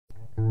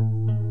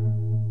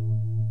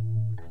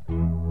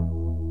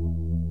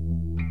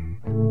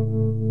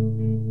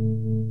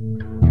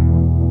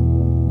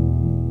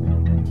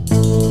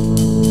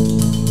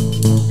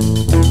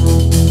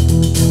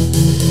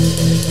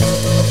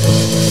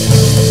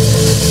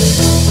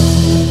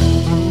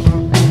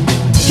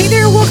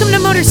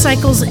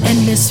Motorcycles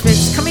and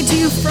Misfits, coming to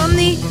you from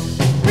the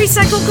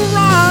Recycle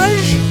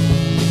Garage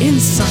in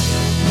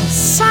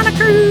Santa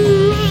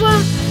Cruz,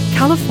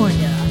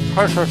 California.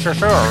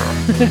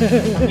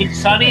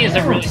 Sunny is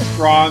a really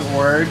strong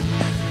word.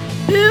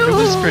 It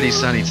was pretty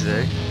sunny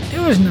today. It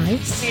was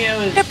nice.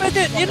 Yeah, but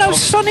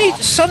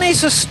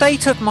sunny's a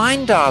state of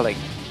mind, darling.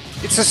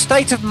 It's a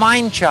state of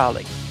mind,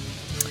 Charlie.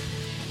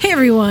 Hey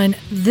everyone,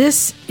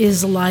 this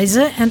is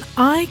Liza, and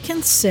I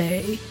can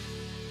say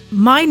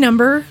my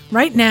number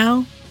right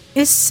now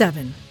is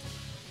 7.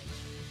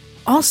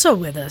 Also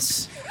with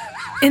us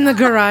in the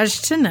garage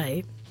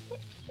tonight,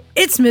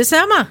 it's Miss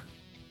Emma.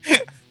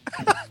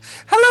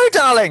 Hello,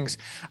 darlings.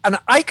 And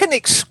I can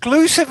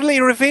exclusively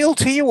reveal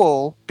to you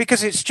all,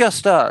 because it's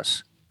just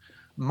us,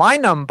 my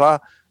number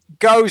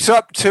goes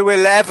up to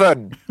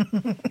 11.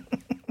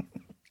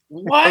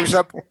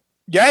 What?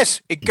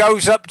 Yes, it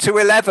goes up to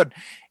 11.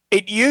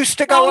 It used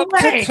to go up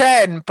to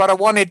 10, but I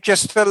wanted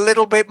just a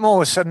little bit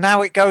more, so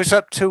now it goes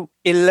up to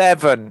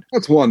 11.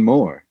 That's one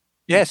more.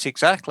 Yes,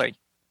 exactly.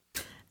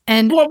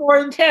 And One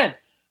more than 10.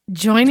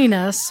 joining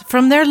us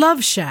from their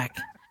love shack,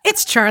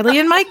 it's Charlie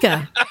and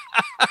Micah.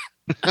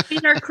 We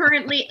are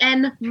currently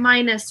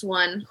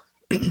N-1.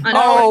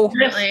 Oh.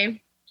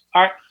 Unfortunately.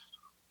 All right.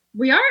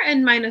 We are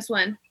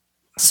N-1.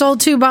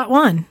 Sold 2, bought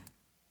 1.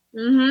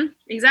 Mm-hmm.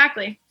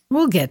 Exactly.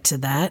 We'll get to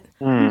that.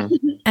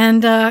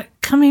 And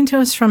coming to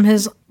us from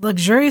his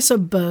luxurious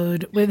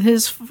abode with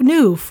his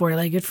new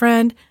 4-legged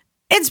friend,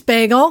 it's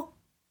Bagel.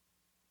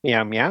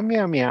 Meow, meow,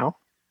 meow, meow.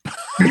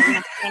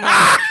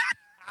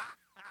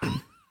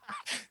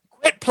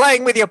 Quit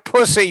playing with your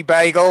pussy,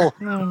 Bagel.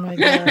 Oh my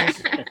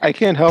gosh. I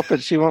can't help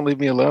it. She won't leave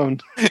me alone.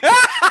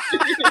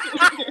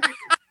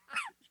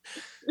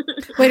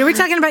 Wait, are we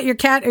talking about your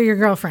cat or your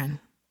girlfriend?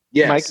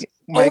 Yes.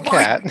 My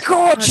cat. My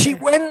God, she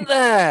went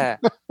there.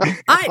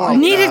 I Oh,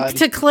 needed God.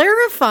 to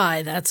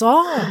clarify, that's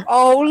all.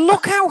 Oh,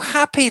 look how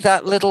happy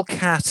that little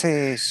cat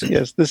is.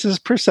 Yes, this is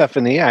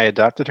Persephone. I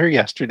adopted her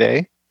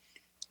yesterday,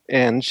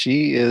 and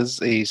she is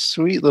a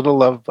sweet little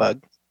love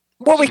bug.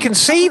 Well, we can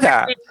see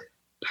that.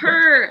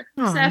 Oh,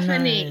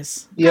 Stephanie.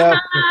 nice. Yeah,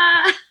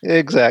 Ah.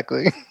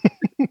 exactly.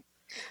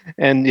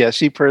 And yeah,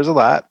 she purrs a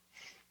lot,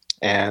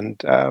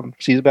 and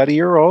she's about a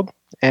year old.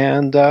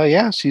 And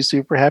yeah, she's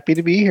super happy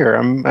to be here.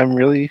 I'm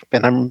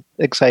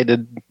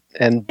excited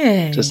and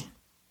Hey. just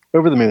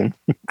over the moon.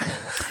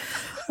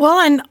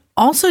 Well, and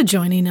also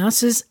joining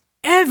us is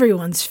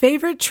everyone's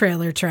favorite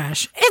trailer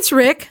trash. It's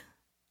Rick.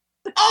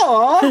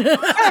 Oh,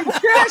 I'm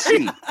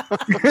trashy.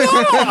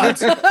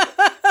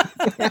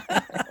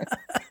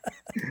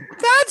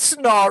 That's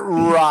not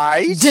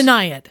right.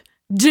 Deny it.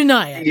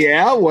 Deny it.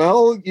 Yeah,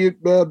 well,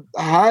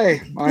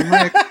 hi, I'm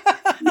Rick.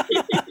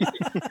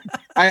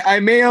 I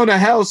may own a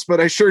house, but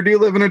I sure do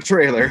live in a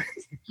trailer.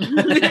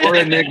 Or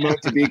Enigma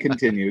to be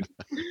continued.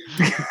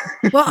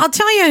 Well, I'll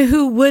tell you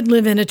who would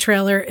live in a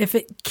trailer if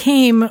it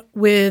came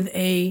with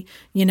a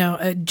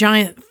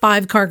giant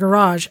 5-car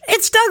garage.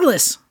 It's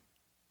Douglas.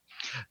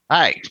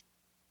 Hi.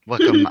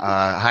 Welcome.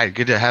 Hi.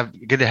 Good to have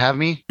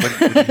me.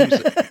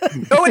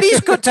 Oh, it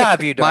is good to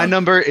have you, Doug. My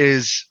number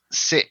is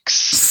 6.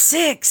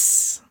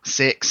 6.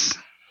 6.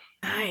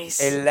 Nice.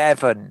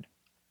 11.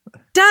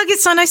 Doug,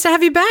 it's so nice to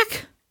have you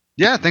back.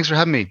 Yeah, thanks for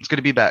having me. It's good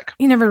to be back.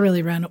 You never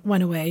really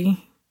went away.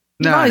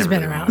 You've I always never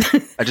been really around.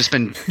 went. I've just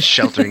been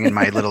sheltering in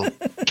my little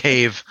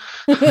cave.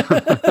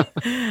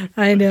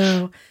 I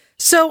know.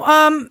 So,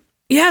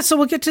 so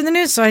we'll get to the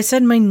news. So I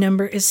said my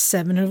number is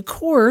 7. And of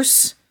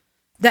course,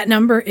 that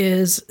number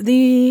is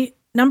the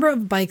number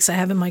of bikes I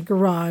have in my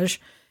garage.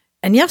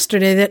 And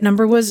yesterday, that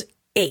number was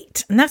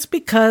 8. And that's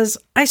because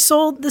I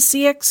sold the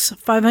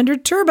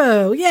CX500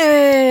 Turbo.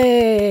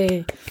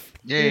 Yay!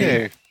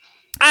 Yay.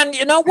 And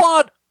you know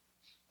what?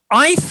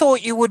 I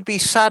thought you would be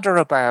sadder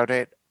about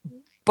it,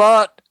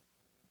 but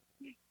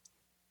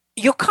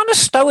you're kind of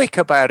stoic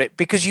about it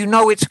because you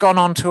know it's gone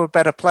on to a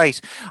better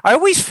place. I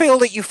always feel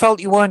that you felt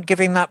you weren't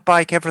giving that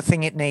bike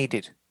everything it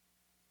needed.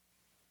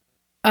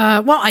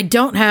 Well, I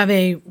don't have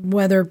a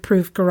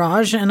weatherproof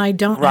garage, and I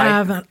don't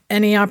have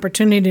any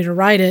opportunity to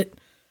ride it,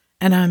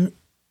 and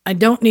I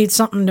don't need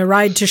something to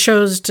ride to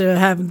shows to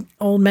have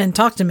old men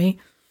talk to me.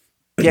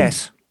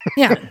 Yes.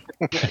 Yeah.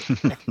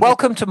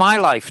 Welcome to my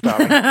life,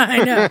 darling.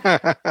 I know.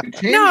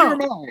 Change your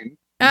mind.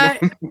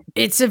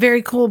 It's a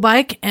very cool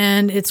bike,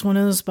 and it's one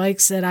of those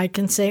bikes that I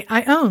can say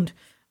I owned.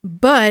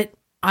 But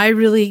I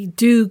really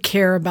do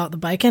care about the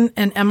bike, and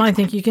Emma, I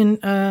think you can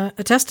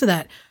attest to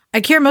that. I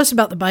care most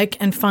about the bike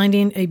and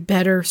finding a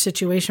better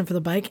situation for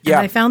the bike, and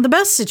I found the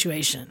best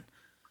situation.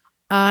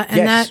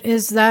 That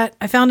is that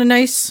I found a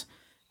nice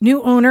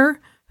new owner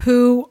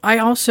who I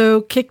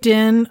also kicked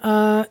in,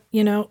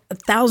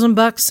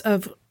 $1,000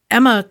 of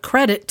Emma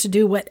credit to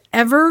do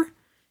whatever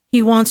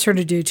he wants her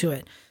to do to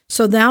it.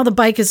 So now the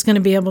bike is going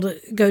to be able to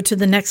go to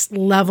the next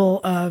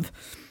level of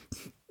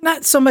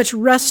not so much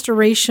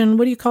restoration.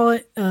 What do you call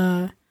it?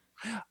 I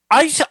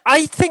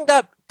think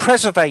that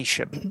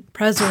preservation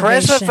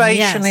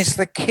Preservation is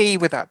the key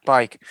with that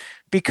bike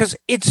because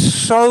it's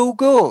so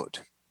good.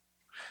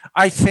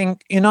 I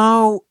think,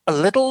 a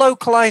little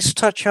localized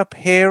touch up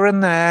here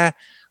and there, a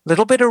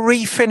little bit of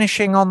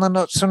refinishing on the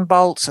nuts and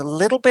bolts, a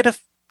little bit of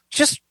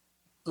just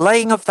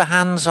laying of the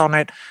hands on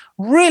it,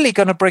 really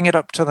going to bring it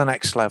up to the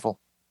next level.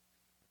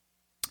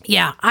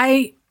 Yeah,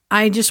 I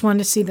just wanted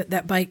to see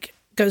that bike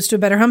goes to a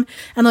better home.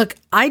 And look,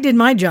 I did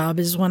my job.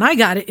 Is when I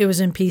got it, it was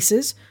in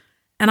pieces,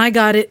 and I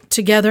got it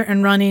together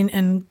and running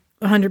and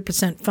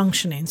 100%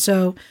 functioning.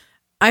 So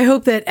I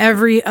hope that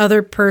every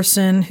other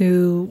person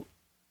who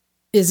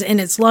is in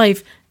its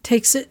life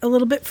takes it a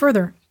little bit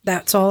further.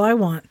 That's all I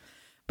want.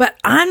 But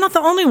I'm not the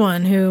only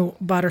one who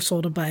bought or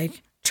sold a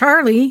bike.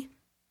 Charlie,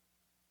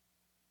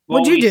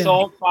 what'd you do? We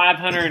sold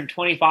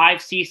 525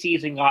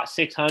 cc's and got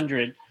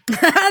 600.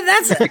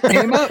 That's a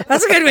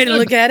good way to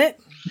look at it.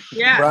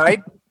 Yeah.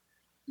 Right?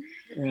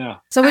 Yeah.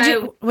 So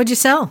what'd you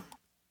sell?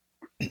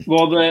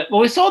 Well,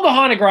 we sold the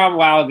Honda Grom a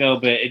while ago,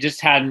 but it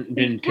just hadn't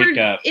been picked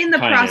We're up. in the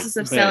process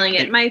of selling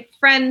it. My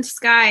friend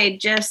Sky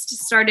just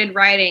started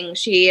riding.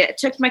 She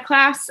took my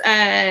class,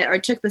 or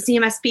took the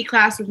CMSP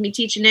class with me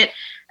teaching it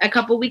a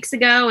couple weeks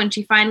ago, and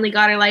she finally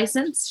got her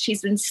license.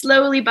 She's been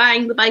slowly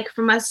buying the bike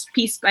from us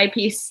piece by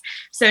piece.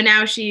 So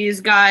now she's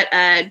got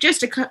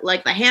just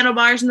like the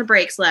handlebars and the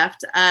brakes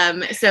left.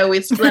 So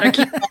we've let her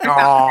keep.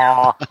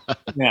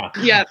 Yeah.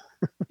 Yep.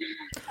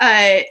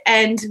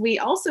 And we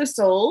also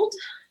sold.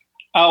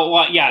 Oh,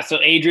 well, yeah. So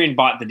Adrian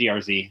bought the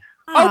DRZ.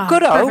 Oh,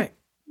 good. Perfect.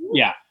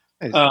 Yeah.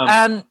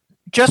 And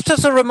just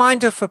as a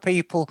reminder for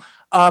people,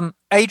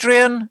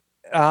 Adrian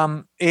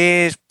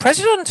is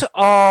president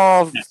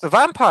of the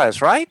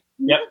Vampires, right?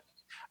 Yep.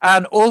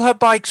 And all her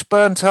bikes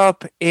burnt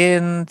up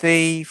in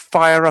the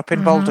fire up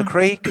in Boulder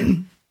Creek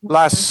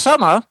last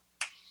summer.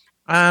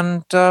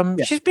 And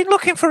she's been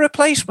looking for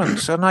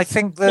replacements. And I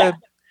think the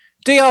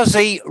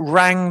DRZ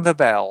rang the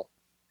bell.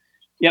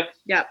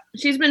 Yep.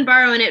 She's been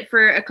borrowing it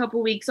for a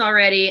couple weeks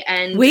already.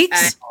 And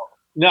Weeks?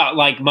 No,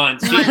 like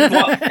months.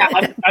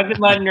 I've been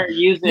letting her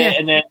use it,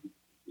 and then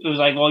it was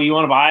like, well, you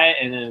want to buy it?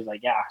 And then it was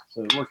like, yeah,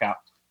 so it worked out.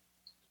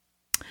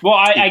 Well,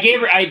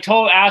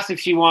 asked if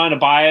she wanted to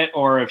buy it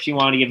or if she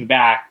wanted to give it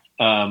back.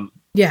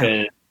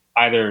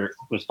 Either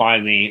was fine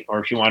with me,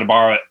 or if she wanted to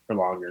borrow it for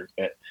longer,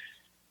 but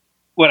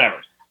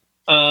whatever.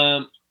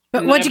 But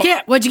what'd you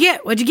get? What'd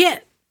you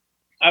get?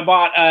 I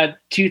bought a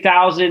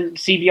 2000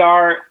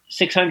 CBR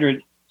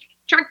 600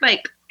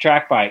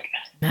 track bike.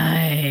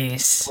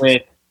 Nice.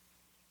 With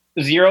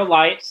 0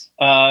 lights,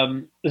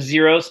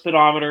 0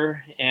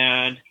 speedometer,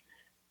 and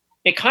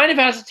it kind of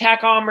has a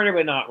tachometer,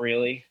 but not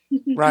really.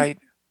 Right.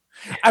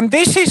 And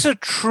this is a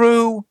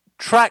true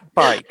track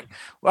bike.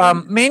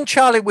 Me and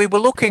Charlie, we were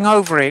looking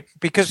over it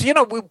because,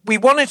 we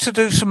wanted to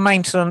do some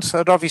maintenance that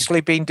had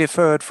obviously been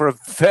deferred for a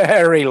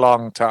very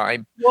long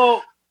time.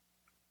 Well,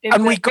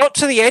 and we got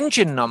to the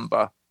engine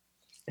number,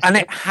 and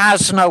it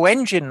has no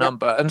engine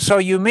number. And so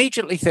you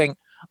immediately think,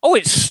 oh,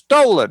 it's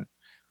stolen.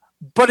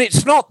 But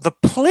it's not. The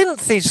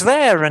plinth is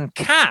there and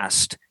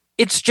cast.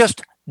 It's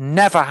just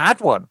never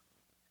had one.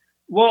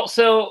 Well,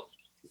 so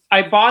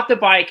I bought the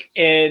bike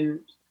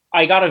and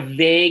I got a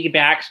vague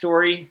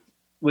backstory,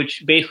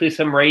 which basically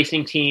some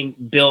racing team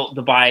built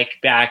the bike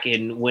back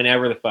in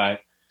whenever the fuck.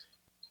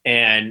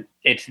 And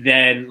it's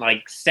then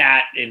like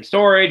sat in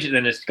storage, and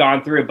then it's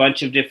gone through a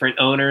bunch of different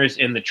owners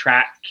in the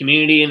track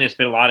community, and it's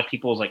been a lot of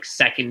people's like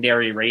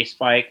secondary race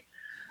bike.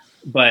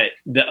 But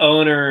the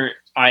owner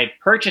I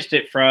purchased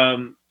it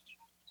from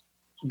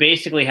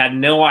basically had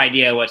no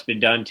idea what's been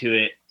done to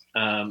it,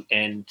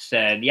 and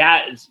said,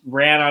 yeah, it's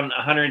ran on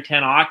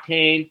 110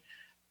 octane,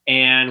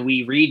 and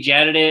we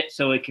rejetted it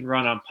so it can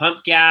run on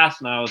pump gas.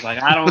 And I was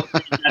like, I don't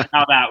think that's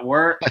how that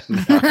works. So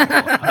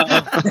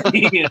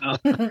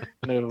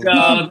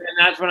and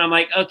that's when I'm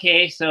like,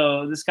 okay,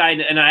 so this guy,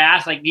 and I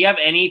asked, like, do you have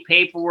any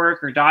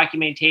paperwork or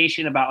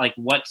documentation about like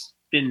what's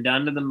been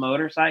done to the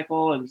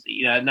motorcycle? And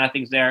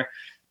nothing's there.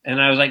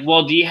 And I was like,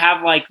 well, do you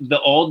have like the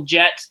old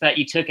jets that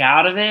you took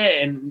out of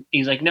it? And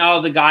he's like,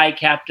 no, the guy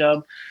kept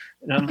them.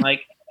 And I'm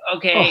like,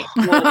 okay.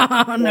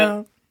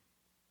 No.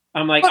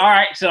 I'm like, all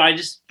right. So I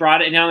just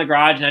brought it down the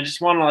garage, and I just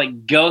want to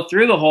like go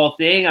through the whole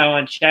thing. I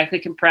want to check the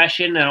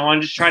compression, and I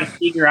want to just try to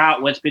figure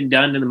out what's been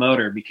done to the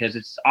motor, because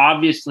it's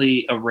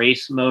obviously a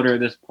race motor at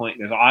this point.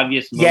 There's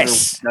obvious motor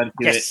done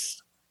to it.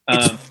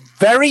 It's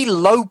very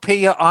low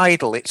P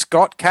idle. It's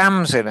got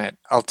cams in it.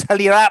 I'll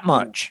tell you that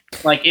much.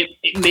 Like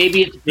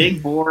maybe it's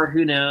big bore.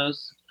 Who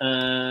knows?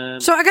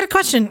 So I got a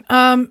question.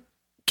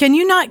 Can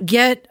you not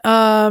get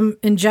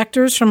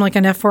injectors from like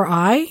an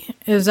F4i?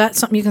 Is that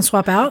something you can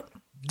swap out?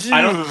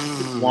 I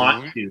don't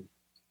want to.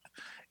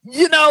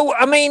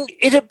 I mean,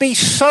 it'd be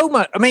so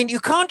much. I mean, you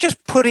can't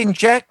just put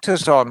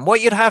injectors on.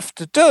 What you'd have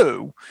to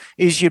do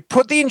is you'd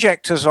put the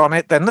injectors on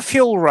it, then the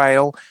fuel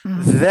rail,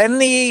 then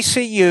the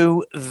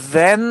ECU,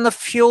 then the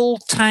fuel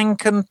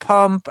tank and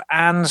pump,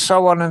 and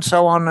so on and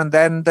so on, and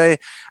then the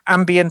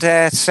ambient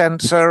air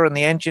sensor and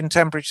the engine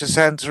temperature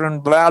sensor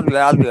and blah,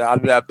 blah, blah,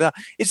 blah, blah.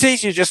 It's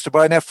easier just to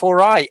buy an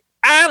F4i.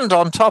 And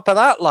on top of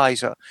that,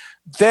 Liza,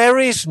 there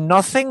is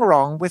nothing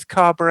wrong with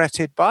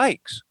carbureted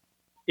bikes.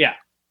 Yeah.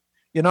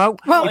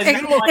 Well,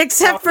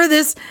 except for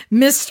this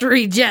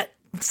mystery jet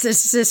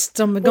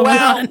system going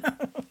on.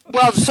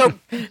 Well, so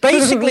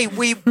basically,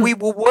 we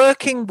were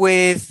working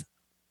with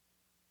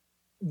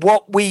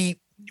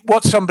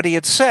what somebody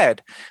had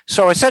said.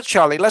 So I said,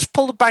 Charlie, let's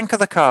pull the bank of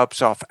the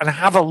carbs off and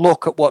have a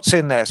look at what's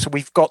in there, so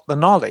we've got the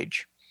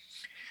knowledge.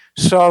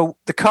 So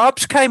the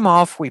carbs came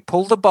off. We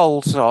pulled the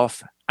bowls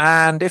off,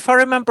 and if I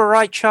remember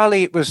right,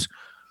 Charlie, it was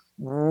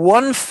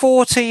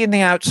 140 in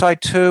the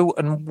outside 2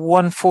 and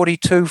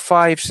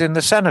 142.5s in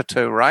the center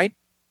 2, right?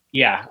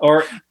 Yeah.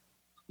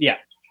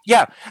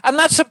 Yeah, and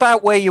that's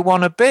about where you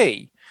want to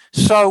be.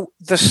 So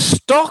the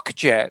stock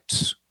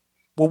jets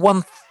were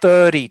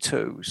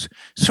 132s.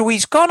 So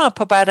he's gone up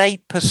about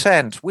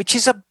 8%, which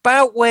is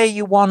about where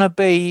you want to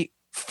be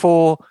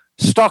for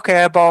stock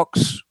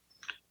airbox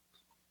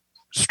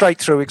straight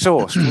through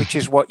exhaust, which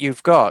is what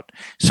you've got.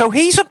 So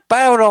he's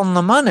about on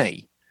the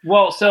money.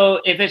 Well,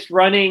 so if it's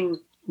running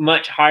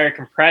much higher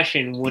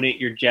compression, wouldn't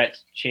your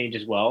jets change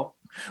as well?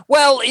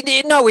 Well,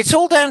 no, it's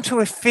all down to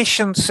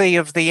efficiency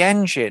of the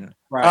engine.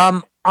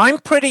 Right. I'm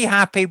pretty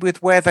happy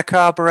with where the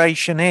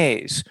carburation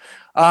is.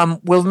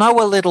 We'll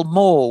know a little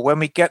more when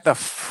we get the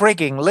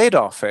frigging lid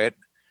off it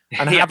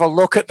and have a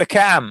look at the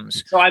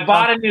cams. So I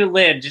bought a new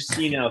lid, just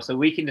so you know, so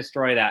we can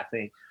destroy that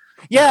thing.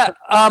 Yeah.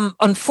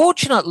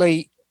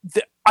 Unfortunately,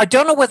 I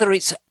don't know whether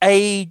it's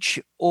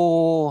age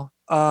or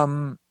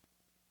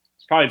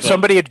It's probably both.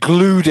 somebody had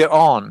glued it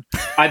on.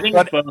 I think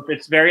it's both.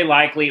 It's very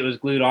likely it was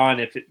glued on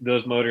if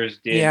those motors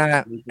did.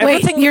 Yeah. Wait,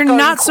 Everything you're going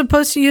not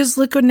supposed to use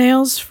liquid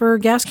nails for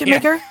gasket Yeah.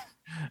 maker?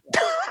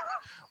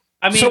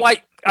 I mean, So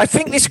I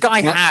think this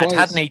guy Not had, twice.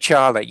 hadn't he,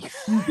 Charlie?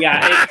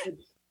 yeah,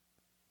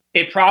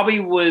 it probably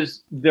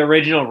was the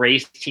original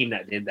race team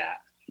that did that.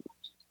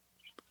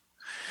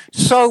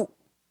 So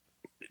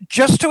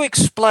just to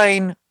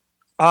explain,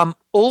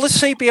 all the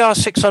CBR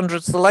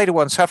 600s, the later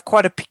ones, have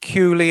quite a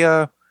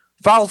peculiar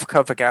valve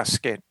cover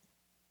gasket.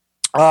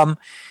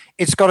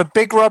 It's got a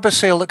big rubber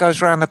seal that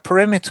goes around the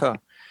perimeter,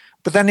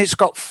 but then it's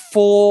got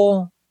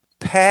 4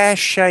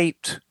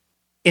 pear-shaped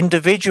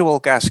individual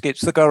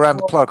gaskets that go around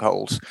the plug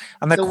holes,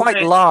 and they're So quite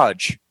when I-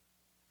 large.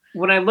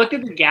 When I looked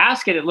at the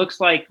gasket, it looks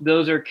like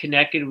those are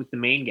connected with the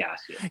main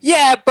gasket.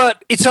 Yeah,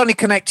 but it's only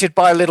connected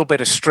by a little bit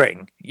of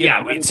string. You Yeah,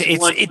 know, but it's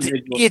it's one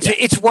individual,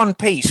 it's one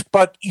piece,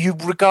 but you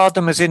regard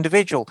them as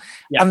individual.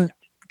 Yeah. And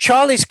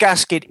Charlie's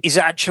gasket is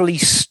actually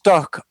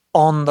stuck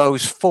on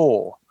those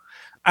 4.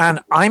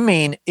 And I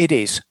mean, it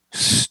is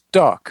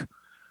stuck.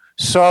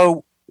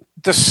 So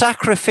the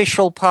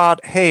sacrificial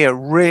part here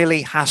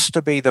really has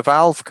to be the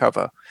valve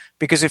cover,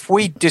 because if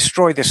we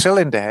destroy the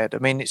cylinder head, I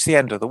mean, it's the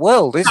end of the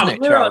world, isn't it,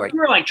 we Charlie?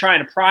 were like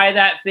trying to pry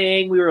that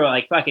thing. We were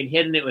like fucking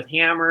hitting it with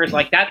hammers.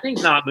 Like that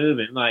thing's not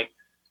moving. Like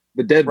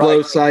The dead blow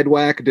Right. side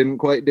whack didn't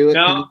quite do it.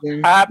 No. kind of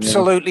thing?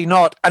 Absolutely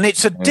not. And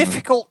it's a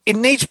difficult, it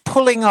needs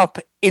pulling up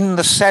in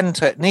the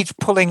center. It needs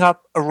pulling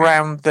up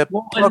around the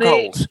Well, and plug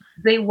holes.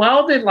 they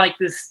welded like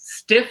this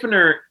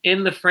stiffener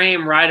in the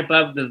frame right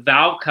above the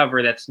valve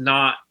cover. That's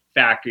not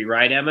factory,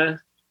 right,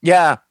 Emma?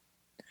 Yeah.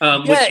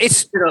 Yeah, Yeah,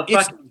 it's- a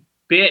fucking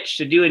bitch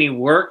to do any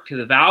work to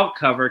the valve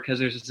cover because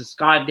there's this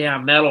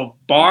goddamn metal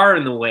bar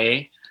in the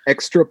way.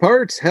 Extra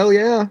parts, hell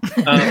yeah.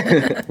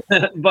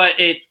 But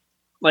it,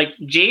 like,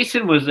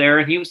 Jason was there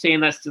and he was saying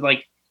that's to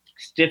like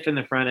stiffen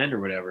the front end or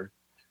whatever.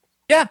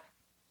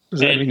 Does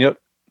that mean you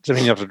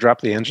have to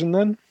drop the engine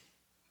then?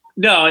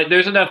 No,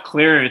 there's enough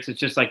clearance. It's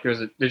just like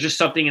there's just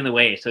something in the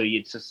way, so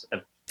it's just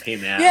a pain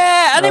in the ass.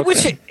 Yeah, and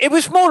Okay. it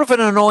was more of an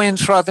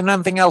annoyance rather than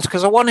anything else,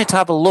 because I wanted to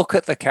have a look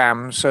at the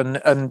cams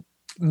and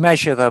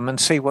measure them and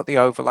see what the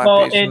overlap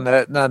Well, is and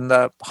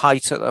the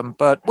height of them.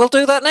 But we'll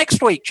do that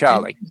next week,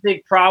 Charlie. I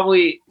think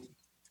probably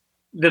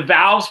the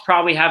valves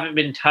probably haven't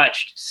been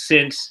touched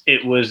since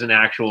it was an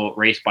actual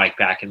race bike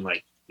back in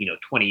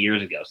 20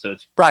 years ago. So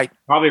it's Right.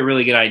 probably a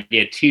really good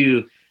idea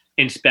to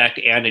inspect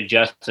and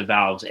adjust the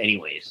valves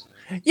anyways.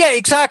 Yeah,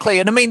 exactly.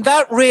 And I mean,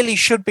 that really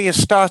should be a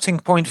starting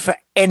point for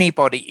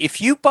anybody.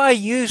 If you buy a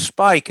used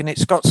bike and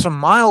it's got some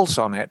miles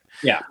on it,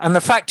 Yeah. and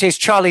the fact is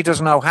Charlie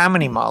doesn't know how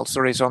many miles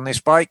there is on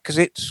this bike because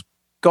it's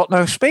got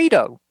no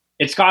speedo.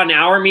 It's got an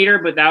hour meter,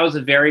 but that was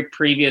a very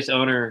previous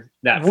owner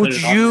that Would put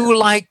it on you there.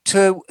 like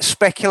to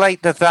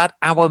speculate that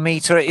hour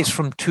meter is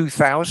from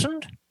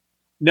 2000?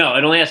 No,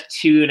 it only has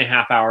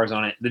 2.5 hours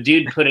on it. The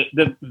dude put it,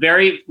 the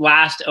very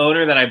last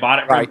owner that I bought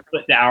it from Right.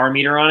 put the hour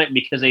meter on it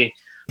because they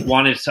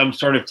wanted some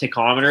sort of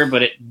tachometer,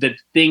 but the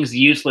thing's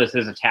useless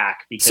as a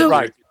tack because So-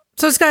 Right.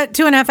 So it's got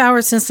 2.5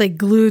 hours since they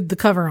glued the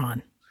cover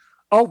on.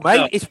 Oh, mate,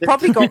 No. it's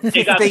probably got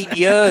It got- 15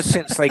 years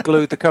since they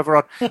glued the cover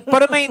on.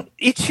 But I mean,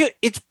 it's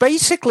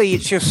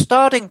your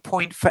starting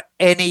point for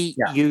any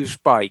Yeah.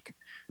 used bike.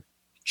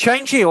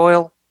 Change the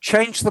oil,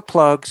 change the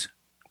plugs,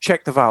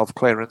 check the valve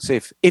clearance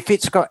if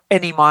it's got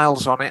any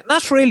miles on it. And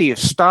that's really your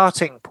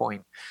starting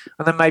point.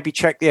 And then maybe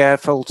check the air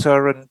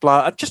filter and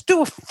blah, and just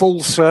do a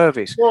full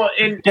service. well,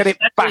 and Get it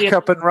especially back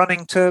up and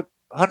running to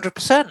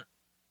 100%.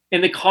 in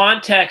the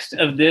context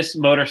of this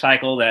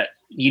motorcycle that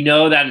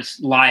that its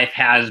life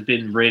has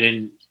been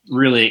ridden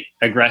really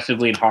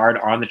aggressively and hard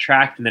on the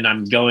track, and then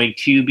I'm going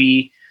to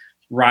be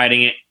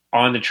riding it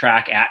on the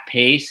track at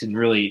pace and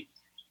really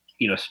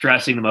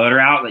stressing the motor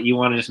out, that you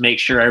want to just make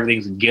sure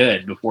everything's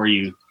good before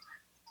you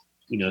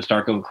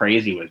start going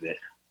crazy with it.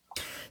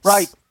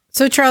 Right.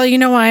 So, Charlie, you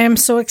know why I'm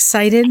so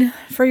excited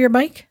for your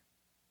bike?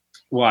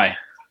 Why?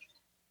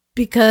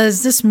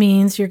 Because this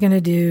means you're going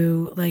to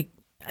do,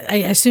 I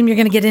assume you're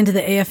going to get into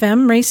the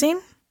AFM racing,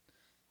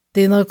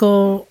 the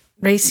local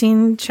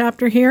racing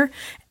chapter here.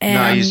 And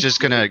No, he's just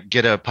gonna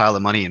get a pile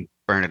of money and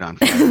burn it on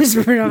fire.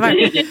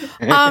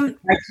 I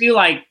feel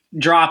like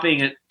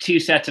dropping 2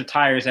 sets of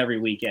tires every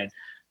weekend.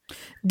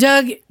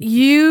 Doug,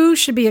 you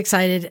should be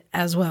excited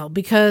as well,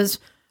 because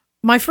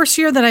my first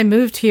year that I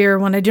moved here,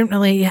 when I didn't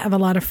really have a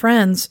lot of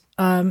friends,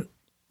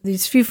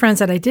 these few friends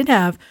that I did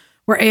have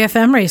were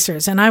AFM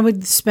racers, and I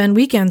would spend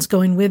weekends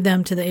going with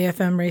them to the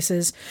AFM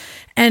races.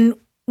 And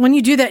when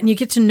you do that and you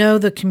get to know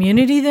the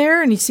community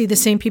there and you see the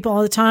same people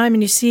all the time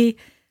and you see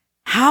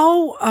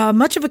how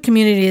much of a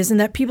community it is, and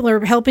that people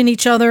are helping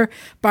each other,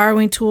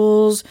 borrowing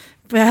tools,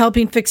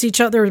 helping fix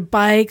each other's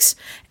bikes.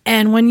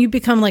 And when you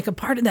become like a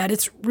part of that,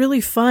 it's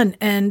really fun.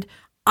 And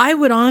I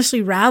would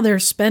honestly rather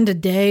spend a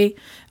day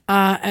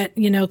at,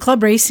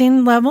 club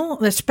racing level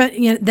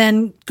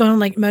than going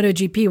like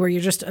MotoGP where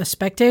you're just a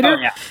spectator.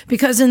 Oh, yeah.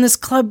 Because in this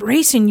club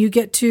racing, you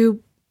get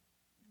to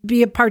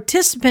be a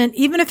participant,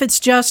 even if it's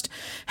just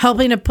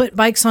helping to put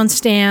bikes on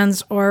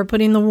stands or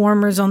putting the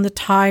warmers on the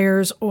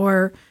tires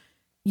or,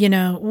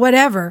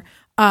 whatever.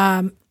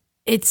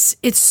 It's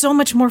so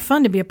much more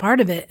fun to be a part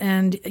of it.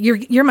 And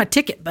you're my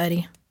ticket,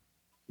 buddy.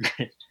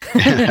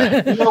 You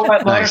know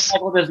what Nice.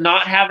 motorcycle does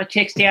not have a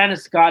kickstand?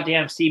 It's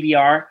goddamn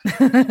CBR.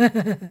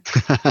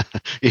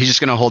 He's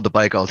just gonna hold the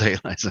bike all day,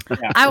 Liza.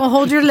 I will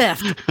hold your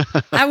left.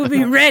 I will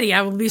be ready.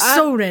 I will be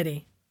so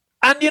ready.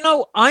 And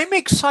I'm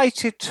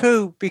excited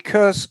too,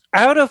 because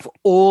out of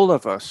all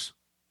of us,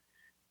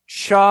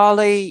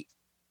 Charlie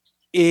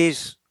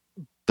is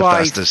The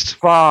by fastest.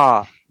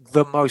 far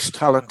the most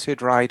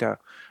talented rider.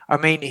 I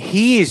mean,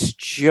 he is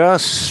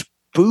just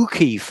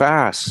spooky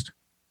fast.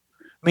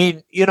 I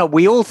mean,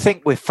 we all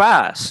think we're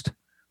fast,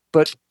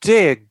 but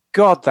dear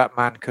God, that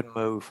man can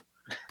move.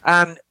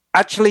 And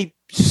actually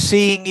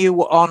seeing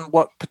you on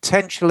what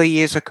potentially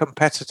is a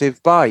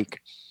competitive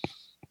bike,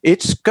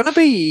 it's going to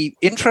be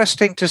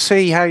interesting to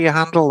see how you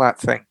handle that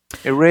thing.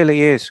 It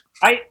really is.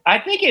 I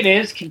think it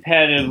is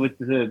competitive with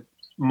the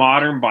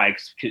modern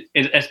bikes,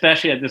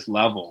 especially at this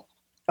level.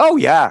 Oh,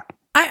 yeah.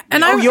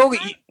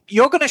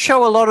 You're going to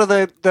show a lot of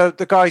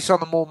the guys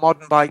on the more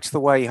modern bikes the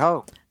way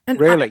home. And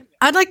Really?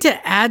 I'd like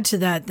to add to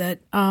that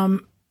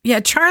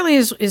Charlie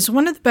is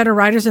one of the better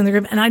riders in the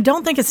group, and I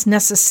don't think it's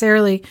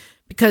necessarily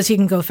because he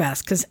can go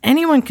fast, because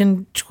anyone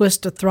can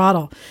twist a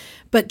throttle.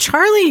 But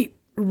Charlie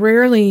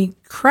rarely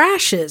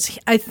crashes.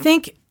 I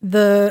think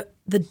the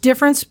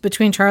difference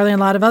between Charlie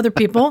and a lot of other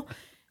people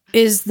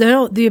is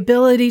the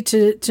ability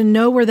to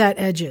know where that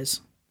edge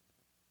is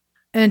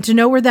and to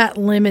know where that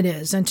limit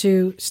is and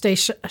to stay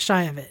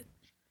shy of it.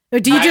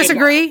 Do you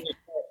disagree?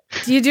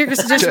 Do you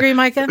disagree,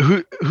 Micah?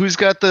 Who's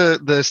got the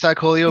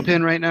Stockholio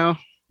pin right now?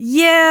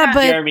 Yeah,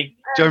 but Jeremy.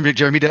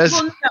 Jeremy does.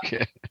 Well, no.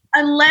 Okay.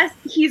 Unless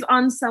he's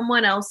on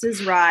someone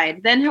else's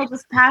ride, then he'll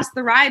just pass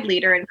the ride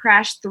leader and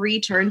crash 3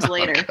 turns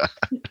later.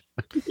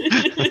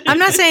 I'm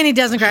not saying he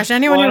doesn't crash.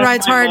 Anyone who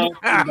rides hard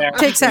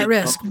takes that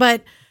risk.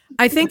 But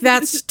I think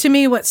that's, to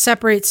me, what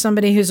separates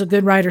somebody who's a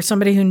good rider,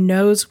 somebody who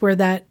knows where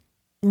that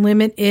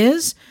limit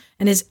is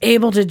and is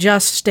able to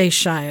just stay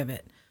shy of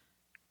it.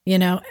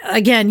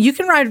 Again, you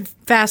can ride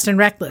fast and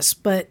reckless,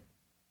 but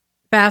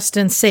fast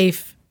and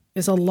safe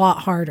is a lot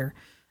harder.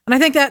 And I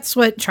think that's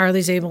what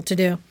Charlie's able to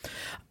do.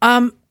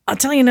 I'll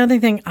tell you another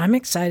thing I'm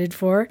excited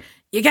for.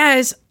 You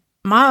guys,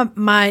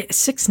 my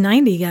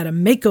 690 got a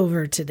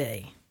makeover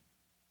today.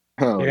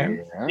 Oh, Yeah.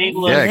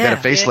 Yeah,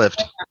 got a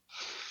facelift.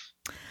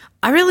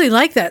 I really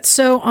like that.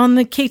 So on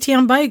the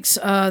KTM bikes,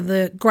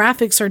 the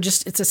graphics are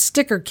it's a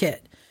sticker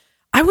kit.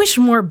 I wish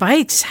more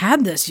bikes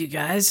had this, you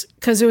guys,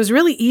 because it was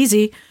really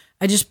easy.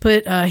 I just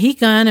put a heat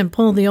gun and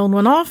pull the old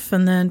one off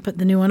and then put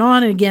the new one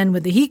on again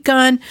with the heat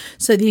gun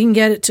so that you can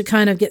get it to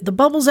kind of get the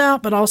bubbles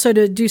out, but also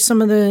to do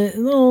some of the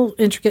little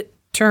intricate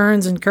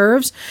turns and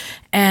curves.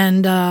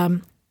 And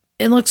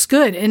it looks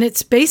good. And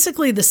it's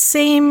basically the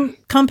same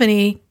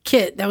company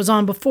kit that was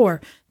on before.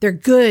 They're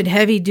good,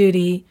 heavy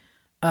duty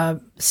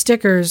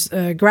stickers,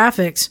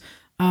 graphics.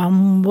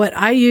 What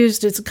I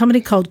used, it's a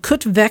company called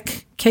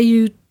Kutvek,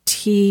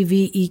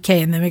 Kutvek,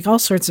 and they make all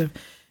sorts of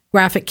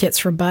graphic kits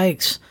for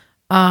bikes.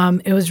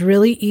 It was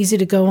really easy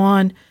to go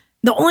on.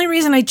 The only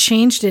reason I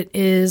changed it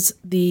is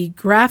the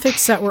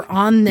graphics that were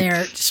on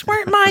there just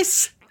weren't my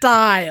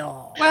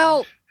style.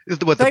 Well,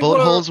 What, the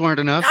bullet holes weren't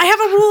enough? I have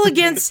a rule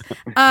against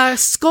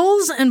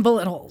skulls and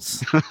bullet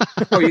holes.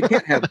 Oh, you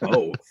can't have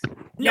both.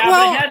 Yeah,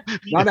 Well, but it had,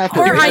 Not after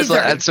Or You this. guys will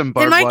either. add some In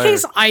barbed my wire.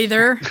 case,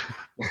 either.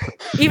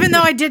 Even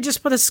though I did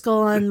just put a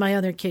skull on my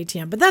other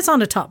KTM, but that's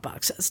on a top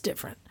box. That's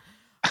different.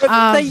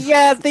 but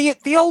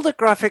the older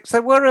graphics, they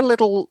were a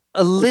little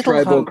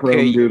Tribal chrome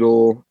hokey.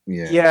 doodle.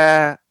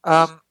 Yeah.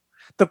 Yeah.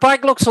 The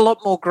bike looks a lot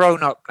more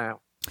grown up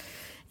now.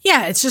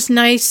 Yeah, it's just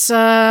nice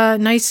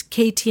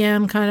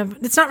KTM kind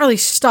of. It's not really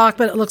stock,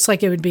 but it looks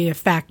like it would be a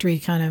factory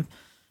kind of,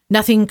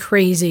 Nothing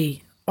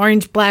crazy.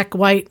 Orange, black,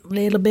 white,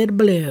 little bit of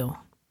blue.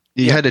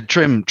 You had to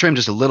trim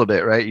just a little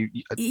bit, right?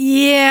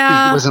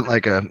 Yeah. It wasn't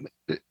like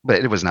but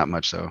it was not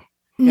much though.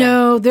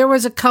 No, there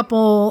was a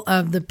couple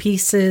of the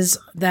pieces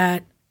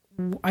that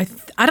I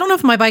don't know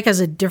if my bike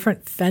has a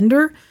different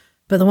fender,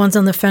 but the ones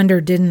on the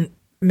fender didn't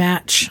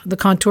match the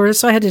contours,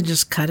 so I had to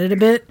just cut it a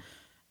bit.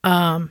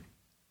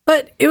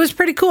 But it was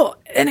pretty cool,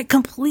 and it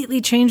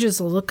completely changes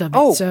the look of it.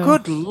 Oh, so.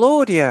 good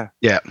Lord, yeah.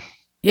 Yeah.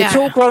 It's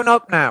all grown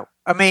up now.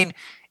 I mean,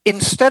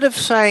 instead of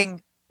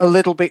saying a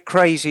little bit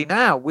crazy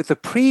now, with the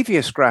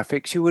previous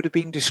graphics, you would have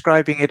been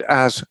describing it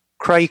as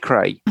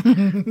cray-cray.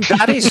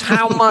 That is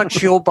how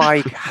much your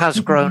bike has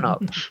grown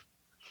up.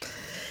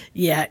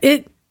 Yeah,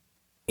 it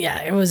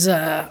was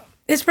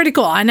it's pretty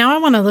cool. Now I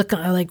want to look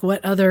at like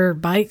what other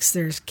bikes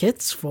there's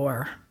kits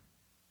for.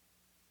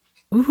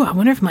 Ooh, I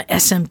wonder if my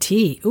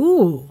SMT.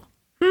 Ooh.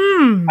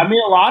 I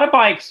mean, a lot of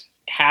bikes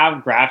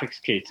have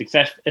graphics kits,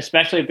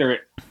 especially if they're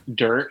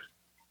dirt.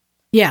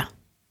 Yeah.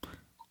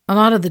 A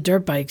lot of the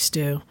dirt bikes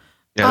do.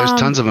 Yeah, there's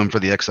tons of them for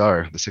the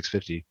XR, the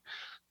 650.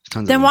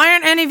 Tons then of them. why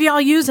aren't any of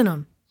y'all using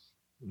them?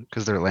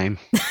 Because they're lame.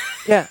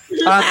 Yeah.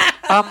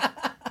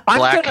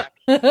 Black.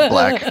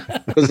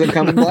 Does it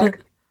come in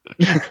black?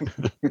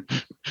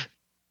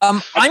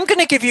 I'm going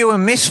to give you a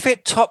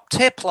misfit top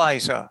tip,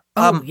 Liza.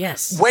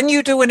 Yes. When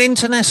you do an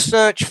internet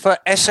search for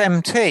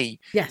SMT,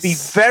 Yes. be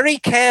very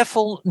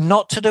careful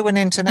not to do an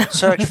internet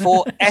search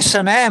for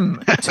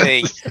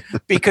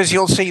SMT, because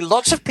you'll see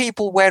lots of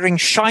people wearing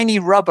shiny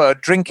rubber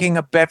drinking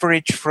a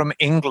beverage from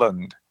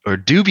England. Or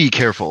do be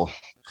careful.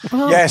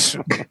 Well, Yes.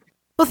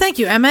 Well, thank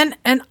you, Emma.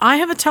 And I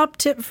have a top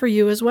tip for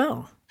you as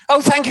well. Oh,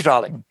 thank you,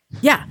 darling.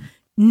 Yeah.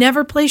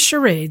 Never play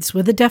charades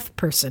with a deaf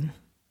person.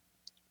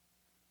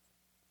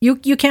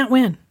 You can't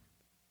win.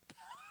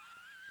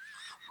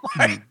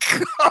 My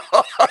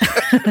God.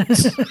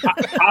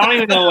 I don't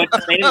even know what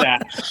to say to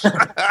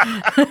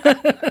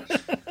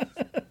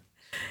that.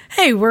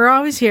 Hey, we're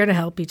always here to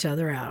help each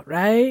other out,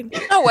 right?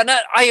 No, and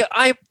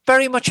I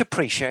very much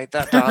appreciate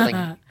that,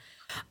 darling.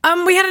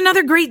 We had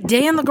another great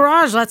day in the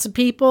garage. Lots of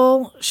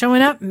people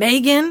showing up.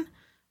 Megan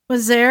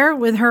was there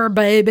with her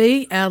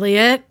baby,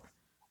 Elliot.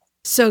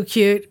 So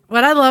cute.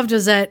 What I loved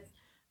was that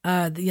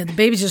the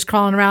baby's just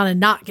crawling around and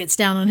Knot gets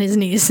down on his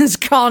knees and is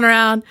crawling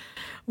around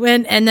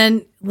and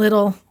then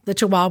the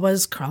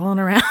Chihuahua's crawling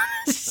around.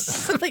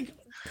 Like,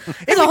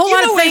 there's a whole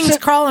lot of things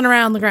crawling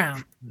around the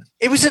ground.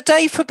 It was a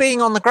day for being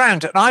on the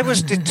ground, and I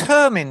was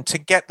determined to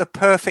get the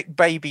perfect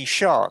baby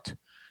shot.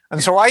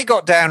 And so I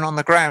got down on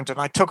the ground and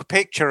I took a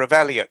picture of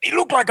Elliot. He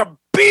looked like a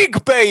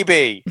big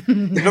baby. He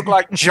looked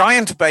like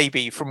giant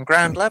baby from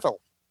ground level.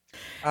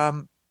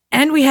 And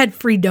we had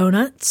free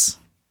donuts.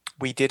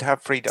 We did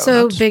have free donuts.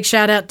 So big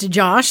shout out to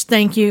Josh.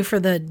 Thank you for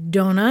the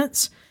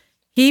donuts.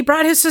 He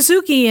brought his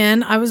Suzuki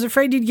in. I was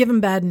afraid you'd give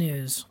him bad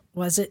news.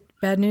 Was it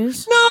bad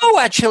news? No,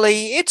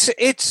 actually,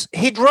 it's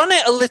he'd run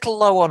it a little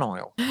low on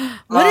oil.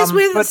 What is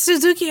with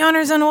Suzuki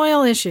owners and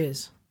oil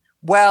issues?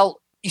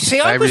 Well, you see,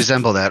 I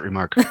resemble that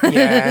remark.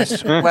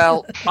 Yes.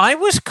 Well, I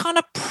was kind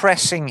of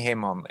pressing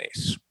him on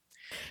this.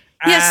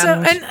 Yes,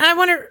 and I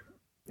want to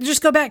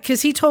just go back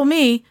because he told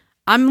me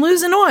I'm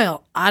losing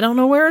oil. I don't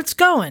know where it's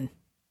going.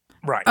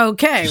 Right.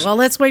 Okay. Well,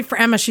 let's wait for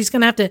Emma. She's going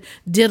to have to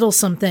diddle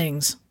some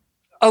things.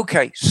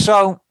 Okay.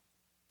 So,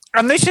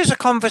 and this is a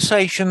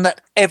conversation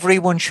that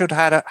everyone should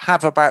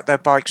have about their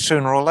bike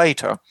sooner or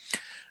later.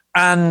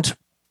 And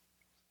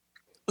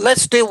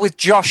let's deal with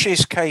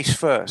Josh's case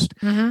first.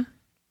 Mm-hmm.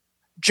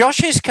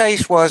 Josh's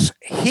case was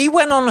he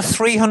went on a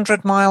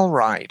 300-mile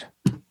ride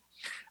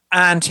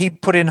and he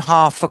put in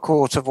half a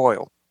quart of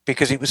oil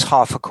because it was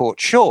half a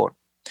quart short.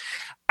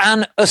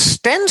 And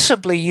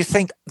ostensibly, you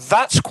think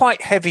that's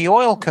quite heavy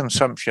oil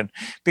consumption,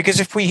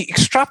 because if we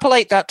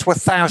extrapolate that to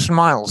 1,000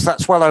 miles,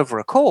 that's well over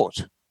a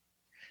quart.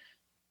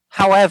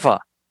 However,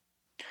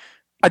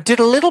 I did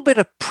a little bit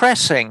of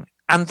pressing,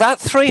 and that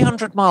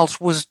 300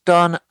 miles was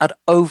done at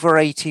over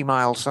 80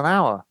 miles an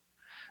hour.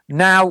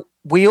 Now,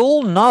 we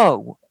all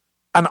know,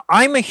 and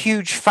I'm a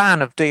huge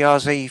fan of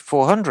DRZ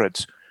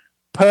 400s.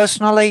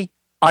 Personally,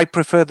 I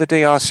prefer the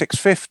DR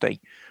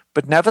 650.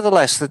 But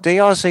nevertheless, the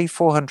DRZ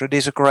 400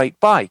 is a great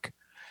bike.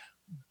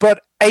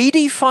 But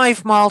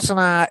 85 miles an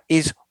hour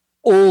is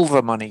all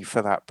the money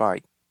for that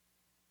bike.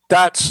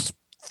 That's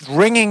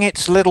wringing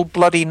its little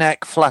bloody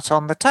neck flat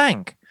on the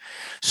tank.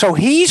 So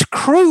he's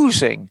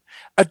cruising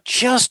at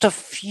just a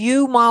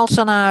few miles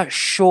an hour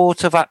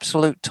short of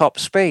absolute top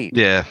speed.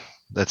 Yeah,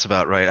 that's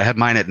about right. I had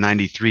mine at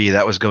 93.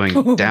 That was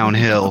going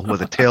downhill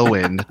with a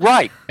tailwind.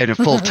 Right. And a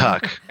full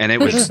tuck. And it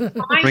was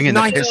bringing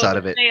the piss out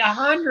of it.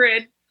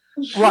 100.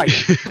 Right.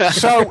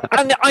 So,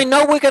 and I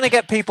know we're going to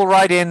get people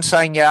right in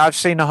saying, yeah, I've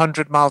seen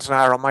 100 miles an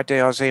hour on my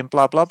DRZ and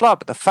blah, blah, blah.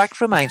 But the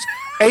fact remains,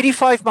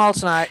 85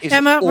 miles an hour is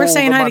Emma, all we're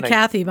saying the hi money. to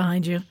Kathy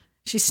behind you.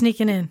 She's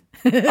sneaking in.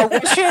 Oh,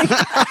 is she? She's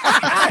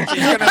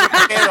going to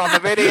appear on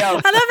the video.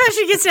 I love how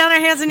she gets down on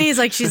her hands and knees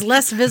like she's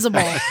less visible.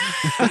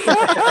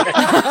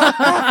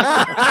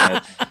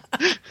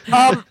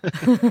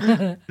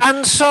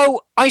 And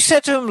so I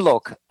said to him,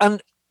 look,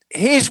 and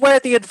here's where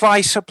the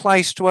advice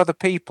applies to other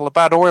people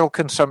about oil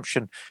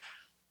consumption.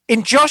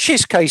 In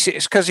Josh's case,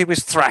 it's because he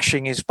was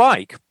thrashing his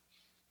bike.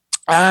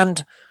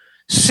 And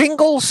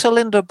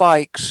single-cylinder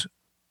bikes,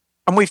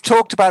 and we've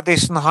talked about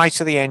this in the height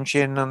of the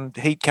engine and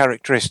heat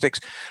characteristics,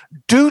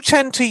 do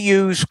tend to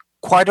use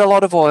quite a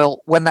lot of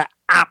oil when they're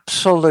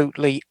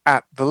absolutely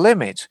at the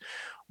limit,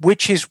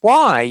 which is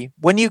why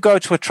when you go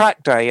to a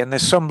track day and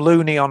there's some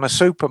loony on a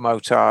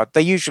supermotard,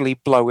 they usually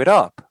blow it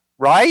up,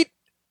 right?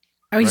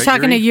 Are you Right,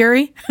 talking to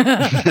Yuri?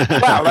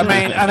 Well, I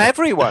mean, and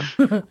everyone.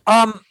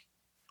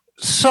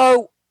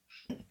 So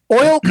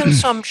oil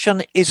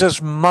consumption is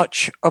as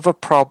much of a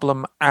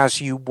problem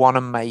as you want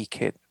to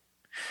make it.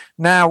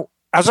 Now,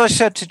 as I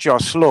said to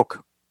Josh,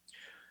 look,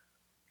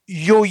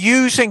 you're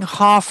using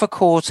half a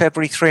quart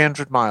every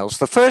 300 miles.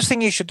 The first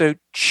thing you should do,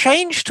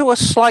 change to a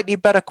slightly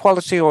better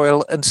quality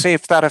oil and see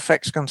if that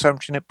affects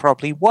consumption. It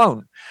probably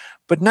won't.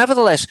 But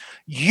nevertheless,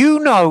 you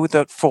know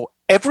that for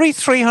every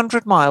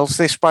 300 miles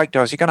this bike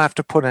does, you're going to have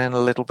to put in a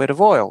little bit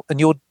of oil, and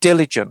you're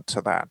diligent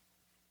to that.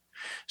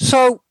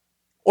 So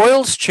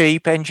oil's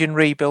cheap, engine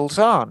rebuilds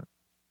aren't.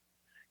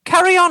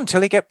 Carry on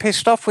till you get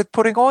pissed off with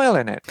putting oil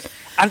in it.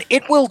 And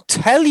it will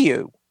tell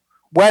you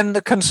when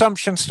the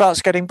consumption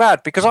starts getting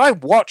bad, because I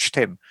watched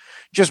him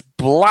just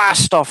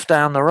blast off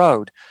down the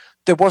road.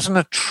 There wasn't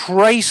a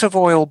trace of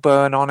oil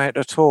burn on it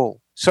at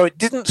all. So it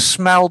didn't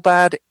smell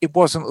bad. It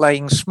wasn't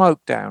laying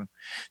smoke down.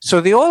 So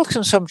the oil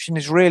consumption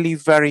is really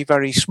very,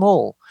 very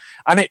small.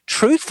 And it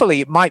truthfully,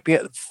 it might be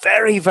at the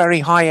very, very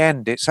high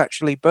end it's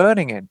actually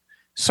burning in.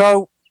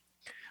 So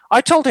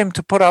I told him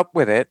to put up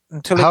with it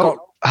until it got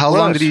How worse.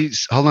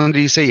 long did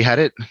he say he had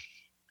it?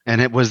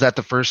 And was that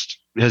the first?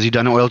 Has he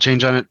done an oil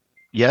change on it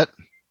yet?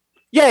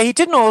 Yeah, he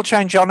did an oil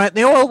change on it.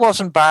 The oil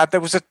wasn't bad.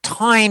 There was a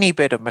tiny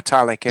bit of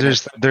metallic in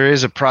it. There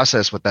is a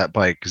process with that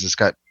bike because it's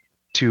got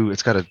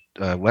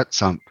a wet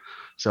sump.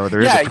 So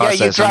there is a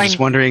process. I'm just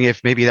wondering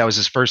if maybe that was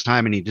his first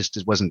time and he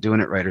just wasn't doing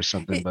it right or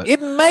something. But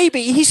it may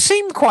be. He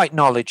seemed quite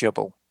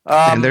knowledgeable.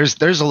 and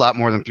there's a lot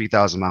more than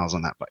 3,000 miles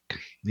on that bike.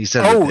 He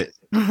said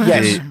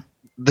yes.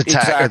 the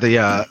tach or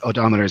the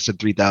odometer said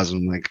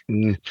 3,000. Like,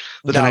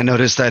 but then I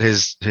noticed that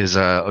his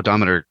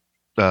odometer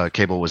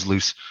cable was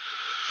loose.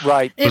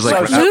 Right. It was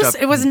like loose. wrapped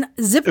up. It was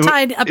zip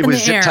tied up in the air. It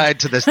was zip tied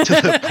to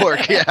the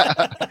fork.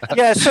 Yeah.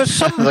 Yeah. So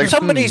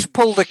somebody's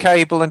pulled the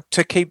cable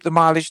to keep the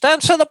mileage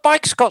down. So the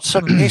bike's got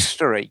some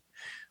history,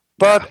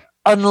 but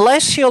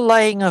unless you're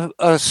laying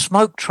a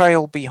smoke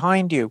trail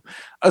behind you,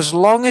 as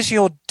long as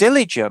you're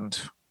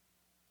diligent,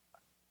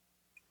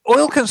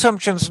 oil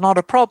consumption's not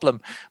a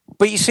problem.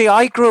 But you see,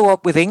 I grew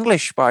up with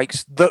English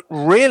bikes that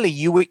really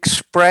you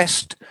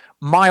expressed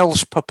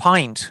miles per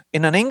pint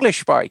in an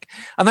English bike,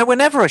 and they were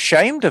never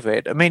ashamed of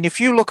it. I mean, if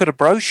you look at a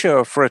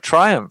brochure for a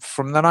Triumph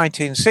from the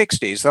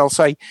 1960s, they'll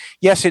say,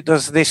 yes, it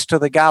does this to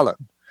the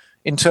gallon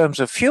in terms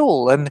of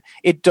fuel, and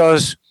it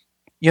does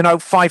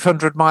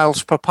 500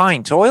 miles per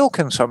pint oil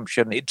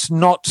consumption. It's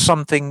not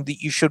something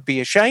that you should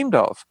be ashamed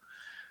of.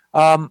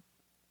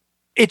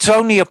 It's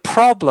only a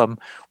problem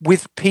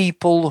with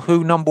people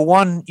who, number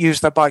one, use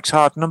their bikes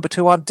hard, number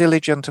two, aren't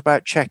diligent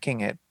about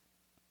checking it.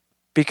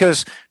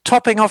 Because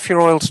topping off your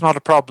oil is not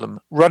a problem.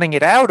 Running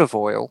it out of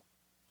oil,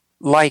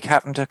 like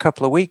happened a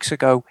couple of weeks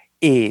ago,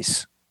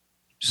 is.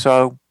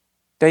 So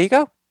there you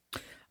go.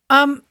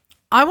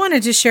 I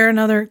wanted to share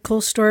another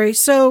cool story.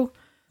 So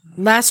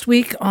last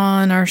week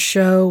on our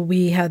show,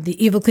 we had the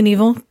Evel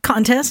Knievel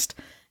contest,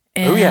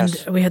 and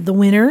we had the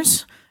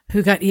winners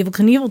who got Evel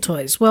Knievel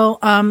toys. Well,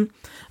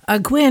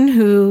 Gwyn,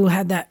 who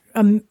had that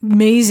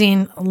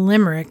amazing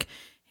limerick,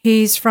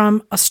 he's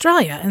from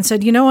Australia and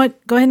said, you know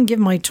what, go ahead and give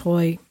my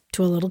toy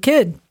to a little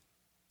kid.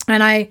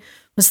 And I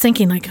was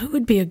thinking, like, who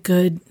would be a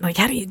good, like,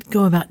 how do you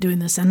go about doing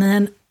this? And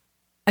then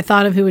I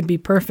thought of who would be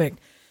perfect.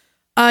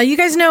 You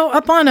guys know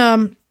up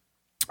on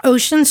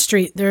Ocean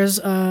Street, there's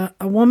a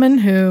woman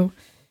who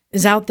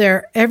is out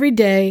there every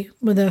day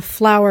with a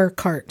flower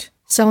cart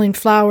selling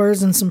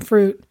flowers and some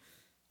fruit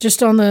just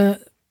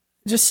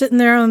sitting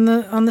there on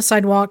the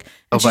sidewalk.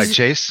 Oh, by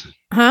Chase?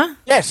 Huh?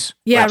 Yes.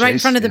 Yeah, by right in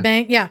Chase, front of the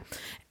bank. Yeah.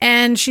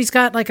 And she's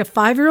got like a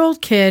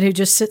 5-year-old kid who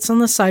just sits on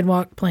the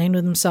sidewalk playing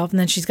with himself. And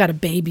then she's got a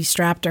baby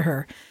strapped to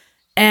her.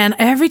 And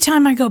every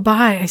time I go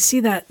by, I see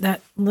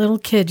that little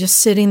kid just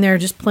sitting there,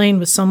 just playing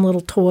with some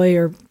little toy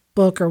or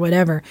book or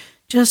whatever,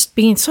 just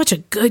being such a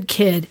good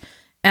kid.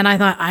 And I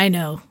thought, I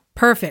know,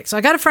 perfect. So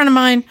I got a friend of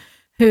mine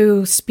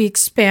who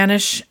speaks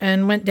Spanish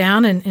and went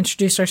down and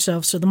introduced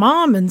ourselves to the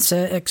mom and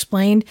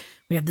explained,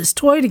 we have this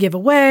toy to give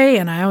away.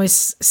 And I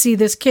always see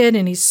this kid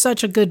and he's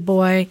such a good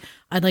boy.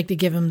 I'd like to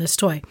give him this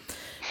toy.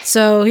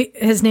 So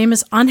his name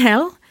is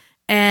Angel,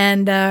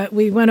 and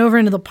we went over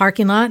into the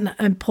parking lot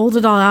and pulled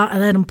it all out. I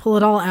let him pull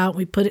it all out.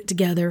 We put it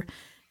together,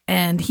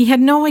 and he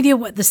had no idea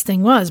what this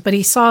thing was, but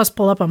he saw us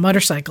pull up on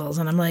motorcycles,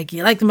 and I'm like,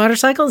 you like the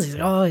motorcycles? He's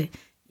like, oh,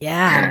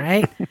 yeah,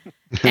 right?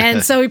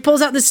 And so he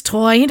pulls out this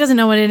toy. He doesn't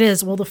know what it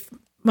is. Well, the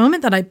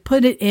moment that I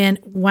put it in,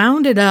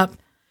 wound it up,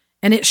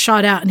 and it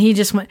shot out, and he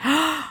just went,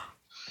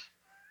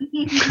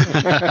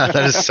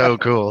 That is so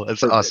cool.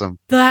 It's awesome.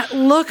 That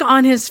look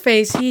on his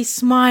face, he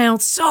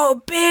smiled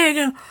so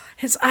big.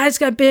 His eyes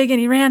got big and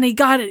he ran, he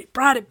got it, he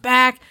brought it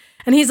back.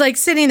 And he's like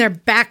sitting there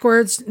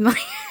backwards, like,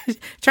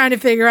 trying to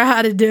figure out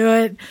how to do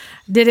it.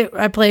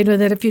 I played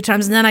with it a few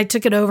times. And then I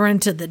took it over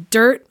into the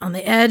dirt on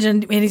the edge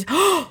and he's,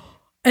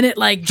 and it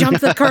like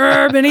jumped the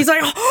curb and he's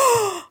like,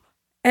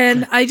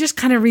 and I just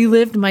kind of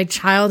relived my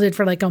childhood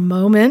for like a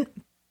moment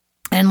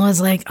and was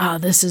like, oh,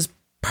 this is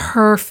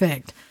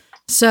perfect.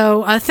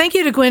 So thank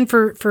you to Gwen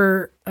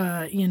for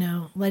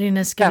letting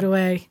us get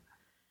away.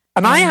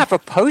 And I have a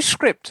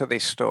postscript to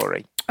this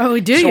story. Oh,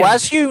 do you? So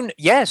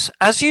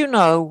as you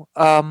know,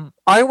 I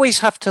always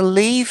have to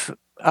leave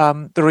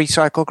the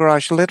recycle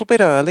garage a little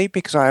bit early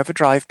because I have a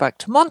drive back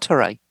to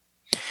Monterey.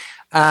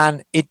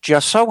 And it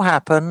just so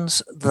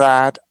happens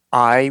that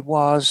I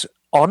was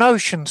on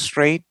Ocean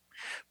Street,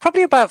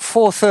 probably about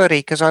 4:30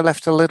 because I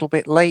left a little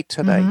bit late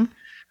today. Mm-hmm.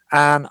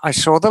 And I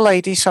saw the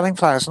lady selling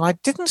flowers and I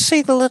didn't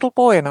see the little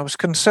boy and I was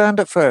concerned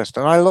at first.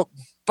 And I looked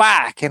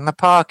back in the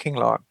parking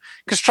lot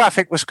because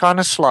traffic was kind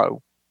of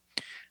slow.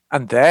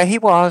 And there he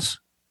was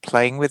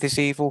playing with his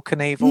Evel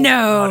Knievel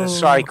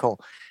motorcycle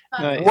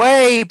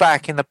way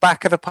back in the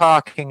back of the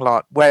parking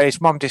lot where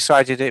his mom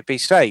decided it'd be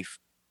safe.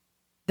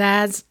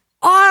 That's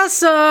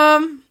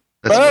awesome.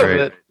 That's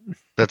great.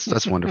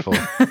 That's wonderful.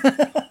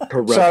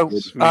 So,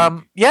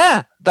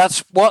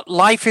 that's what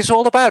life is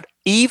all about.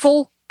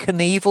 Evel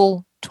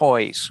Knievel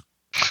toys.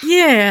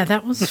 Yeah,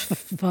 that was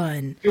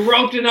fun. You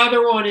roped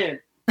another one in.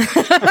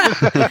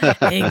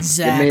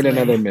 Exactly. You made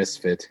another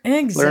misfit.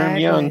 Exactly. Learn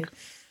young.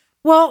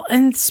 Well,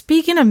 and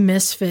speaking of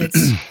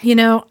misfits,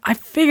 I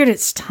figured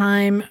it's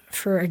time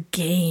for a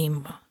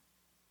game.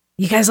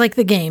 You guys like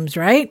the games,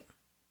 right?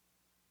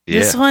 Yeah.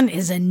 This one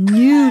is a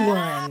new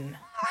one.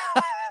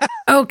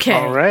 Okay.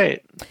 All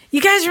right.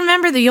 You guys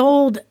remember the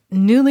old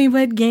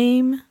Newlywed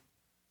Game?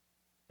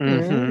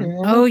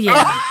 Mm-hmm. Oh,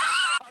 yeah.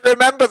 I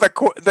remember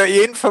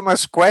the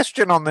infamous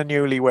question on the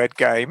Newlywed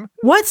Game.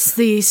 What's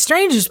the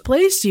strangest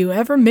place you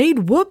ever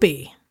made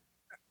whoopee?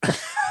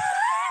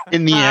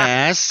 In the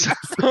ass. I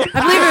believe it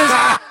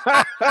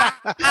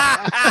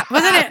was.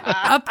 Wasn't it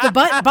up the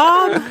butt,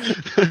 Bob?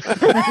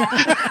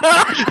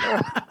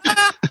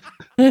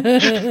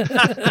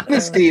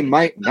 Honesty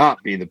might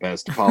not be the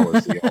best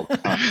policy all the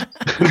time.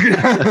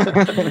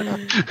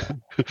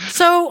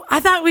 So I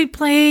thought we'd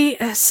play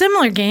a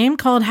similar game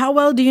called How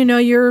Well Do You Know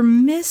Your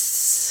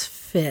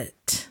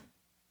Misfit?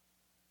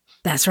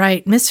 That's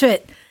right,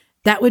 Misfit.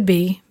 That would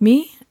be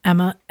me,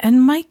 Emma,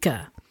 and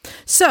Micah.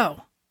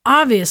 So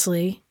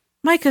obviously,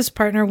 Micah's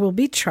partner will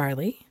be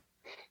Charlie.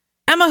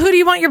 Emma, who do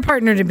you want your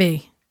partner to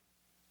be?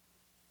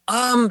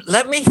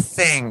 Let me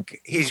think.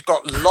 He's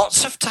got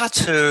lots of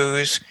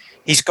tattoos.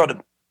 He's got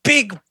a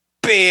big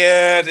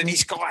beard and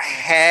he's got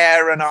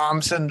hair and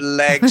arms and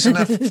legs and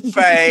a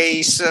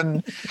face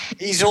and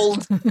he's all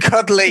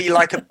cuddly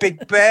like a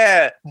big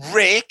bear.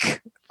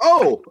 Rick.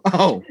 Oh,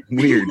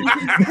 weird.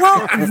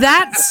 Well,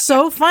 that's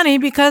so funny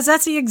because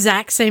that's the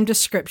exact same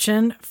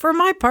description for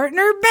my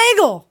partner,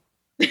 Bagel.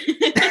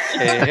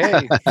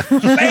 Hey.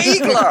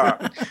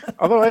 Bagler.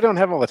 Although I don't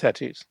have all the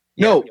tattoos.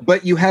 No,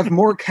 but you have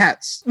more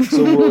cats,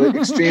 so we'll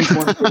exchange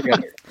one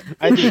together.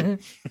 I do.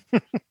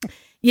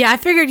 Yeah, I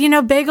figured,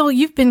 Bagel,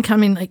 you've been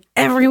coming like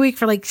every week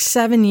for like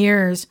 7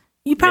 years.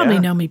 You probably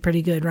know me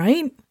pretty good,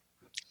 right?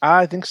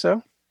 I think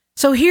so.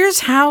 So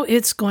here's how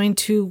it's going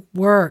to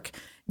work.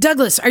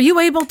 Douglas, are you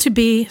able to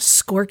be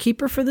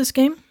scorekeeper for this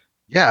game?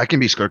 Yeah, I can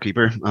be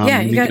scorekeeper.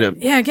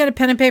 Get a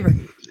pen and paper.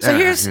 So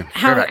here's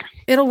how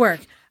it'll work.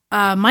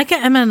 Micah,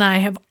 Emma, and I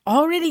have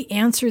already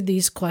answered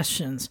these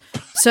questions.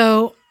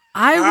 So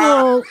I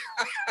will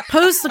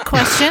pose the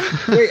question.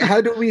 Wait,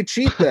 how do we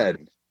cheat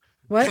then?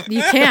 What?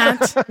 You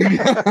can't.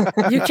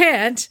 You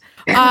can't.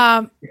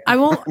 I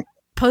will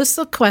post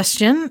the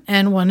question,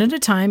 and one at a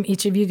time,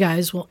 each of you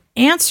guys will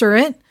answer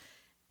it.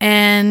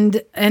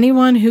 And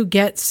anyone who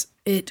gets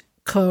it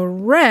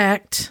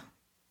correct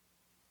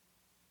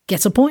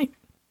gets a point.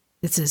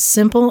 It's as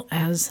simple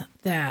as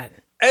that.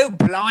 Oh,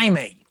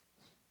 blimey.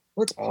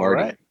 Let's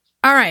party.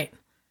 All right.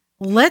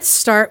 Let's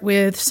start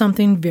with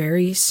something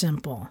very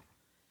simple.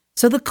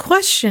 So the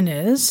question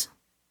is,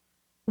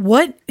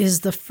 what is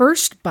the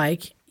first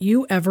bike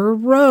you ever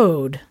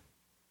rode?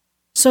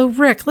 So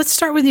Rick, let's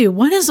start with you.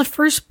 What is the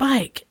first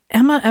bike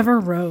Emma ever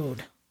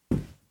rode?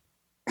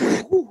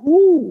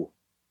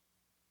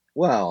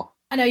 Well,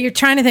 I know you're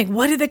trying to think,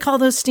 what do they call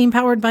those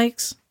steam-powered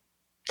bikes?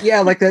 Yeah,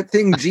 like that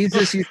thing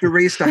Jesus used to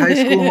race to high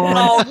school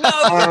on.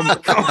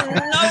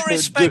 No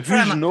respect for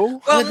Emma.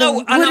 Well,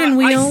 no, wooden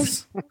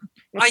wheels.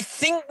 I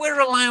think we're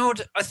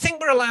allowed.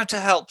 To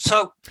help.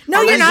 So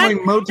no, you're not.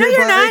 No,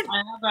 you're not.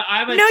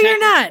 No, you're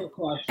not.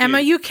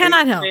 Emma, you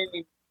cannot help.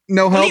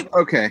 No help.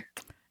 Okay.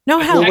 No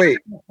help. Wait.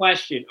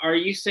 Question: are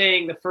you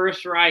saying the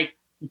first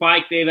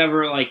bike they've ever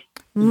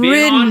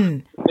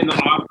ridden? In the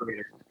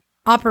operator.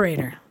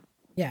 Operator.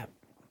 Yeah.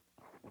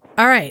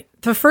 All right.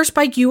 The first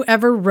bike you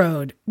ever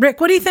rode.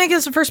 Rick, what do you think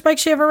is the first bike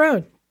she ever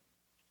rode?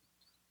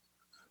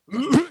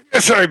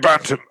 Sorry,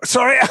 Bantam.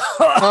 Sorry.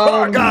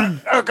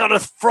 I got a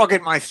frog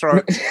in my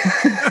throat.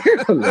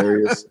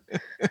 Hilarious.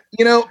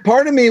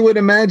 Part of me would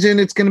imagine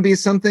it's going to be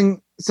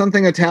something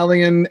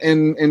Italian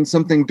and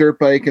something dirt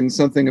bike and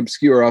something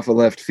obscure off of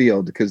left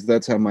field, because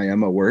that's how my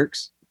Emma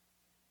works.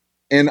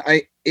 And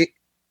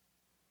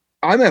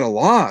I'm at a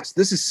loss.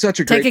 This is such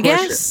a great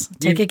question.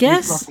 Take a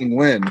guess. You fucking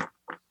win.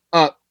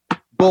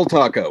 Bull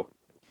Taco.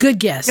 Good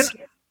guess.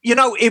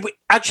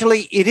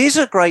 It is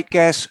a great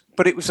guess,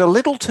 but it was a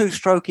little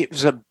two-stroke. It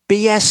was a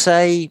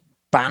BSA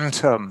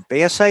Bantam.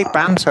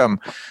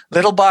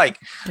 Little bike.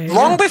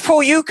 Long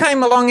before you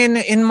came along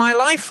in my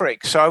life,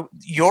 Rick. So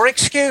you're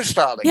excused,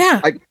 darling. Yeah.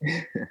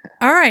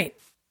 All right.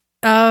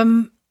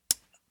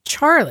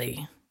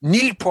 Charlie.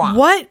 Nil point.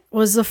 What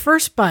was the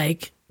first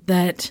bike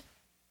that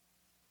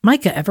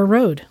Micah ever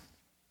rode?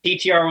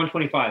 TTR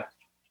 125.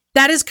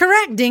 That is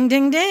correct. Ding,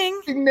 ding,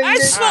 ding.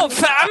 It's not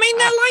fair. I mean,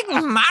 they're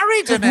like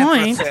married and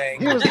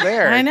everything. He was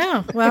there. I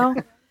know. Well,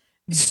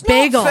 it's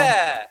Bagel. Not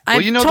fair.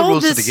 Well, you know the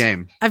rules of the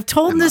game. I've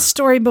told this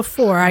story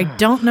before. I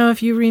don't know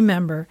if you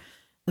remember.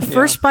 The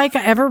first bike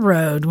I ever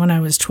rode when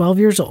I was 12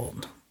 years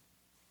old.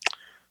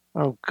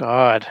 Oh,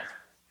 God.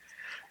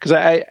 Because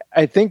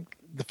I think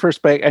the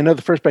first bike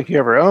you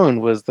ever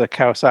owned was the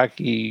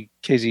Kawasaki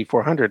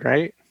KZ400,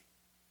 right?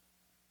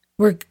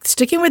 We're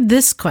sticking with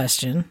this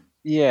question.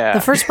 Yeah. The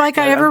first bike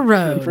I ever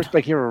rode. The first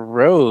bike you ever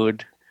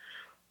rode.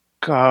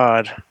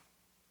 God.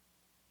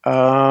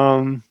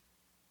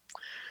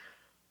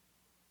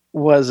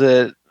 Was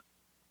it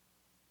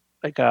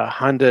like a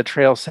Honda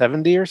Trail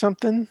 70 or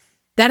something?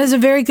 That is a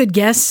very good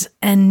guess.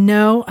 And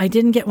no, I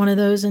didn't get one of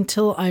those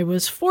until I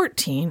was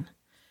 14.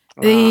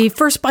 The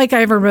first bike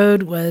I ever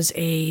rode was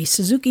a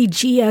Suzuki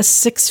GS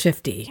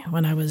 650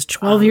 when I was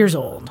 12 years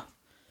old.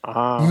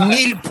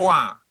 Nil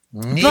point.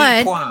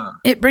 But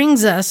it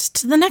brings us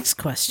to the next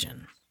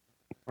question.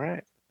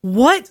 Right.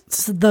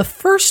 What's the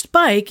first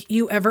bike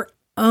you ever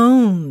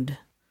owned?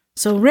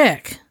 So,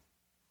 Rick,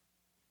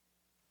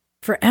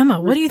 for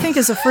Emma, what do you think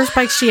is the first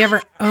bike she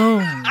ever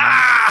owned?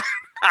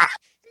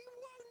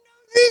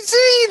 It's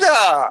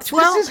either.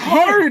 Well, this is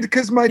hard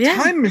because my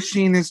time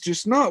machine is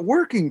just not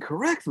working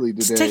correctly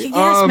today. Just take a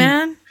guess,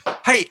 man.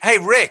 Hey,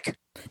 Rick.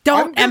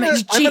 Don't, Emma,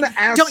 you cheat.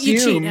 Don't you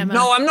cheat, Emma.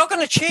 No, I'm not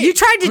going to cheat. You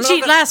tried to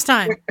cheat last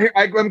time.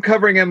 I'm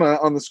covering Emma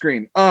on the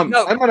screen. I'm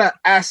going to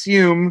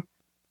assume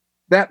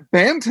that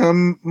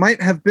Bantam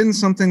might have been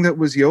something that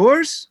was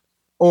yours,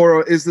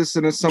 or is this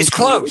an assumption? It's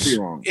close. That would be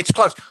wrong? It's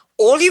close.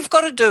 All you've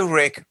got to do,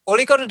 Rick,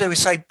 is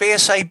say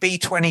BSA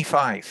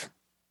B25.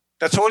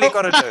 That's all you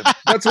got to do.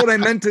 That's what I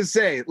meant to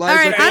say. All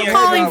right, I'm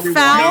calling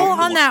foul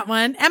on that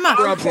one. Emma,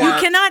 you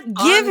cannot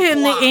give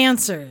him the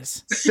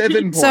answers.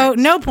 7 points. So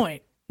no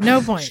point. No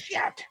point.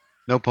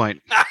 No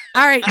point.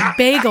 All right,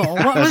 Bagel,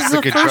 what was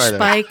the first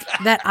bike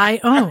that I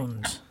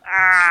owned?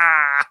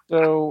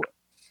 So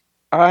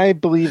I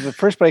believe the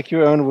first bike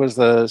you owned was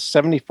the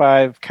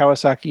 75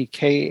 Kawasaki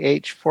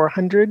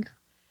KH400.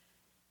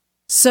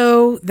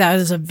 So that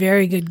is a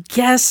very good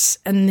guess.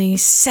 And the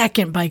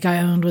second bike I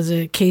owned was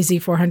a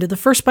KZ400. The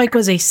first bike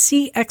was a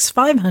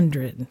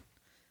CX500.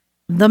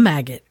 The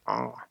Maggot.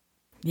 Oh.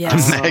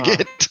 Yes.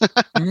 Maggot.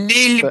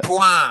 Nil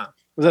point.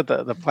 Was that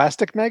the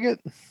plastic Maggot?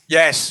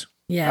 Yes.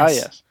 Yes. Ah,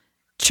 yes.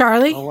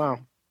 Charlie? Oh, wow.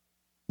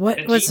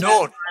 What was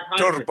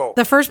turbo.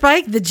 the first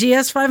bike? The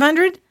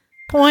GS500?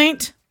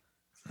 Point.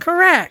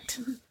 Correct.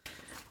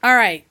 All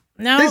right.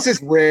 Now this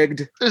is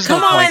rigged. There's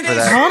Come no on, point for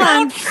that. hold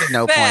on.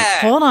 No point.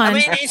 Hold on. I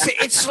mean,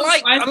 it's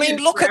like,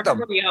 look at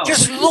them.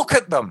 Just look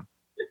at them.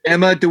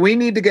 Emma, do we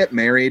need to get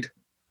married?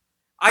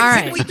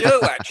 I think we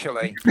do,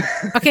 actually.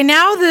 Okay,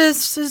 now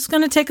this is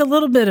going to take a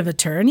little bit of a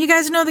turn. You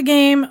guys know the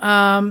game,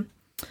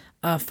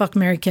 Fuck,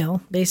 Marry,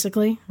 Kill,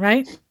 basically,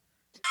 right?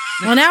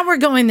 Well, now we're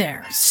going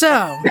there.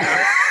 So,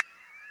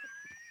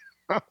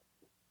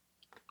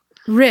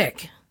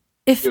 Rick,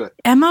 if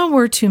Emma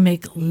were to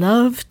make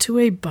love to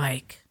a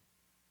bike,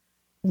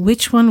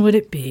 which one would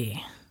it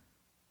be?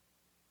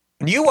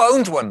 You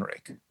owned one,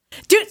 Rick.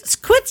 Dude,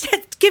 quit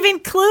giving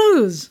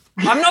clues.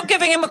 I'm not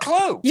giving him a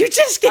clue. You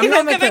just gave him a clue.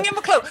 I'm not giving him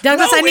a clue.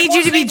 Douglas, I need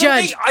you to be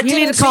judged. I didn't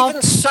even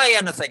say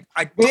anything.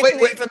 I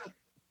didn't even...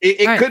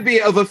 It could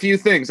be of a few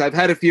things. I've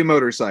had a few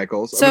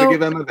motorcycles. So, I'm going to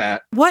give Emma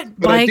that. What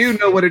but bike? I do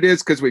know what it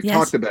is because we've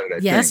talked about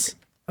it, I think.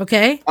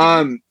 Okay.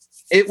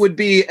 It would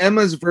be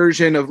Emma's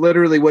version of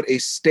literally what a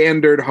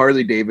standard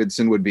Harley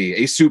Davidson would be.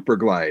 A super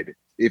glide,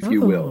 if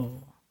you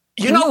will.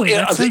 You know,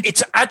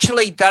 it's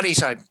actually, that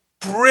is a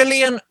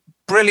brilliant,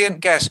 brilliant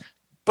guess,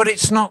 but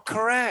it's not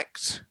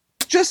correct.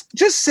 Just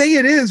say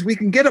it is. We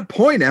can get a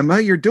point, Emma.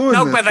 You're doing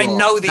this. No, but I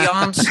know the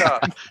answer.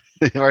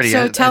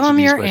 So tell him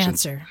your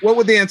answer. What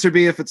would the answer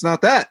be if it's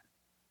not that?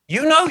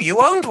 You know,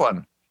 you owned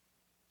one.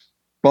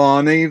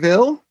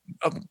 Bonneville?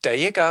 Oh, there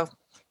you go.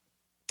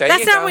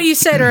 That's not what you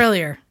said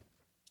earlier.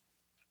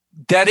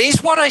 That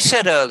is what I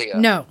said earlier.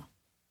 No.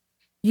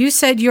 You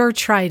said your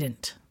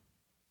Trident.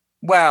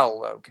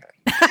 Well, okay.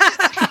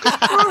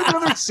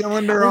 Another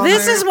cylinder on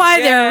this there. Is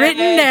why they're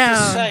written down.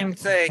 It's the same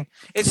thing.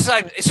 It's the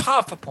same. It's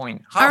half a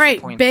point. All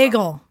right,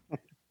 Bagel.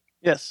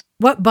 Yes.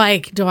 What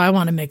bike do I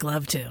want to make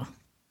love to?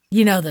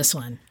 You know this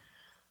one.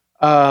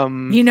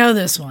 You know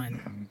this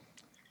one.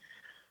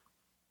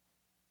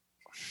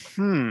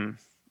 I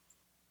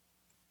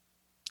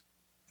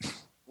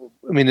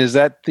mean, is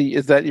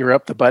that your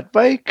up the butt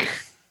bike?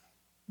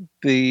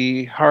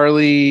 The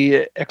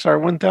Harley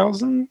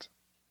XR1000?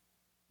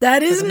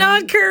 That is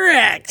not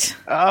correct.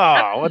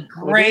 Oh, what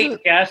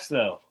great guess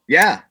though.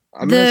 Yeah,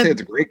 I'm going to say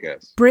it's a great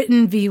guess.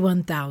 Britain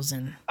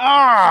V1000.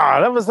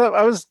 It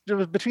was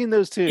between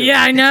those two.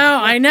 Yeah, I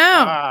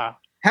know.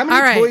 How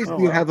many toys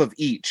do you have of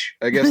each?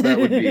 I guess that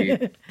would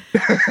be.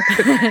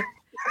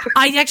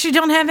 I actually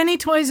don't have any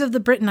toys of the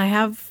Britain.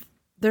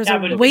 There's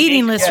a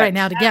waiting list right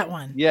now to get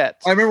one.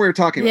 Yet. I remember we were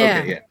talking. Yeah.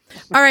 Okay, yeah.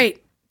 All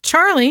right,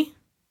 Charlie,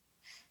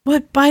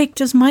 what bike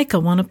does Micah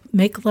want to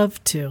make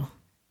love to?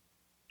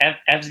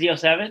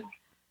 FZ07?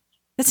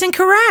 That's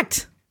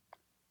incorrect.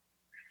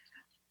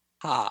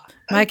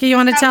 Micah, you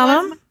want to tell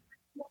him?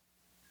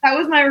 That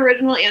was my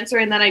original answer,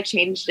 and then I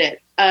changed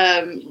it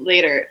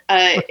later.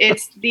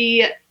 It's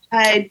the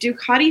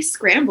Ducati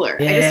Scrambler.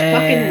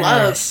 Yes.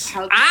 I just fucking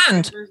love how.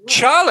 And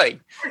Charlie,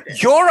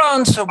 your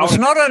answer was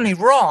not only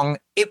wrong;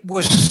 it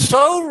was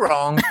so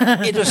wrong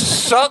it has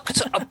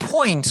sucked a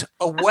point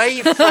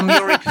away from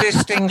your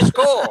existing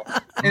score.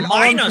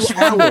 Minus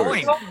 1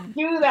 point. Don't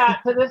do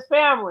that to this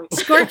family.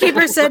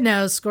 Scorekeeper said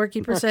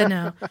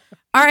no.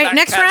 All right,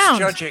 next round.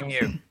 Judging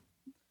you.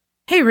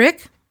 Hey,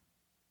 Rick.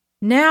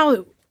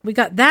 Now we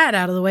got that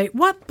out of the way.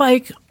 What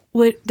bike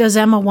does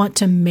Emma want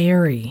to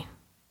marry?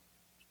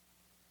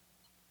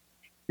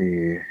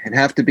 It'd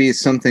have to be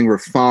something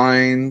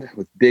refined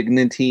with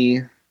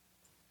dignity.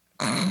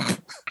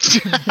 Rich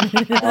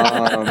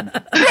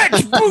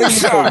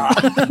Boosa!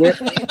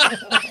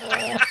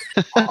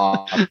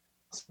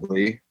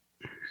 Possibly.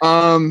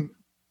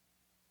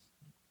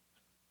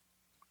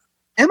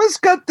 Emma's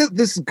got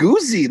this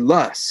goozy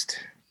lust.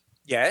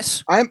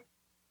 Yes.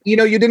 You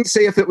didn't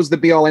say if it was the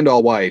be-all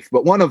end-all wife,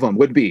 but one of them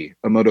would be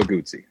a Moto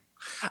Guzzi.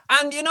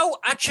 And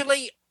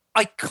actually,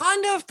 I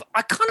kind of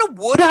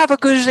would have a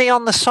Guzzi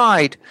on the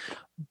side,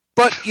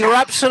 but you're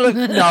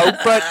absolutely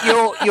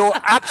you're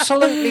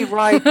absolutely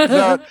right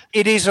that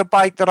it is a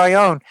bike that I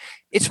own.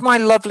 It's my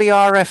lovely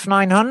RF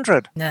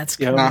 900. That's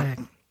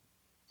correct.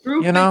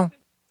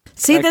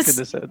 See, this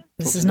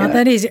is not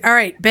that easy. All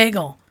right,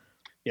 Bagel.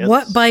 Yes.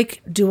 What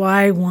bike do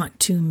I want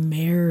to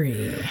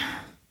marry?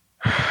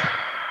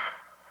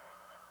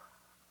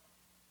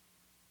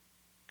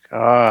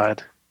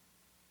 God.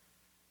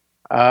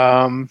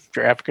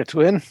 Your Africa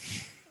Twin.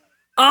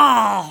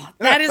 Oh,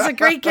 that is a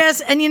great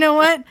guess. And you know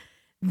what?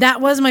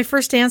 That was my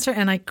first answer,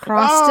 and I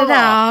crossed it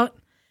out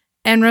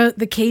and wrote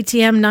the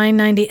KTM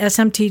 990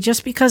 SMT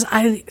just because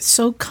I'm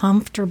so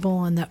comfortable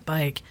on that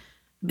bike.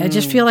 I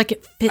just feel like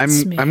it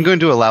fits me. I'm going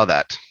to allow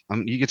that.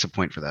 You get a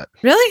point for that.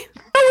 Really?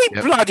 No, he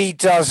bloody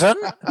doesn't.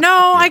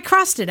 No, I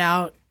crossed it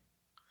out.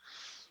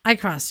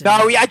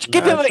 No, yeah,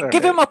 give him a point.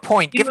 Give him a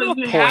point. Give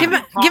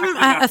him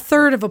a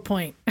third of a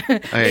point.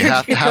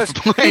 Half a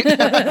point.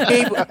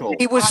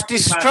 He was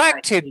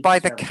distracted by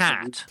the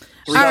cat.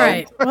 All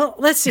right. Well,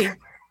 let's see.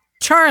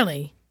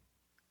 Charlie,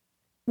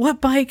 what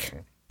bike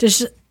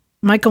does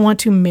Micah want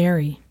to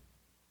marry?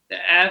 The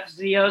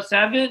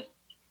FZ07?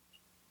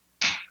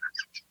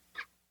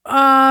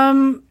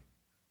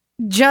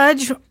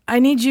 Judge, I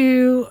need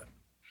you.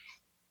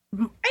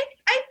 I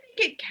think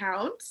it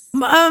counts.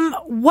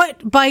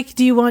 What bike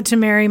do you want to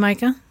marry,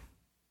 Micah?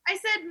 I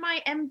said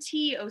my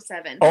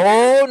MT-07.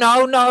 Oh,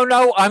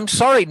 no. I'm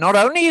sorry. Not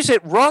only is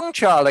it wrong,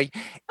 Charlie.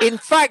 In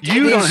fact,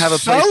 you don't have a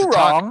place to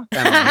wrong.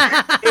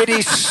 It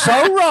is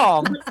so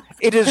wrong.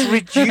 It has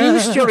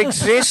reduced your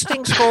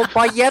existing score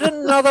by yet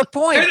another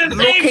point. They're the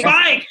same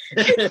bike.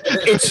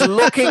 It's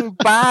looking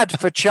bad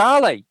for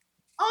Charlie.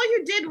 All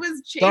you did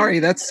was change. Sorry,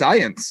 that's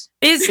science.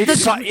 Is the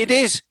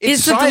Gladius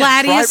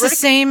the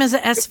same as the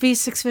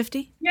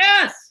SV650?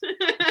 Yes.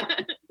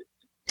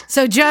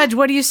 So, Judge,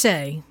 what do you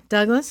say,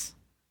 Douglas?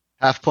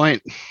 Half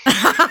point.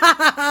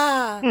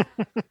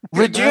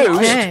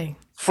 Reduced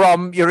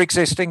from your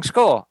existing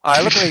score.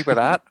 I'll agree with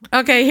that.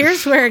 Okay,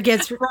 here's where it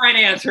gets. Right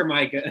answer,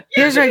 Micah.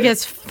 Here's where it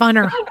gets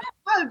funner.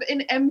 I have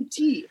an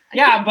MT.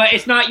 Yeah, but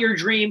it's not your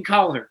dream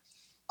color.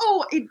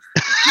 Oh,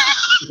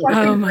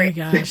 oh my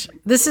gosh.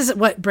 This is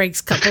what breaks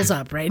couples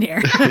up right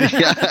here.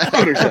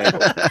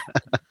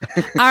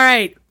 All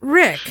right,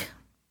 Rick.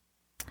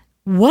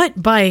 What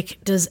bike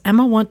does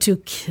Emma want to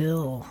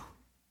kill?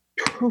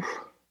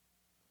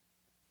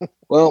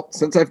 Well,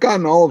 since I've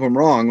gotten all of them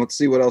wrong, let's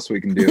see what else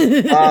we can do.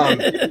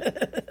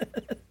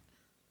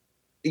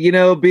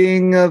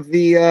 Being of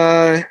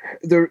the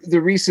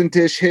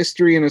recent-ish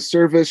history in a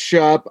service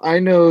shop, I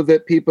know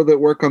that people that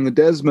work on the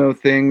Desmo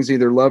things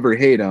either love or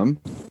hate them.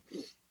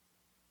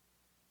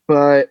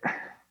 But,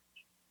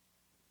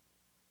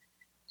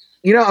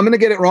 I'm going to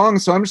get it wrong,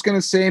 so I'm just going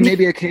to say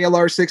maybe a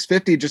KLR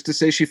 650 just to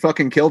say she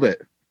fucking killed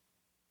it.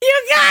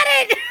 You got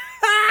it!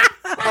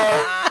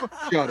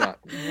 Shut up.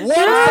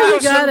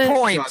 1,000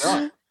 points.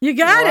 You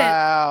got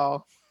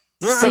wow.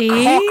 it. See?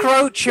 The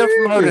cockroach of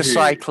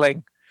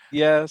motorcycling.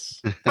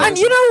 Yes. And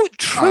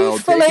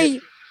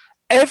truthfully,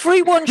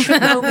 Everyone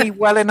should know me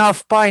well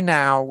enough by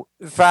now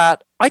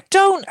that I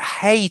don't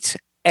hate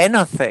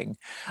anything.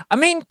 I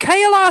mean,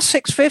 KLR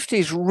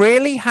 650s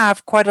really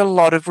have quite a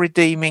lot of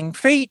redeeming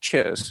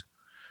features,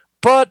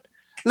 but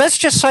let's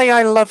just say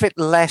I love it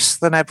less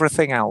than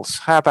everything else.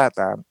 How about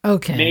that?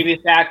 Okay. Maybe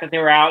the fact that they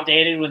were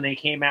outdated when they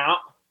came out.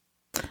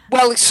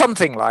 Well, it's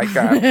something like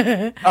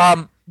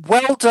that.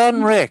 Well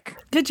done, Rick.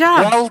 Good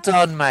job. Well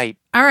done, mate.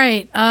 All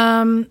right.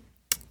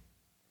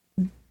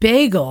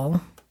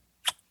 Bagel.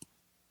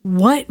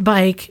 What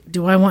bike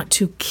do I want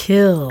to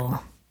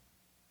kill?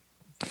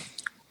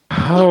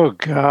 Oh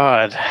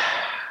God.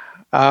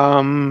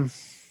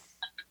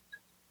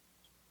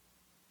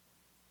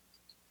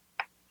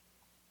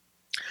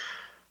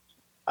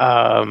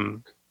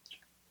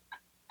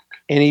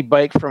 Any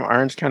bike from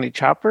Orange County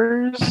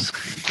Choppers?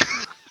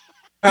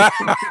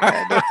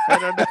 I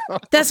don't know.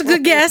 That's a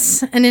good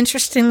guess. And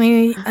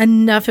interestingly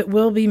enough, it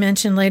will be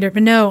mentioned later.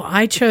 But no,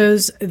 I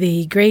chose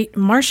the Great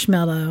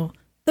Marshmallow,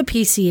 the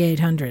PC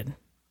 800.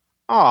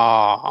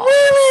 Aw.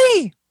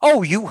 Really?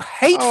 Oh, you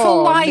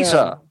hateful Liza.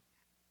 No.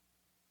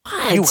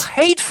 What? You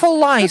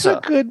hateful It's Liza.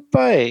 a good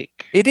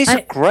bike. It is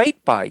a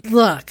great bike.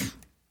 Look.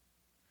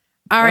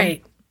 All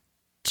right.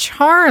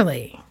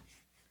 Charlie.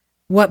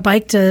 What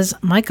bike does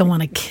Micah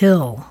want to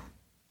kill?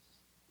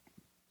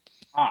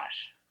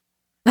 Gosh.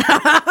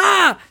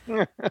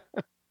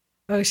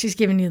 Oh, she's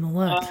giving you the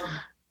look.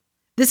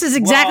 This is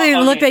exactly well,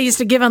 the look okay. they used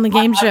to give on the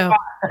game show.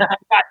 I've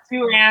got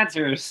two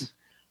answers.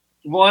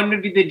 One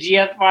would be the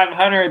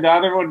GS500. The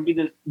other would be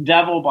the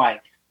Devil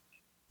bike.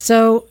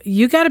 So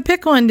you got to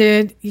pick one,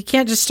 dude. You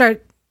can't just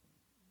start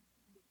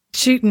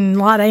shooting a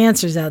lot of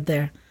answers out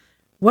there.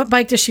 What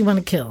bike does she want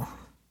to kill?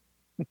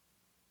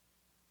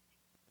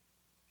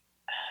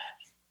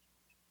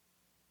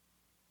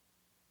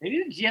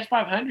 Maybe the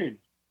GS500.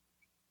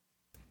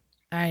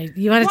 All right,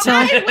 you want to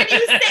tell? Why would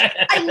you say?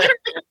 I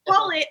literally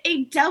call it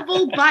a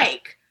devil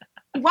bike.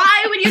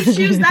 Why would you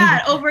choose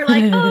that over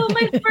like, oh,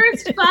 my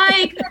first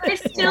bike that I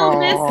still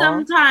miss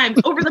sometimes,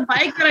 over the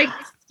bike that I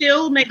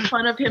still make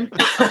fun of him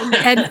for owning?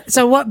 And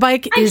so, what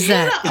bike is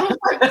that? Oh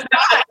my God.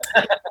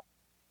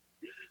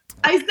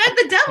 I said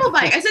the devil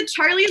bike. I said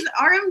Charlie's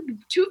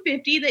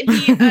RM250 that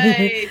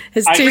he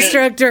His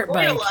two-stroke dirt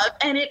bike. loyal of,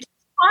 and it.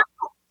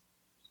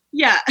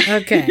 Yeah.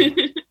 Okay.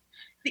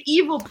 The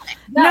evil bike.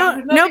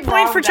 No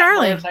point for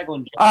Charlie.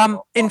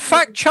 In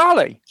fact,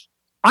 Charlie,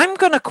 I'm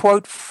going to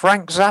quote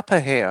Frank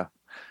Zappa here.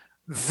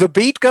 The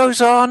beat goes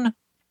on,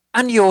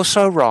 and you're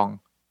so wrong.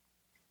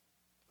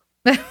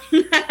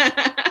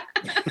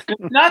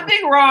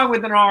 Nothing wrong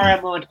with an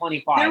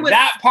RM125.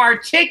 That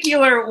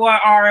particular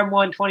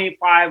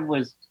RM125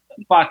 was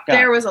fucked up.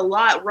 There was a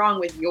lot wrong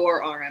with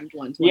your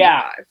RM125.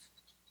 Yeah.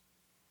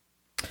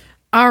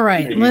 All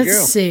right,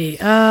 let's see.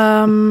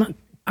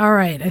 All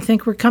right, I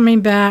think we're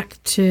coming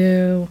back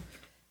to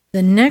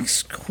the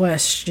next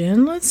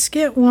question. Let's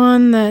get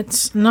one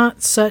that's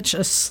not such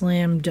a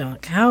slam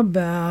dunk. How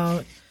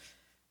about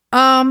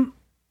okay.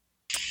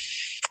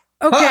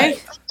 Hi.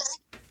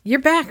 You're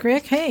back,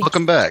 Rick. Hey.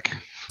 Welcome back.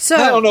 So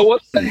I don't know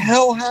what the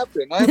hell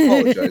happened. I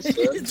apologize, sir.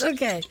 It's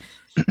okay.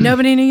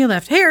 Nobody knew you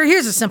left.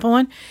 Here's a simple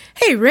one.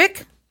 Hey,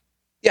 Rick.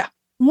 Yeah.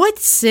 What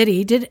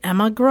city did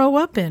Emma grow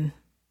up in?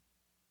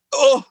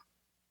 Oh.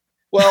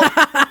 Well,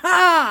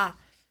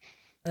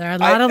 there are a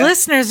lot of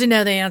listeners who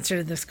know the answer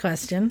to this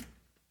question.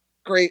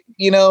 Great.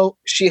 You know,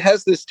 she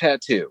has this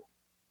tattoo.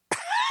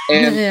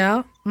 And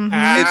yeah.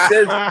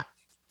 Mm-hmm.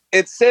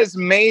 It says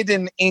made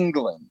in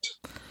England.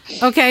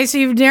 Okay, so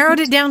you've narrowed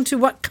it down to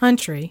what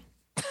country?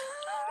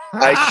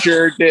 I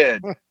sure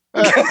did.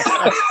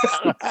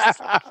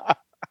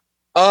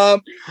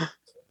 Well,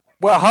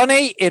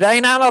 honey, it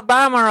ain't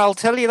Alabama, I'll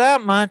tell you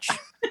that much.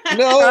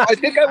 No, I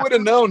think I would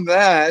have known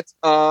that.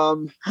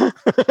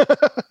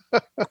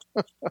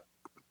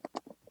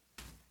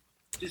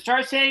 Just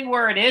start saying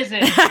where it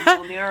isn't.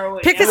 We'll narrow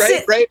it Pick down.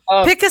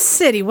 Pick a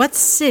city. What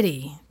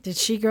city did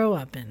she grow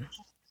up in?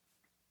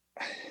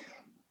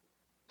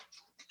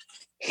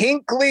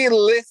 Hinkley,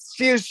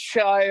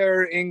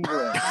 Leicestershire,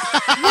 England.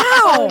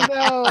 No,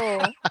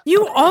 No.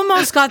 you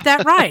almost got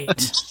that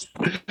right.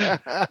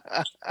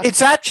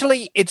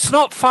 It's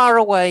not far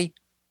away.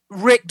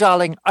 Rick,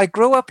 darling, I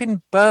grew up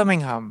in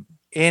Birmingham.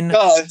 Down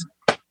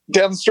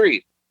the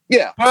street.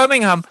 Yeah.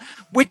 Birmingham,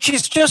 which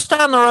is just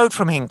down the road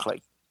from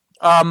Hinkley.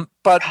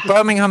 But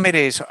Birmingham it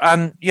is.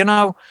 And, you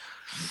know,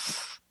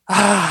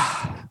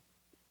 I'm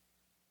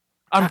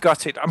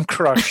gutted. I'm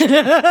crushed. All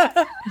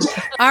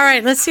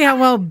right, let's see how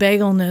well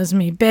Bagel knows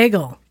me.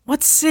 Bagel,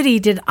 what city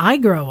did I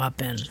grow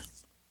up in?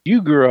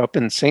 You grew up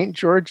in St.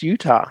 George,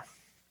 Utah.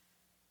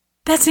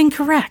 That's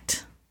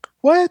incorrect.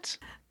 What?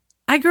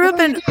 I grew up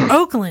in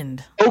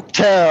Oakland.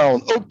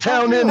 Oaktown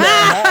in the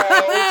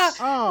house.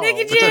 Nick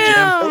and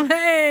Jim.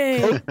 Hey.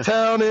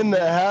 Oaktown in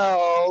the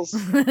house.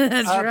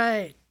 That's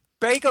right.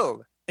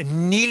 Bagel,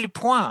 Nil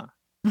Point.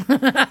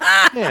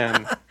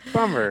 Man,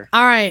 bummer.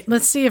 All right,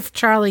 let's see if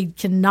Charlie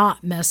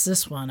cannot mess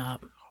this one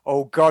up.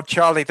 Oh, God,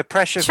 Charlie, the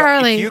pressure's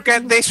Charlie, on. If you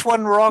get this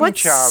one wrong, what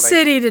Charlie.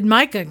 city did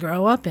Micah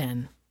grow up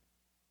in?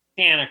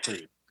 Santa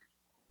Cruz.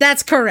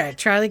 That's correct.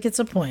 Charlie gets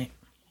a point.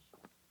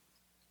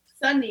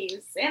 Sundays,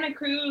 Santa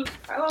Cruz.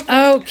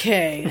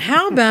 Okay,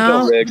 how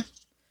about...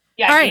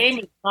 Yeah, all right.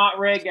 gaming's not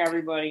rigged,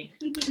 everybody.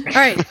 All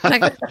right,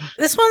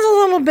 this one's a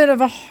little bit of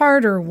a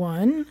harder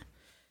one.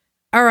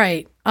 All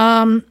right,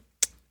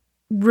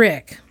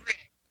 Rick,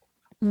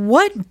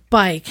 what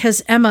bike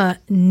has Emma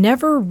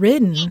never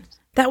ridden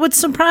that would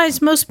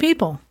surprise most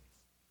people?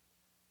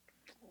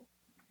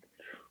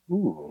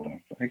 Ooh,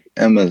 like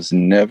Emma's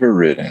never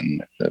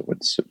ridden that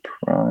would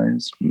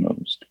surprise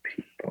most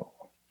people.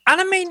 And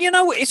I mean,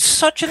 it's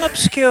such an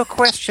obscure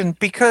question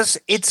because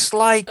it's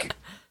like,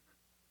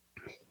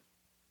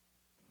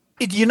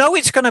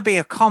 it's going to be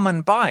a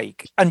common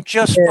bike, and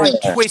just by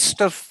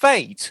twist of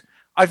fate,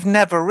 I've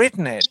never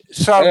ridden it.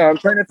 So I'm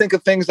trying to think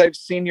of things I've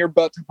seen your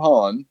butt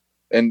upon,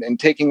 and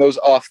taking those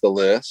off the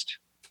list.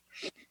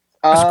 It's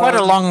quite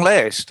a long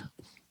list.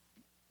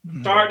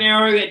 Start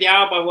narrowing it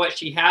down by what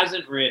she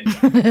hasn't ridden.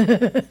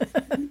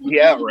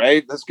 Yeah,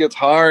 right. This gets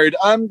hard.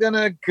 I'm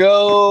gonna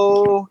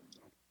go.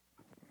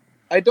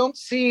 I don't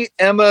see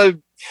Emma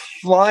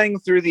flying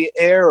through the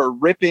air or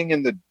ripping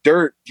in the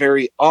dirt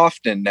very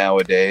often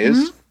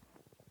nowadays.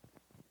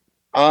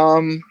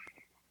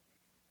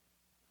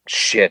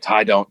 Shit,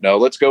 I don't know.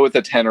 Let's go with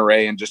the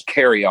Tenere and just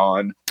carry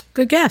on.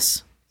 Good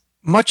guess.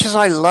 Much as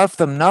I love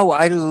them, no,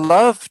 I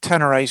love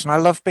Teneres and I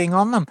love being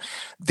on them.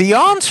 The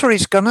answer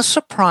is going to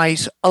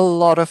surprise a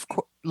lot of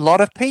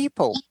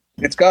people.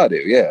 It's got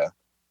to, yeah.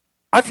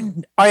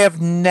 I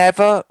have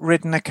never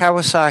ridden a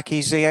Kawasaki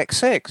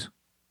ZX6,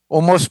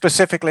 or more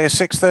specifically a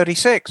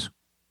 636.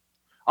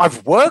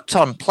 I've worked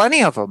on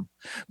plenty of them,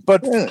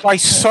 but by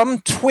some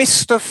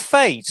twist of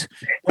fate,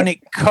 when it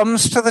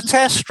comes to the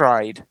test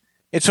ride,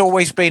 it's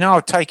always been,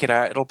 oh, take it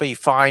out, it'll be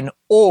fine,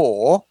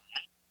 or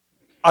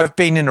I've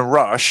been in a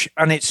rush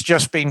and it's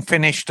just been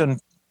finished and,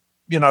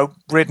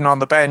 ridden on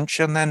the bench.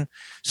 And then,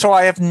 so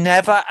I have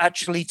never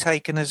actually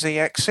taken a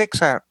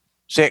ZX6 out,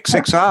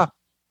 ZX6R.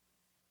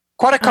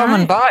 Quite a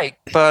common bike,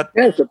 but...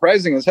 Yeah,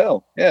 surprising as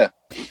hell. Yeah.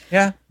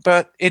 Yeah,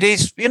 but it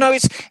is,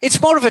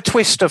 it's more of a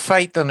twist of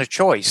fate than a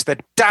choice. They're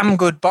damn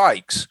good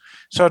bikes.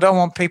 So I don't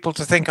want people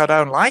to think I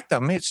don't like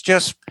them. It's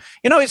just,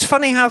 it's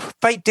funny how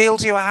fate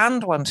deals you a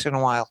hand once in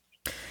a while.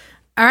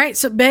 All right,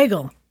 so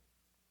Bagel,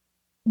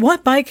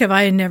 what bike have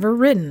I never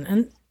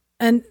ridden?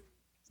 And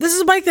this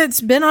is a bike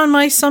that's been on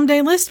my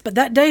someday list, but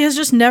that day has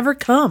just never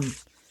come.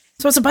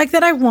 So it's a bike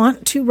that I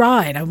want to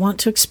ride. I want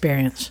to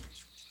experience.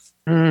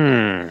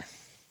 I'm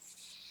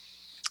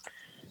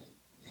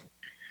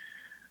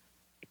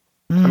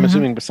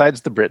assuming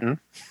besides the Britain.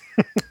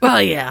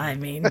 Well, yeah, I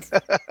mean,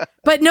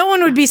 but no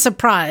one would be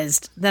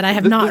surprised that I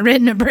have not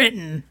ridden a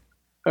Britain.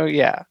 Oh,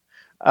 yeah.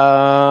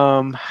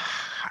 I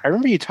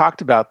remember you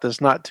talked about this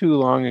not too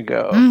long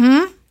ago.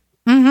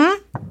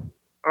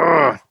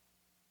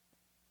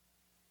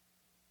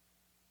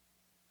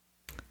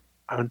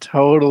 I'm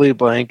totally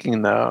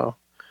blanking, though.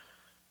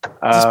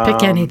 Just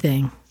pick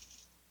anything.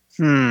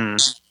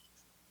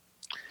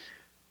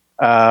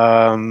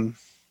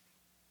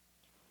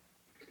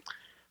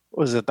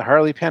 Was it the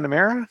Harley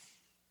Panamera?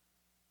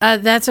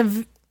 That's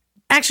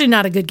actually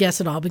not a good guess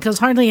at all because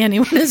hardly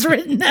anyone has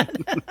written that.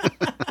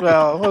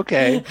 Well,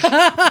 okay.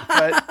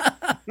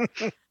 But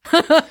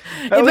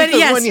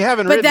yes, one you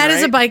haven't but ridden, that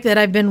is a right? bike that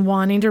I've been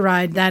wanting to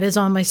ride. That is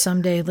on my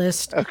someday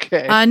list.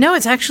 Okay. No,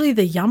 it's actually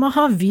the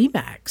Yamaha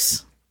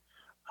VMAX.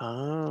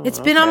 Oh, It's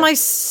been on my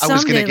someday I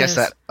was going to list. guess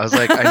that. I was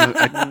like,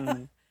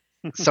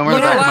 somewhere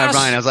in the back of my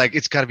mind, I was like,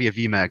 it's got to be a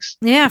VMAX.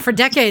 Yeah, for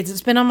decades.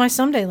 It's been on my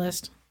someday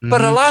list.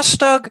 But alas,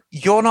 Doug,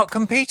 you're not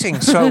competing.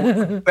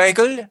 So,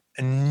 Bagel,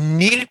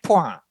 nil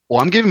point.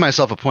 Well, I'm giving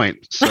myself a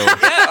point. So Yeah,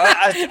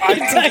 I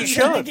think you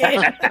should.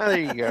 there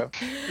you go.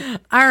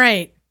 All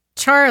right,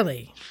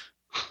 Charlie.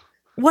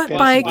 What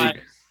bike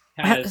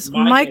has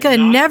Micah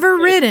never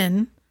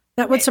ridden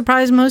that would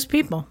surprise most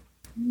people?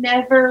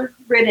 Never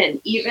ridden,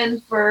 even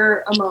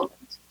for a moment.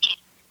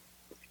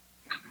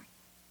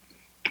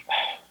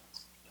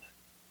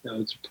 That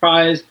would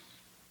surprise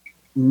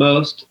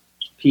most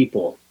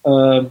people.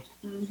 I've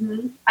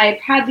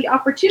had the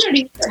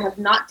opportunity, but have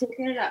not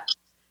taken it up.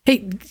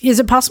 Hey, is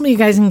it possible you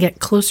guys can get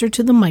closer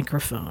to the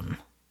microphone?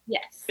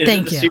 Yes.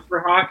 Thank Is it the you.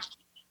 Super Hawk?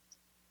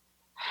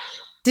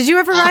 Did you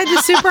ever ride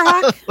the Super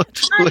Hawk?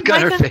 look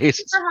on her Micah, face.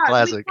 It's Super Hawk.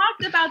 classic. We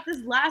talked about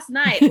this last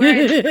night. Where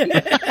Is it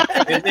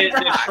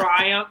the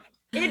Triumph?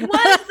 it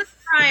was the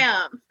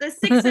Triumph, the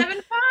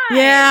 675.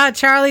 Yeah,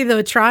 Charlie,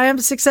 the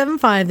Triumph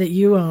 675 that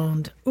you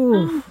owned.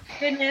 Ooh.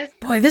 Goodness.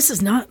 Boy, this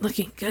is not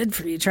looking good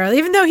for you, Charlie.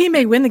 Even though he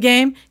may win the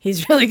game,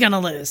 he's really going to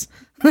lose.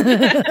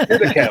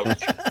 The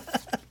couch.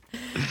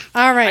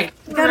 All right.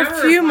 Got a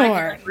few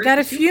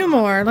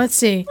more. Let's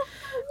see.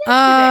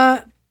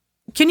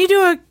 Can you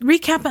do a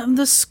recap of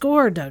the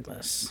score,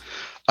 Douglas?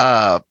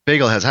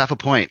 Bagel has half a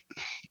point.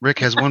 Rick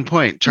has 1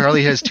 point.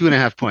 Charlie has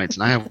 2.5 points,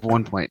 and I have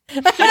 1 point.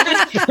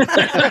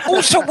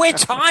 Also, we're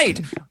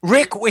tied.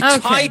 Rick, we're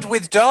tied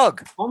with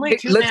Doug. Only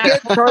two Let's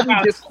get Charlie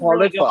really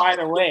disqualified. go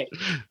either way.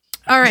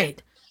 All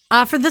right.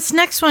 For this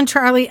next one,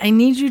 Charlie, I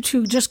need you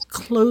to just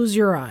close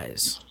your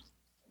eyes.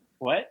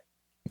 What?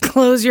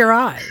 Close your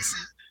eyes.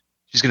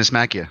 She's gonna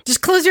smack you.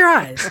 Just close your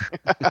eyes.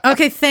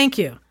 Okay, thank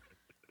you.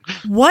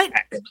 What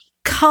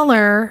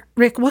color,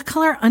 Rick? What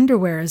color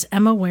underwear is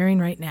Emma wearing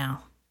right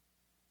now?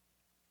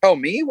 Oh,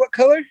 me? What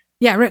color?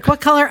 Yeah, Rick. What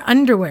color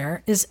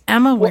underwear is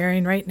Emma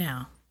wearing right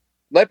now?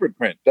 Leopard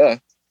print. Duh.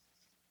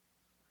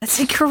 That's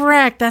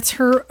incorrect. That's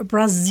her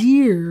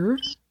brassiere.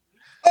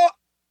 Oh.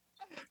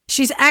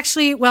 She's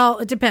actually, well,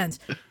 it depends.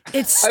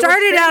 It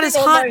started out as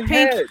hot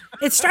pink.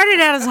 It started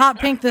out as hot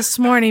pink this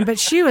morning, but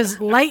she was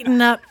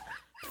lighting up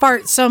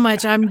fart so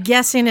much. I'm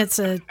guessing it's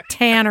a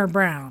tan or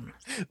brown.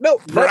 No,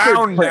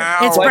 brown now.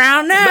 It's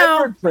brown now.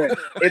 Leopard print.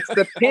 It's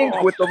the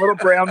pink with the little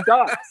brown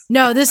dots.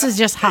 No, this is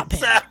just hot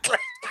pink. Exactly.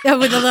 Yeah,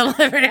 with the little.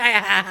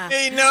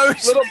 He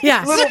knows.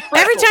 Yeah.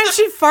 Every time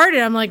she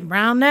farted, I'm like,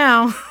 brown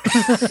now.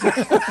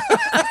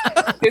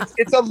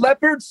 It's a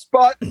leopard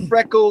spot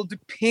freckled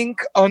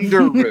pink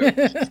underoot.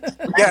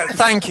 Yeah,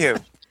 thank you.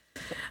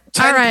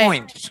 10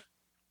 points.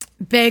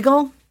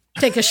 Bagel,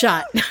 take a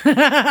shot.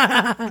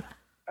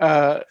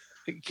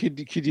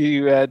 Could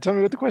you tell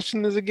me what the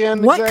question is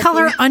again? What exactly?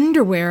 color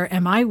underwear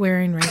am I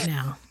wearing right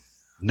now?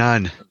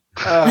 None.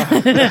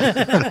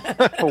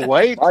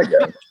 White.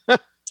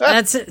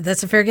 That's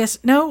a fair guess.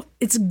 No,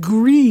 it's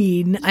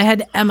green. I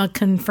had Emma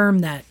confirm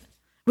that.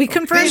 We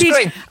confirmed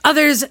each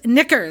other's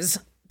knickers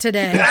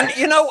today. And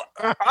you know,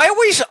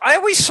 I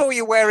always saw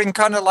you wearing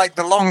kind of like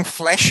the long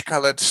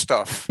flesh-colored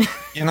stuff.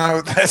 You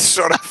know, that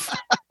sort of.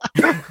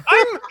 I'm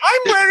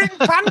wearing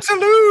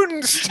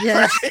pantaloons.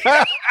 Yes.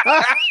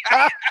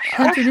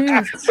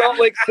 Pantaloons. Salt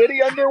Lake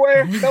City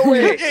underwear? No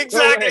way.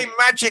 Exactly, No way.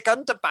 magic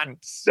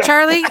underpants.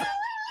 Charlie,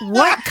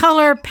 what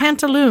color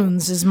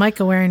pantaloons is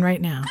Micah wearing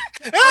right now?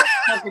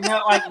 Something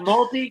like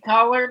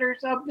multicolored or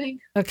something.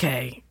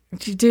 Okay.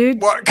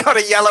 Dude. What, got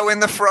a yellow in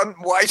the front,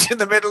 white in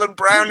the middle, and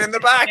brown in the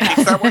back?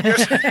 Is that what you're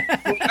saying?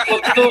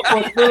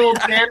 With little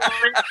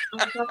bandoliers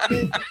or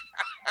something.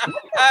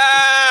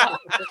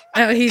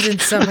 Oh, he's in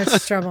so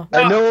much trouble.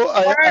 I know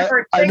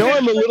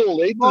I'm a little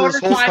late to this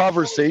whole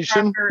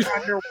conversation.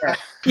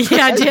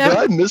 Yeah, Jim. Did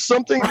I miss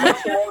something?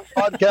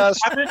 Podcast.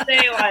 I'm gonna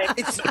say like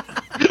it's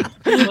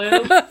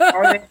blue.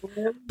 Are they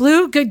blue?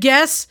 Blue, good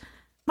guess.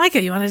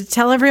 Micah, you wanted to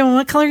tell everyone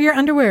what color your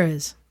underwear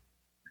is?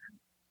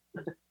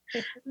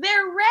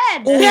 They're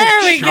red.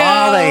 There we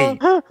Charlie.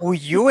 go. Oh,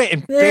 you were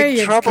in There big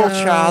you trouble,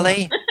 go.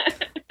 Charlie.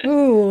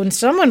 Ooh, and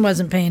someone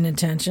wasn't paying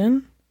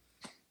attention.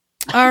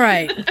 All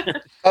right.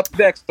 Up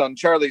next on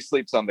Charlie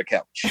Sleeps on the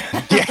Couch.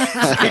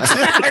 Yes,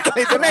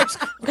 exactly. The next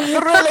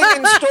thrilling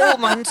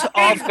installment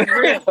of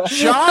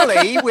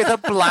Charlie with a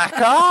black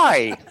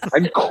eye.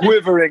 I'm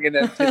quivering in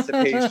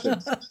anticipation.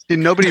 Dude,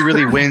 nobody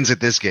really wins at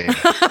this game.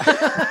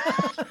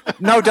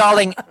 No,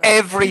 darling,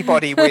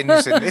 everybody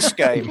wins in this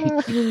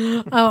game.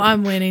 Oh,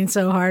 I'm winning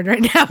so hard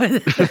right now.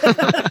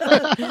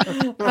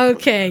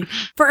 Okay.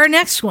 For our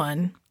next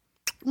one,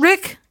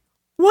 Rick,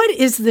 what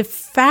is the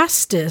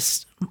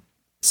fastest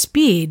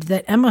speed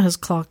that Emma has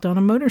clocked on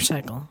a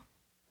motorcycle?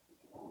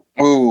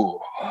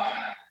 Ooh.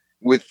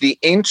 With the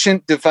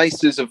ancient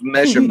devices of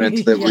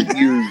measurement that were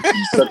used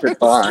in such a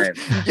time.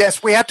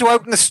 Yes, we had to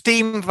open the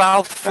steam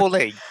valve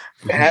fully.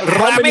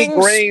 How many Ramming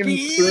grains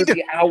speed. through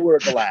the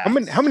hourglass?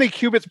 How many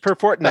qubits per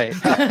fortnight?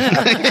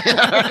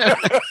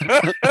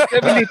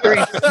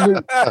 73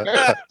 smooth.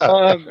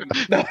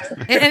 No.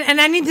 And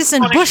I need this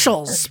in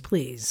bushels,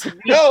 please.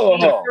 No.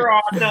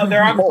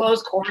 They're on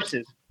closed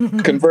courses.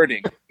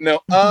 Converting. No.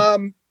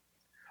 I'm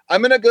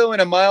gonna go in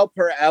a mile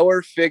per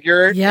hour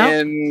figure,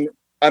 and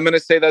I'm gonna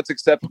say that's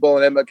acceptable,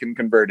 and Emma can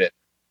convert it.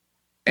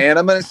 And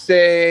I'm gonna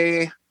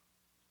say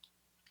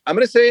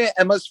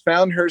Emma's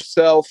found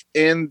herself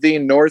in the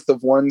north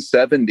of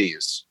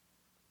 170s.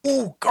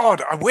 Oh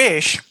God, I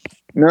wish.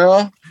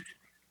 No.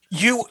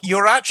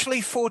 You're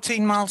actually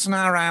 14 miles an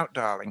hour out,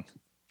 darling.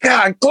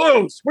 God,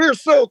 close. We're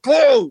so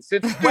close.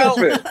 It's stupid. Well,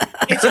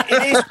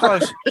 it is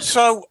close.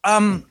 So,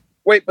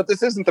 wait, but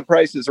this isn't The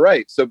Price is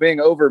Right. So being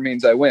over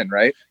means I win,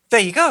 right?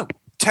 There you go.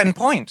 10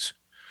 points.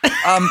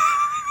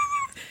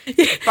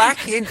 They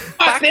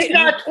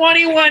got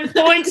 21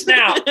 points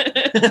now.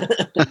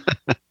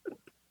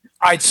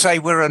 I'd say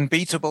we're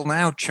unbeatable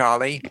now,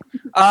 Charlie.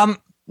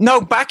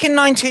 No, back in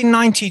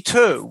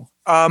 1992,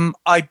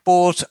 I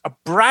bought a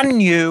brand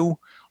new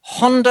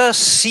Honda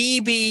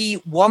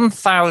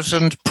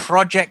CB1000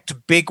 Project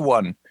Big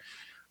One.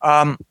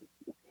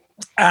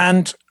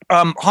 And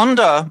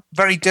Honda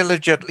very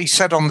diligently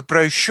said on the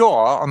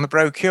brochure,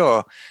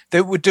 that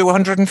it would do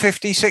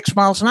 156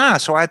 miles an hour.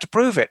 So I had to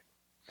prove it.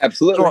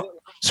 Absolutely.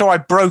 So I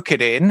broke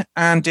it in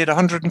and did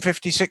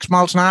 156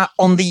 miles an hour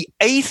on the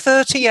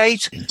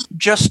A38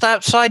 just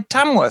outside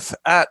Tamworth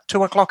at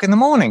 2:00 in the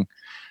morning.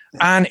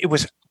 And it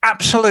was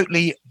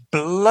absolutely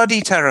bloody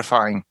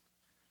terrifying.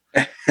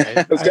 I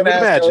would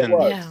imagine.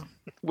 Yeah.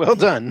 Well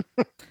done.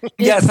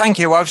 Yeah, thank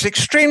you. I was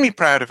extremely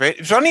proud of it.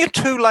 It was only a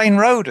 2-lane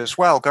road as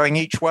well, going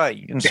each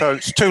way. And so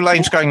it's 2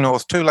 lanes going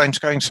north, 2 lanes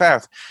going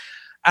south.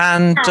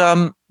 And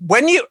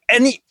when you,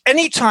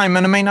 any time,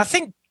 and I mean, I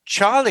think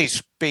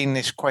Charlie's been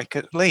this quick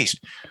at least.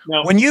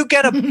 No. When you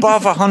get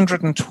above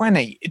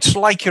 120, it's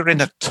like you're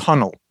in a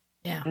tunnel.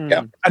 Yeah.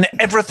 And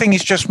everything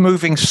is just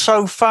moving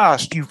so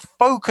fast. You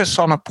focus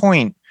on a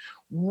point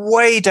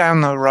way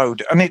down the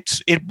road, and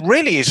it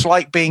really is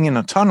like being in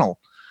a tunnel,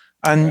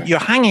 and you're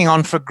hanging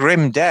on for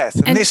grim death.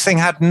 And this thing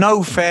had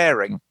no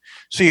fairing,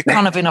 so you're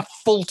kind of in a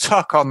full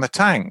tuck on the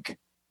tank.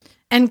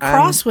 And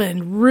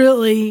crosswind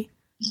really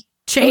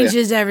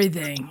changes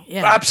everything.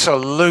 Yeah,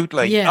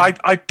 absolutely. Yeah.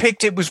 I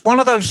picked, it was one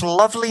of those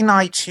lovely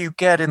nights you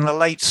get in the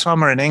late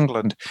summer in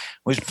England.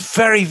 It was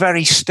very,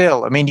 very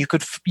still. I mean, you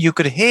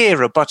could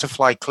hear a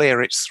butterfly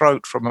clear its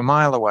throat from a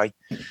mile away.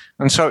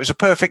 And so it was a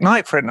perfect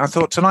night for it. And I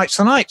thought, tonight's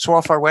the night. So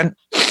off I went,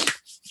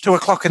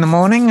 2:00 in the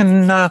morning.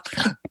 And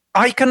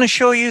I can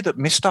assure you that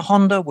Mr.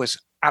 Honda was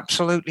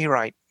absolutely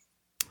right.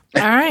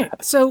 All right.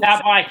 So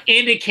that bike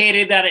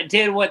indicated that it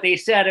did what they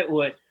said it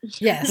would.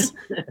 Yes.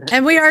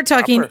 And we are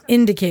talking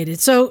indicated.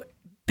 So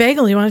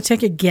Bagel, you want to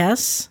take a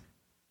guess?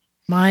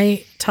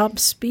 My top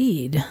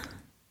speed.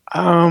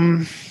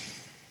 I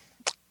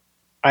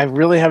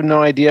really have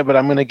no idea, but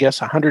I'm going to guess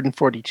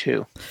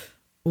 142.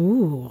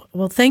 Ooh.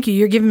 Well, thank you.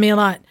 You're giving me a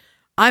lot.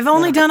 I've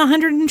only done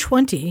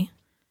 120,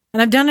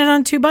 and I've done it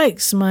on two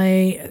bikes,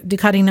 my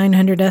Ducati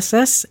 900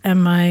 SS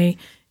and my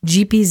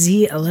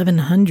GPZ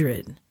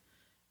 1100.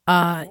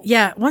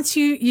 Once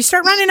you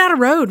start running out of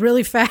road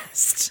really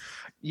fast.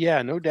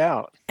 Yeah, no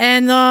doubt.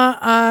 And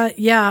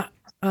the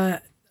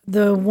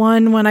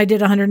one when I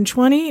did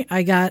 120,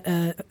 I got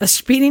a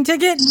speeding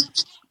ticket.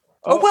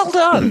 Oh, well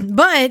done.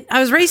 But I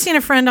was racing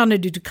a friend on a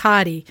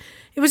Ducati.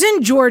 It was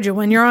in Georgia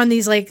when you're on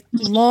these like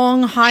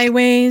long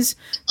highways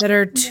that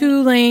are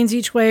 2 lanes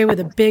each way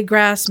with a big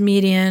grass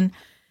median.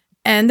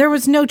 And there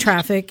was no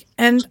traffic.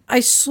 And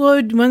I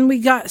slowed when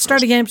we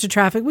started getting up to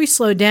traffic. We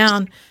slowed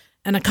down.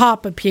 And a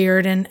cop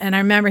appeared, and I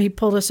remember he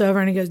pulled us over,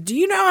 and he goes, "Do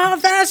you know how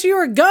fast you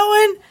were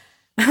going?"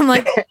 I'm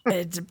like,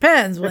 "It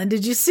depends. When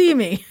did you see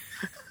me?"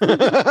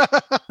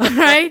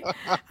 Right?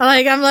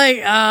 I'm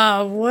like,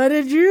 what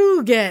did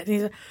you get? And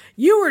he's like,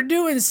 "You were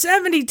doing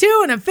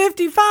 72 and a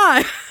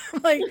 55."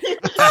 I'm like,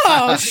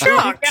 "Oh,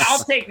 shucks. Yeah,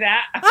 I'll take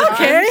that."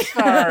 Okay. I'm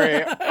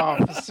sorry,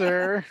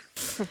 officer.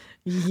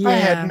 Yeah. I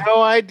had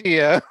no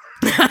idea.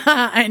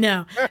 I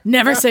know.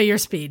 Never say your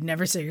speed.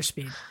 Never say your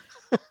speed.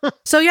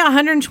 So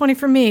 120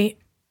 for me.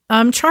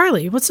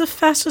 Charlie, what's the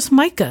fastest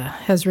Micah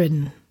has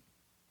ridden?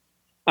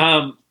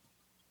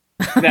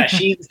 That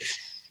she's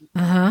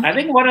I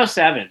think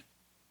 107.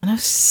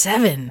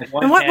 107.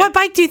 And what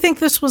bike do you think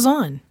this was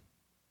on?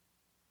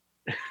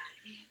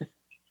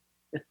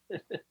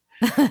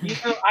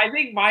 I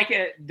think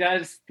Micah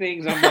does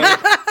things on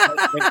motorcycles,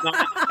 but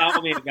not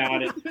tell me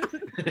about it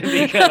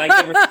because I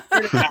never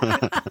heard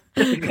about it.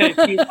 Because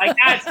she's like,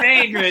 "That's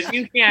dangerous.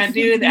 You can't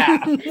do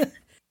that."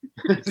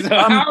 So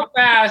how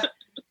fast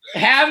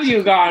have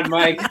you gone,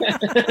 Mike?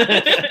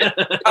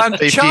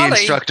 Safety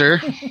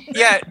instructor.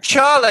 Yeah,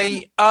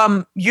 Charlie.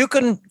 You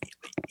can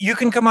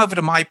come over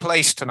to my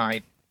place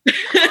tonight.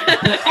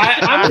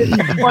 I'm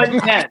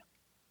 110.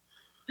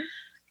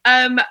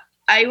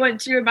 I want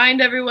to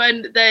remind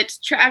everyone that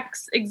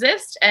tracks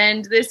exist,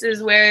 and this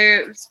is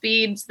where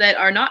speeds that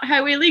are not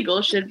highway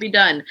legal should be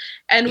done.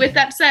 And with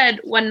that said,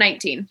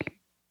 119.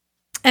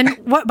 And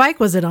what bike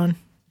was it on?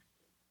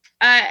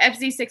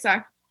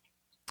 FZ6R.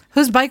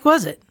 Whose bike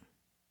was it?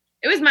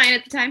 It was mine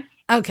at the time.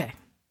 Okay.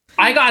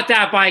 I got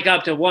that bike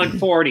up to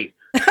 140.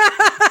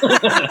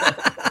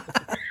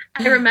 I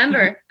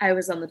remember I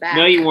was on the back.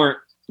 No, you weren't.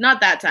 Not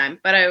that time,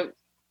 but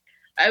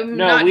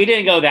we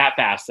didn't go that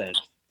fast then.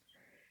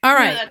 All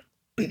right.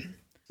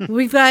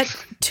 We've got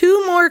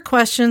 2 more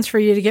questions for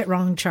you to get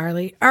wrong,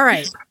 Charlie. All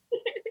right.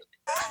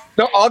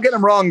 No, I'll get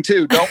them wrong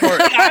too. Don't worry.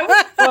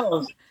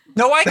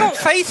 No, I got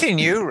faith in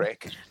you,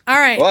 Rick. All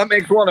right. Well, that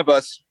makes one of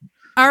us.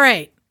 All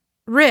right.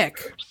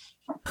 Rick,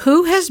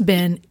 who has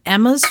been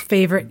Emma's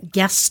favorite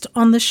guest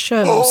on the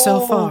show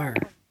so far?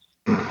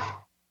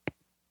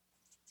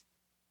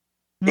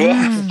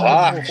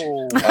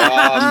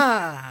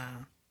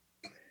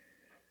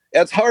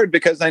 That's hard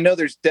because I know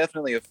there's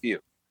definitely a few.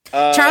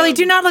 Charlie,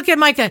 do not look at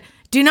Micah.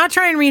 Do not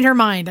try and read her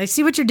mind. I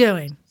see what you're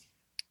doing.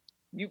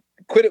 You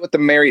quit it with the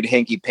married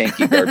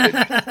hanky-panky garbage.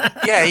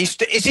 Yeah,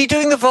 is he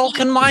doing the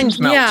Vulcan mind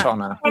melt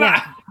on her?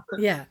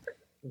 Yeah.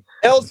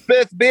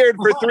 Elspeth Beard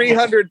for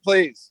 300,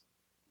 please.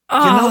 You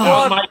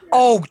know what?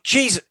 Oh,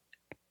 Jesus.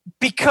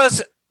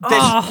 Because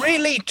there's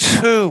really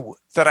 2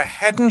 that are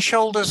head and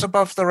shoulders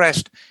above the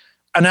rest,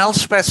 and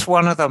Elspeth's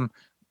one of them.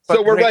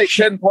 So we're right,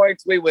 10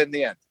 points, we win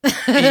the end.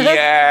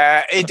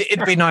 Yeah,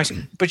 it'd be nice,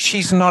 but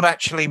she's not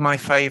actually my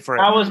favorite.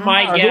 That was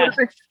my guess.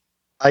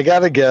 I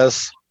got a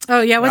guess.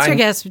 Oh, yeah. What's your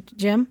guess,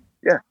 Jim?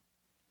 Yeah.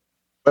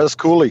 Wes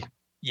Cooley.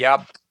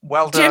 Yep.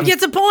 Well done. Jim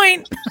gets a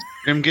point.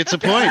 Jim gets a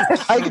point.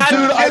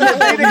 I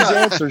love these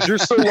answers. You're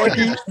so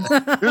lucky.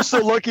 You're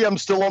so lucky I'm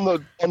still on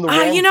the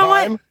wrong you know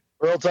time, what?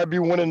 or else I'd be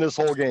winning this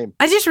whole game.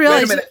 I just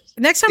realized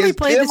next time we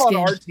play Tim this on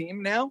game. our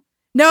team now?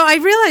 No, I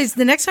realized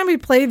the next time we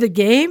play the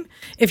game,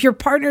 if your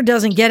partner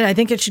doesn't get it, I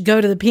think it should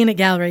go to the peanut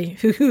gallery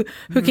who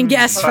can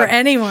guess for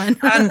anyone.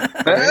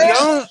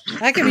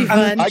 That could be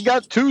fun. I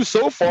got 2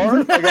 so far.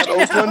 I got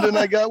Oakland and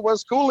I got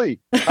Wes Cooley.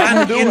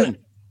 How you doing?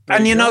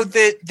 And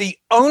the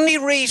only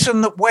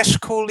reason that Wes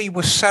Cooley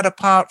was set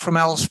apart from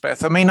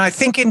Elspeth, I mean, I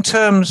think in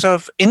terms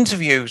of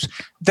interviews,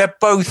 they're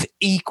both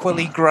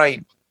equally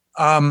great.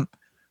 But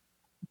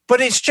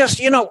it's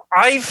just,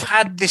 I've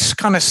had this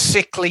kind of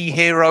sickly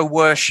hero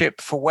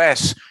worship for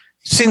Wes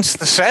since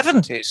the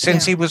 70s,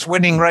 since he was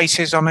winning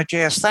races on a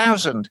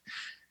GS1000.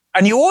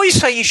 And you always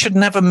say you should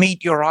never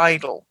meet your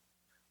idol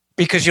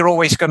because you're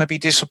always going to be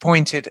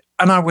disappointed.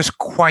 And I was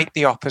quite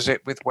the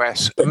opposite with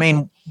Wes. I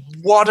mean,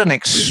 what an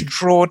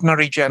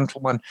extraordinary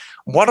gentleman.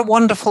 What a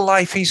wonderful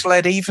life he's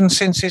led even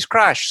since his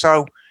crash.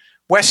 So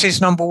Wes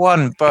is number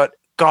one, but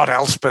God,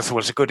 Elspeth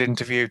was a good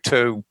interview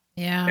too.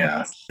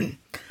 Yeah. All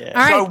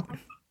right. So,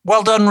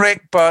 well done,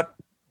 Rick, but...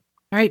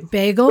 All right,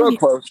 Bagel,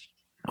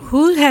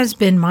 who has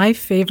been my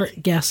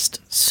favorite guest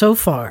so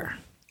far?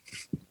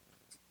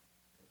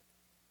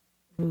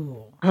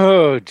 Ooh.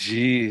 Oh,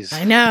 geez.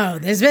 I know.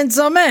 There's been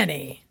so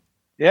many.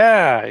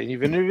 Yeah,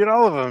 you've interviewed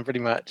all of them pretty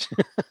much.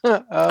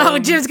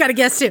 Jim's got a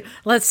guess too.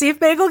 Let's see if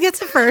Bagel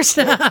gets it first.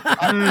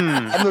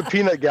 I'm the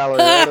peanut gallery.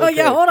 Right? Okay.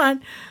 Yeah, hold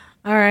on.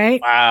 All right.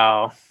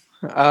 Wow.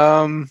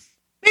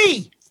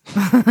 Me.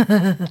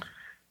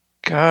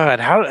 God,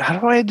 how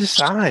do I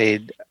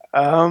decide?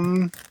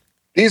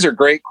 These are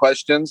great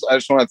questions. I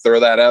just want to throw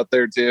that out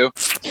there too.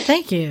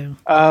 Thank you.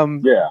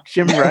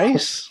 Jim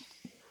Rice.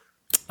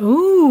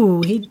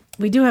 Ooh,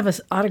 we do have an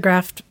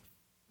autographed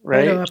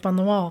photo up on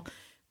the wall.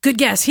 Good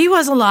guess. He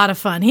was a lot of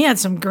fun. He had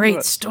some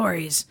great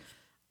stories.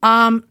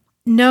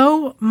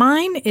 No,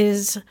 mine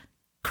is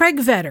Craig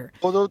Vetter.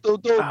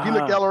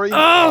 Peanut gallery.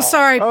 Oh,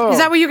 sorry. Is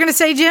that what you're going to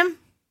say, Jim?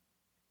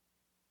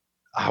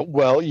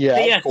 Well,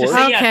 yeah, of course.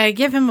 Okay,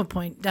 give him a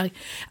point. Craig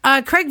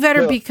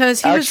Vetter,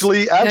 because he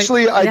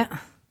actually,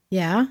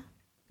 yeah.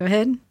 Go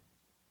ahead.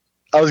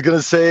 I was going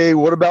to say,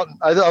 what about?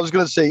 I was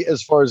going to say,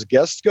 as far as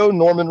guests go,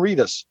 Norman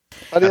Reedus.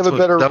 How do you have a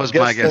better guest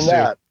than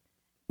that?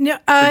 No,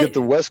 get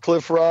the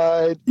Westcliff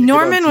ride.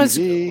 Norman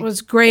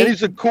was great. And he's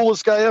the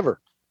coolest guy ever.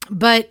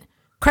 But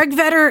Craig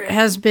Vetter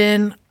has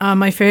been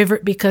my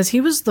favorite because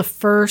he was the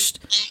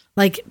first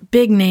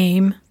big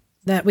name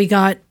that we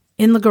got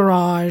in the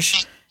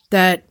garage,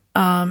 that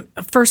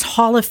first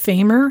Hall of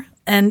Famer.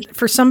 And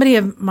for somebody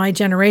of my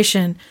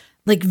generation,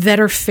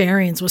 Vetter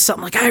fairings was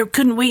something I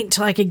couldn't wait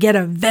until I could get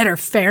a Vetter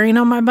fairing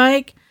on my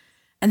bike.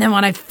 And then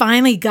when I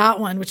finally got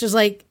one, which is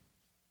 20,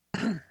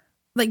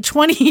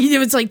 it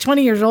was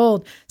 20 years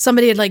old,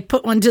 somebody had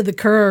put one to the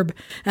curb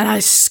and I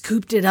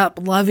scooped it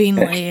up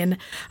lovingly and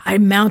I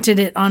mounted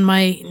it on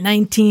my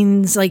 77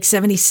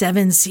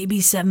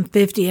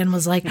 CB750 and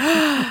was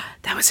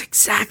that was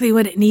exactly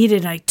what it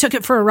needed. I took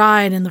it for a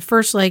ride and the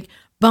first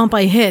bump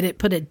I hit, it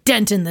put a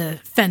dent in the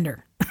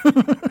fender.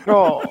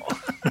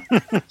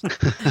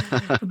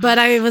 But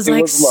I was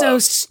so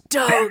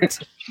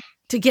stoked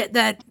to get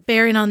that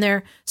bearing on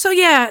there. So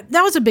yeah,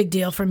 that was a big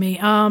deal for me.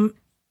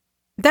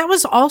 That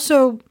was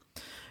also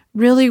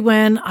really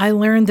when I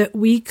learned that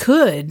we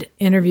could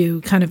interview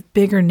kind of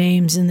bigger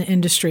names in the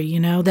industry,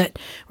 that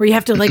where you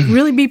have to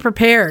really be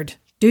prepared,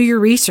 do your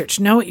research,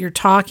 know what you're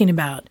talking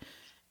about.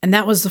 And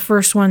that was the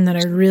first one that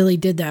I really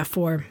did that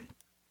for.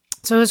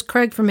 So it was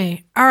Craig for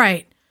me. All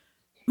right,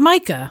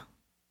 Micah.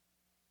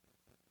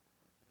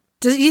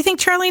 Do you think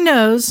Charlie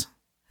knows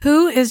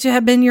who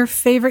have been your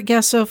favorite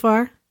guest so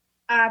far?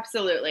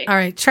 Absolutely. All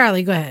right,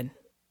 Charlie, go ahead.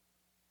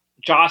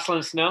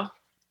 Jocelyn Snow.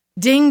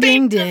 Ding,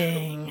 ding,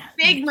 ding.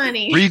 Big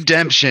money.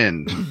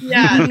 Redemption.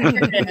 Yeah, there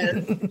it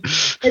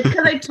is. It's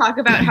because I talk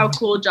about how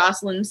cool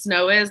Jocelyn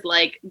Snow is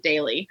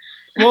daily.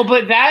 Well,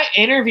 but that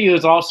interview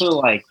is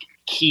also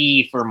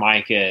key for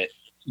Micah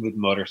with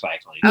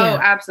motorcycling. Oh,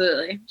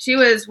 absolutely. She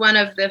was one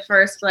of the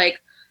first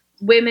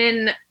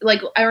women.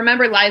 I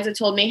remember Liza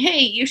told me, hey,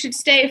 you should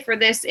stay for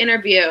this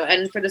interview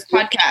and for this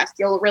podcast,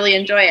 you'll really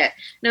enjoy it.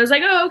 And I was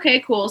oh,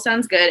 okay, cool,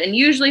 sounds good. And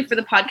usually for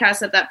the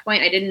podcast at that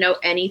point, I didn't know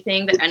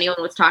anything that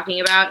anyone was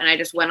talking about, and I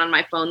just went on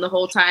my phone the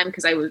whole time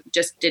because I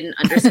just didn't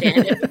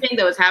understand anything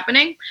that was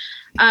happening.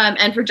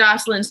 And for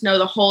Jocelyn Snow,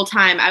 the whole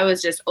time I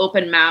was just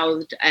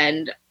open-mouthed,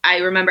 and I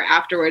remember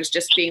afterwards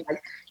just being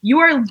you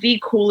are the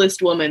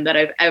coolest woman that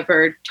I've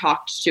ever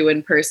talked to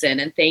in person,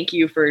 and thank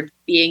you for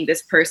being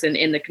this person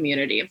in the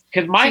community.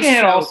 Because Micah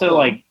had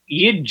also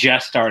you'd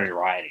just started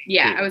riding.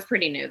 Yeah, I was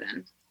pretty new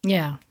then.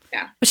 Yeah.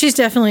 But she's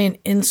definitely an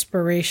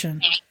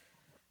inspiration.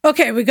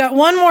 Okay, we got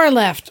one more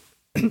left.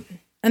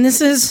 And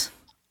this is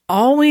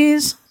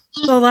always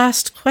the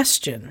last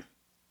question.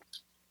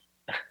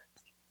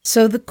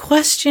 So the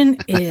question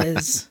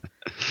is,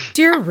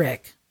 dear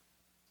Rick,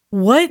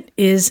 what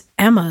is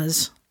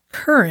Emma's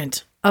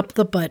current up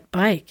the butt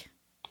bike?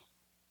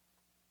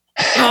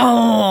 And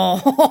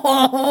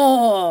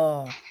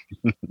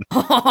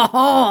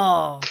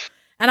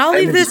I'll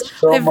leave this.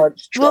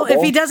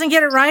 If he doesn't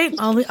get it right,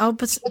 I'll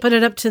put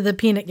it up to the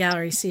peanut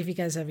gallery. See if you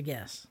guys have a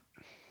guess.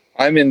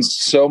 I'm in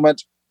so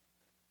much.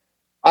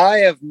 I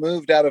have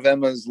moved out of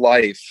Emma's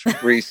life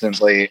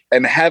recently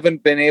and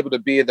haven't been able to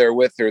be there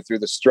with her through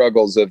the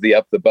struggles of the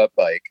up the butt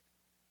bike.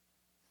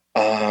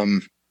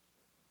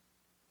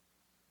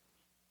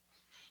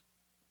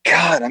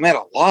 God, I'm at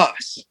a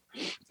loss.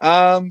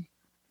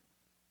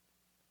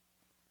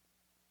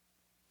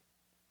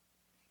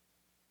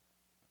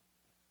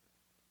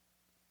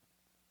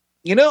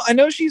 I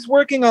know she's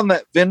working on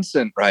that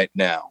Vincent right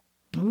now.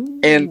 Ooh.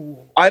 And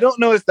I don't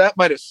know if that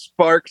might have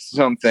sparked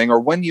something or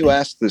when you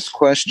asked this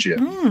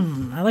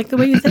question. I like the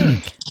way you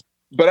think.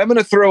 But I'm going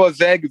to throw a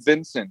vague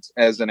Vincent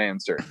as an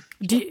answer.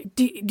 Do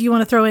you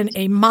want to throw in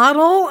a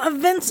model of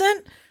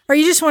Vincent? Or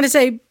you just want to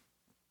say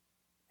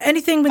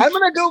anything? I'm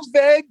going to go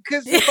vague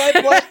because if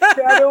I Black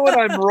Shadow and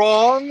I'm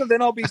wrong,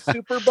 then I'll be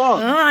super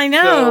bummed. Oh, I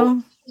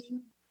know.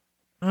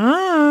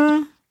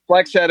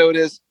 Black Shadow it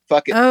is.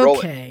 Fuck it. Roll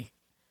it. Okay.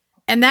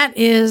 And that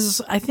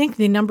is, I think,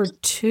 the number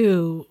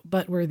 2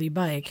 butt-worthy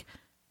bike,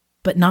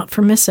 but not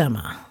for Miss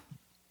Emma.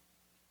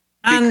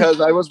 Because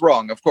I was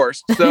wrong, of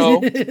course. So,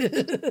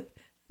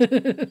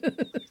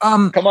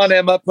 come on,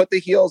 Emma, put the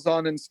heels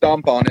on and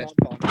stomp on it.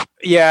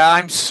 Yeah,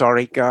 I'm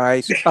sorry,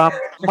 guys.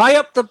 My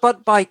up the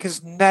butt bike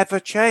has never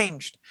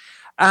changed.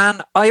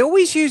 And I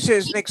always use it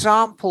as an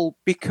example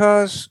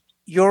because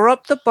your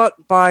up the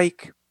butt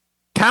bike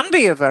can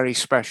be a very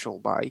special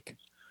bike.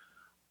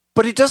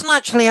 But it doesn't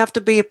actually have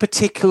to be a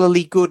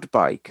particularly good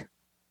bike.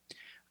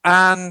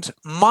 And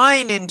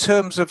mine, in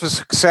terms of a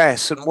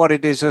success and what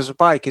it is as a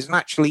bike, is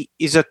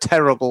a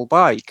terrible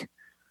bike.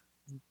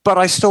 But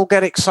I still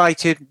get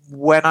excited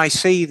when I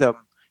see them,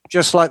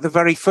 just like the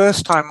very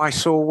first time I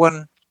saw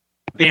one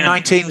in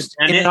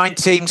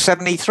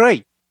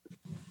 1973.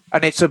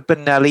 And it's a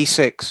Benelli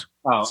 6.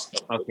 Oh,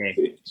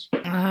 okay.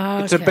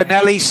 It's a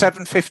Benelli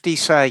 750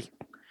 Say.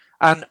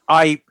 And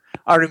I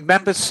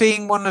remember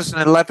seeing one as an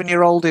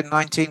 11-year-old in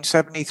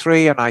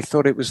 1973, and I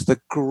thought it was the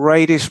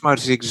greatest,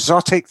 most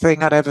exotic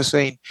thing I'd ever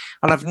seen.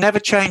 And I've never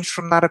changed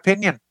from that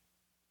opinion.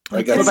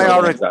 I got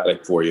something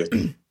exotic for you.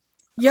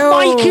 Yo,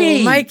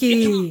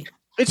 Mikey.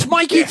 It's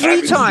Mikey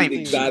 3 times.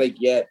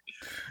 Exotic yet.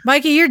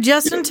 Mikey, you're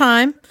just in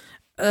time.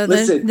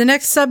 The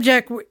next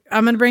subject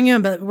I'm going to bring you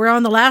in, but we're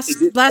on the last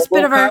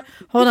bit of our...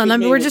 Hold on,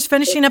 we're just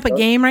finishing up a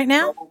game right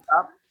now.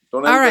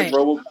 Don't all right.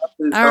 All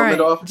right.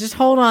 Off. Just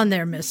hold on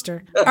there,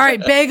 mister. All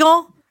right,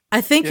 Bagel, I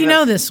think you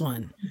know this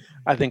one.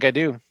 I think I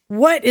do.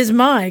 What is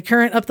my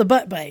current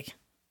up-the-butt bike?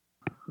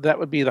 That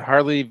would be the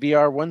Harley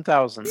VR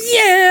 1000.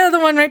 Yeah, the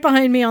one right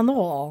behind me on the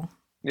wall.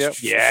 Yep.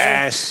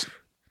 Yes.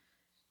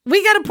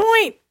 We got a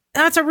point.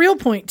 That's a real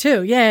point,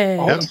 too. Yay.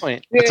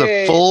 Point. That's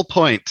a full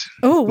point.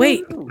 Oh,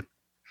 wait.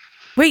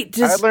 Wait.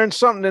 I learned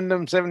something in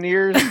them 7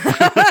 years.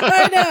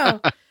 I know.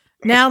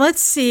 Now,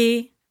 let's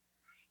see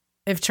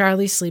if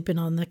Charlie's sleeping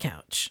on the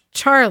couch.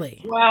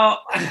 Charlie.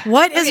 Well,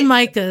 what is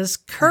Micah's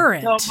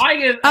current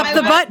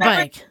up-the-butt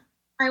bike?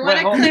 I want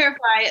to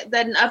clarify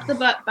that an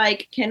up-the-butt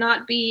bike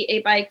cannot be a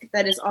bike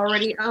that is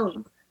already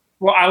owned.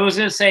 Well, I was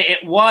going to say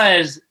it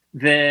was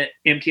the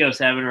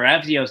MT-07 or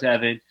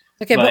FZ-07.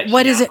 Okay, but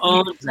what is it?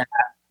 That.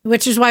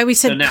 Which is why we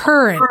said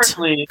current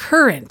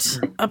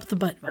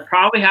up-the-butt bike. I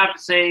probably have to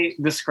say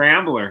the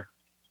Scrambler.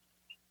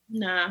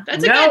 Nah,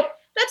 that's a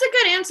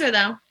good answer,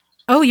 though.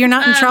 Oh, you're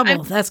not in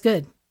trouble. That's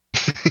good.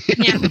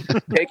 Yeah.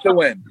 Take the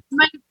win.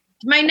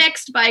 My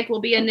next bike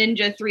will be a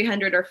Ninja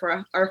 300 or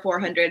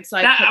 400. So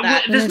I put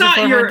that. That's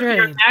not your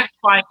next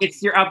bike.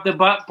 It's your up the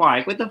butt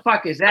bike. What the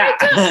fuck is that?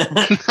 I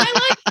like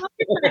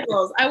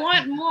motorcycles. I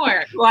want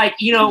more. Like,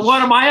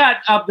 one of my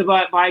up the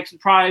butt bikes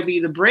would probably be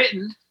the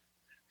Britain.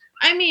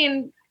 I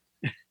mean,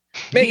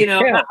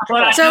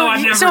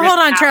 so hold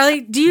on,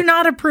 Charlie. Do you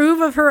not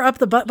approve of her up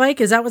the butt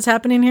bike? Is that what's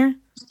happening here?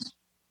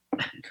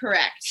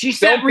 Correct. She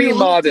set Don't be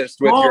modest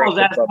with your up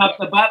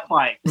the butt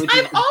bike.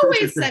 I've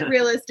always set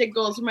realistic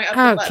goals for my up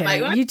the butt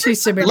bike. You two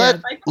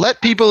let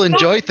people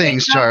enjoy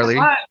things, Charlie.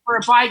 For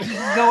a bike you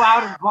can go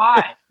out and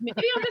buy.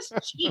 Maybe I'll just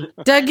cheat.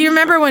 Doug, do you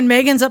remember when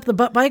Megan's up the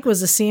butt bike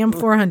was a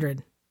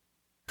CM400?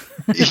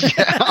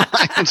 Yeah,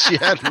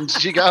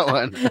 she got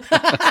one.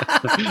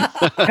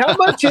 How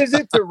much is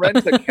it to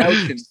rent a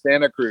couch in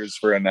Santa Cruz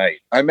for a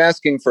night? I'm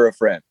asking for a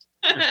friend.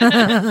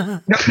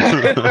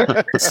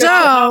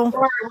 So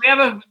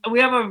we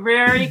have a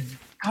very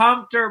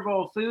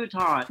comfortable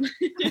futon.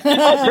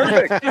 Oh,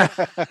 perfect.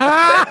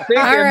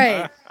 All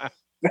right.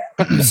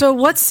 So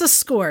what's the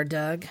score,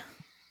 Doug?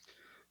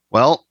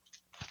 Well,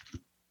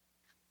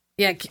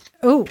 yeah.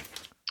 Oh,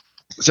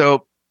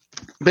 so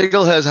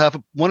Bagel has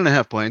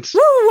 1.5 points. Woo,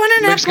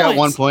 1.5 Nick's got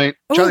 1 point.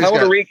 Charlie's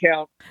got a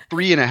recount.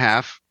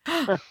 3.5.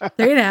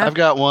 3.5. I've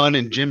got 1,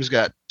 and Jim's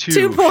got 2.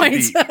 2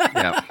 points.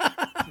 Yeah.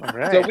 All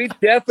right. So we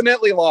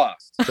definitely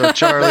lost. So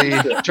Charlie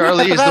is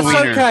the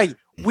winner. Okay.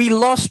 We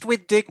lost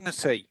with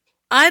dignity.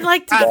 I'd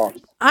like to.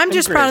 I'm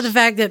just proud of the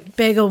fact that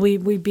Bagel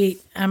we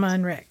beat Emma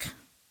and Rick.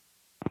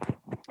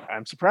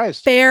 I'm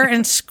surprised. Fair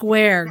and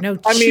square. No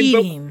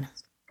cheating.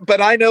 But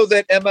I know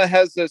that Emma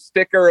has a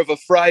sticker of a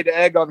fried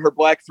egg on her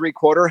black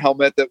 3/4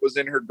 helmet that was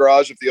in her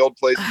garage at the old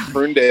place in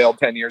Prunedale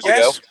 10 years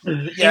ago.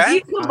 Yeah. If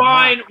you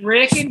combine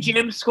Rick and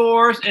Jim's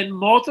scores and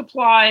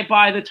multiply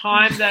by the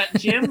time that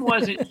Jim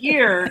wasn't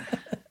here,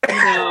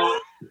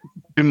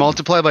 You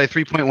multiply by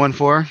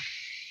 3.14.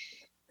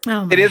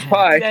 Oh, it is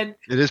pi.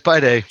 It is pi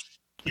day.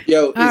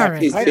 Yo,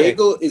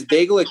 is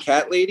Bagel a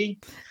cat lady?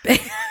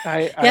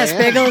 Yes,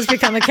 Bagel has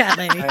become a cat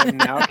lady. I am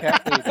now a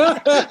cat lady.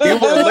 You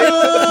were late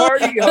to the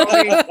party,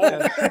 homie.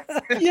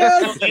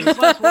 Yes.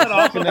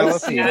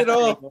 I've seen it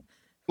all.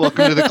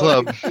 Welcome to the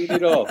club.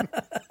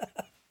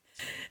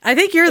 I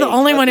think you're the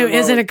only one who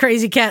isn't a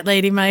crazy cat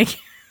lady, Mike.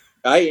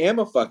 I am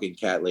a fucking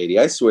cat lady.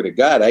 I swear to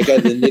God. I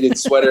got the knitted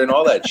sweater and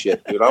all that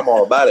shit, dude. I'm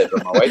all about it,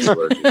 but my wife's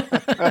working.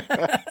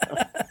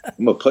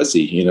 I'm a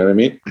pussy, you know what I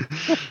mean?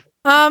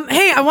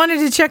 Hey, I wanted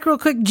to check real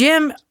quick.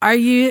 Jim, are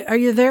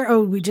you there?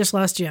 Oh, we just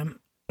lost Jim.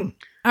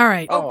 All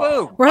right.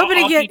 Oh, boo. We're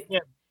hoping to get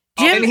Jim.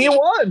 And he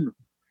won.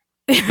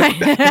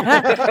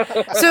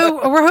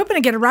 So we're hoping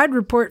to get a ride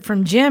report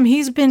from Jim.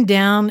 He's been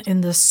down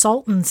in the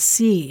Salton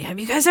Sea. Have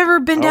you guys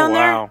ever been down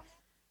there?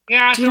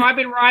 Yeah, so I've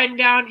been riding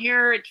down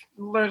here.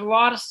 There's a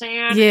lot of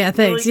sand. Yeah,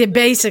 thanks. Yeah,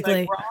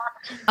 basically.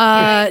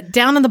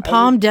 Down in the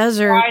Palm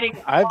Desert.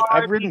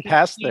 I've ridden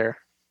past there.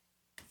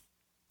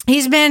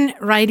 He's been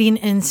riding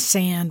in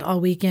sand all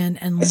weekend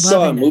and I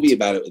saw a movie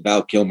about it with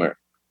Val Kilmer.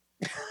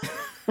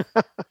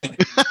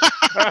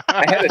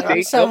 I had a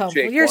date so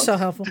helpful. You're so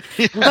helpful.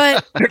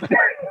 But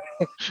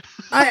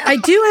I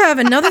do have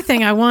another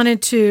thing I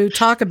wanted to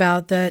talk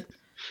about that,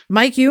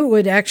 Mike, you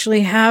would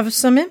actually have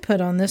some input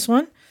on this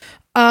one.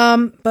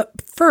 But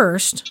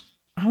first,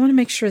 I want to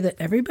make sure that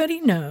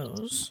everybody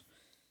knows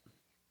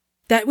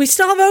that we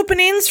still have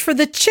openings for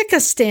the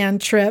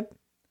Chickastan trip.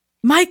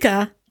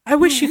 Micah, I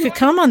wish you could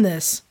come on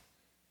this.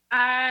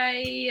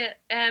 I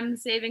am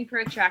saving for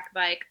a track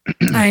bike.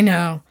 I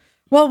know.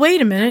 Well,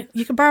 wait a minute.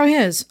 You can borrow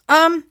his.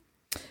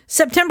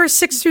 September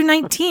 6th through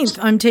 19th,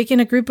 I'm taking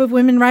a group of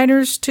women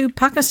riders to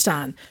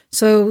Pakistan.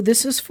 So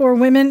this is for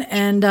women,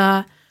 and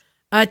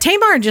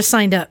Tamar just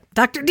signed up.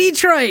 Dr.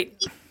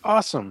 Detroit.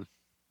 Awesome.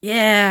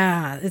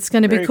 Yeah, it's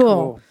going to be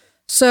cool.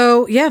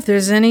 So, yeah, if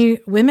there's any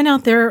women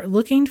out there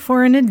looking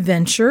for an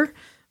adventure,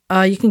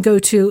 you can go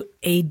to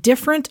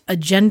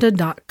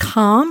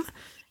adifferentagenda.com,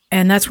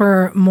 and that's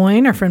where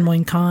Moyne, our friend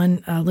Moyne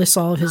Khan, lists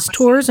all of his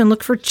tours, and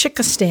look for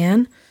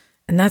Chickastan,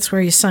 and that's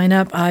where you sign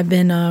up. I've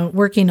been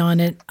working on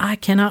it. I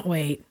cannot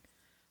wait.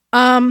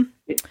 Can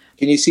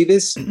you see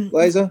this,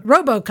 Liza?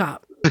 RoboCop.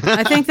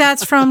 I think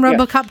that's from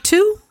RoboCop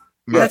 2.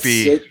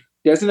 Murphy.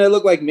 Doesn't it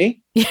look like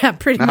me? Yeah,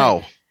 pretty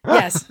much.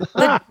 Yes,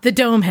 the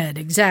dome head,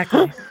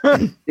 exactly.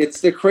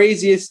 It's the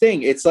craziest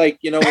thing. It's like,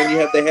 when you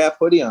have the half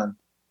hoodie on.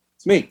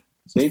 It's me.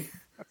 See?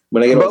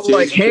 When I get but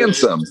like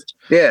handsome.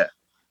 Yeah.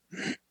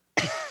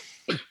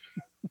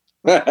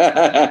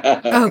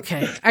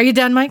 Okay. Are you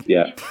done, Mike?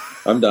 Yeah,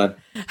 I'm done.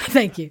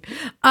 Thank you.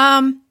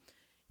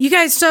 You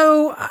guys,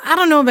 so I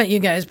don't know about you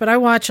guys, but I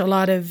watch a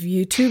lot of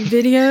YouTube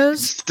videos.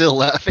 Still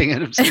laughing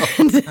at himself.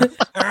 One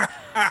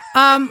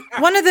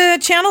of the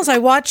channels I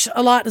watch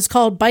a lot is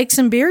called Bikes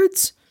and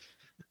Beards.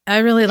 I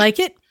really like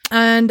it.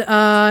 And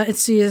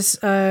it's this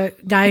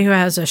guy who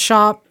has a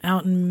shop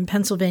out in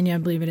Pennsylvania, I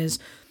believe it is.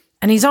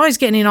 And he's always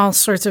getting all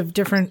sorts of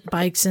different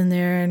bikes in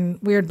there and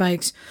weird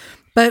bikes.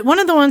 But one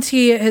of the ones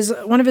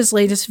one of his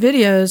latest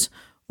videos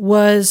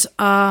was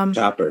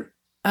Chopper.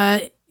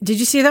 Did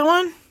you see that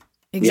one?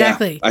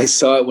 Exactly. Yeah, I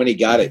saw it when he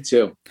got it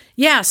too.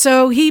 Yeah,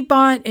 so he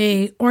bought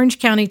a Orange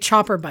County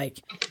chopper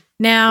bike.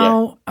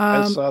 Now,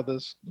 I saw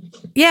this.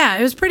 Yeah,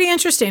 it was pretty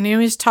interesting. He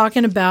was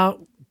talking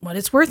about what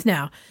it's worth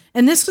now.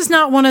 And this was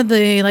not one of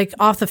the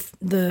off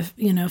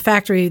the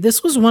factory.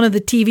 This was one of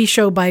the TV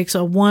show bikes,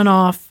 a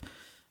one-off.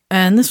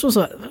 And this was,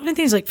 I think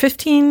it's like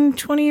 15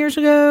 years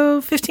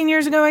ago,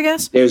 I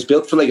guess. It was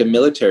built for like a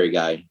military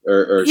guy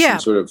or some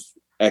sort of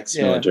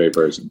ex-military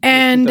person.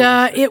 And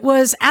it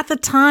was, at the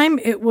time,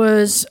 it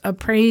was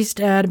appraised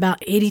at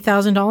about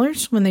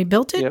 $80,000 when they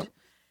built it. Yep.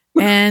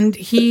 And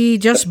he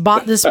just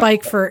bought this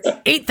bike for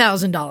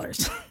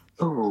 $8,000.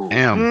 Oh,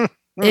 damn.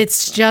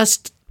 It's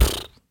just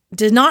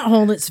did not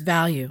hold its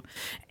value.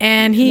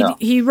 And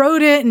he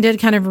wrote it and did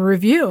kind of a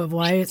review of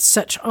why it's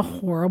such a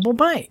horrible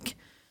bike.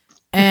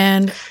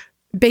 And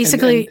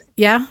basically,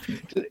 yeah.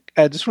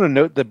 I just want to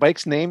note the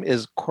bike's name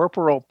is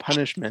Corporal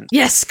Punishment.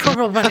 Yes,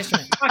 Corporal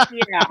Punishment.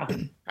 Yeah.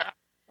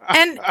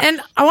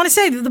 And I want to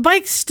say that the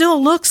bike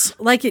still looks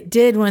like it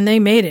did when they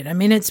made it. I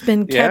mean, it's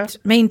been kept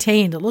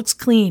maintained. It looks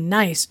clean,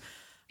 nice.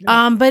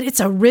 Yeah. But it's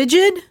a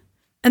rigid,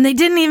 and they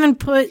didn't even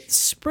put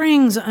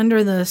springs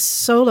under the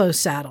solo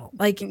saddle.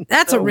 Like,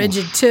 that's a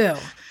rigid too.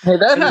 Hey,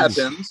 that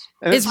happens.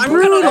 It's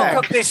brutal.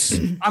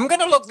 I'm going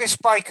to look this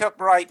bike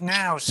up right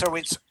now. So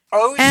it's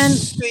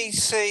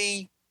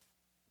OCC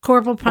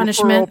Corporal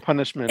Punishment.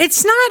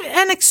 It's not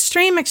an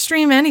extreme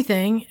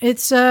anything.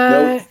 It's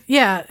nope.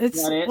 Yeah,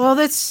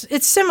 it's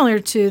it's similar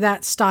to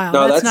that style.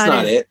 No, that's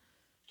not it.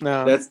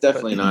 No, that's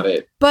definitely not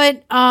it.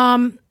 But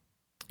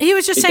he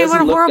was just saying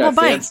what a horrible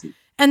bike. Fancy.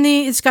 And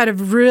it's got a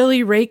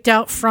really raked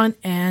out front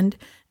end,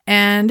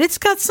 and it's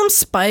got some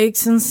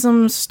spikes and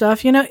some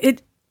stuff.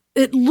 It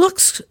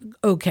looks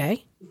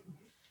okay.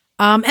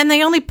 And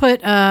they only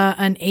put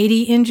an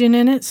 80 engine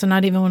in it, so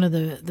not even one of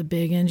the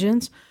big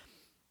engines.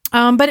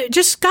 But it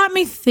just got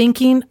me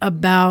thinking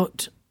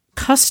about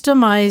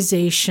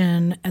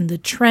customization and the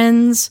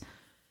trends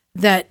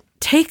that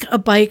take a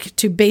bike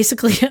to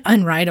basically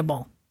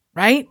unrideable,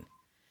 right?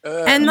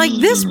 And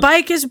this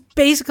bike is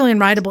basically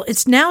unrideable.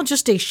 It's now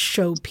just a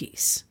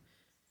showpiece.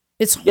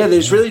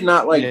 There's really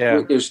not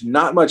there's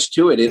not much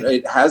to it.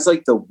 It has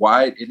like the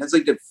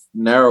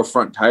narrow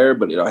front tire,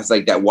 but it has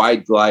like that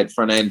wide glide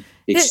front end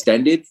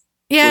extended.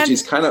 Yeah, which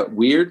is kind of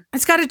weird.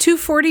 It's got a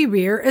 240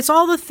 rear. It's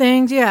all the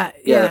things. Yeah.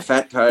 The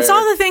fat tire. It's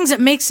all the things that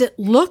makes it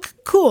look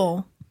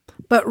cool,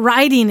 but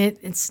riding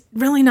it's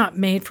really not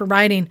made for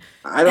riding.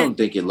 I don't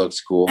think it looks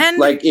cool. And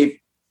like if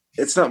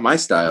it's not my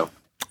style.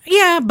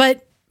 Yeah,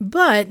 but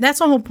that's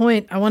the whole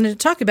point I wanted to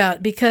talk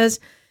about,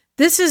 because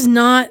this is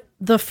not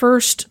the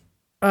first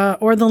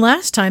or the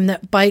last time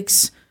that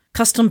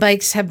custom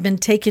bikes have been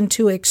taken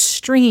to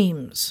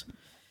extremes.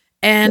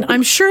 And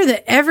I'm sure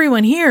that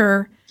everyone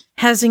here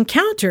has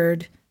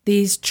encountered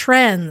these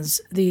trends,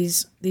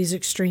 these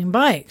extreme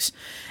bikes.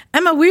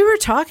 Emma, we were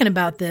talking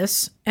about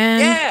this,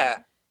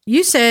 and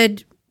you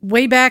said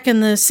way back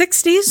in the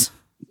 60s?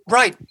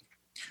 Right.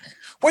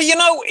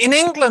 Well, in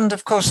England,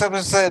 of course, there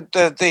was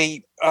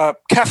the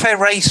cafe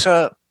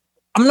racer.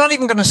 I'm not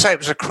even going to say it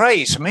was a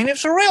craze. I mean, it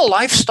was a real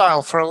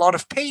lifestyle for a lot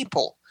of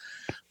people.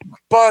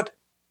 But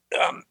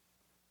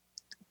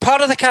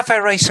part of the cafe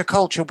racer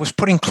culture was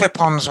putting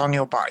clip-ons on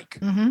your bike,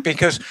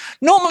 because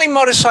normally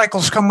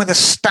motorcycles come with a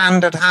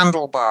standard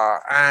handlebar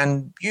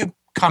and you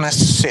kind of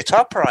sit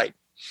upright.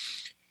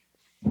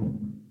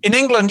 In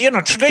England,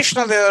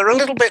 traditionally they're a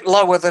little bit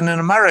lower than in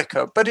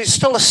America, but it's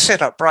still a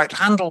sit upright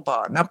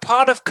handlebar. Now,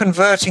 part of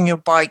converting your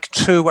bike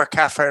to a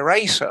cafe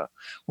racer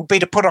would be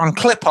to put on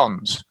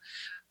clip-ons,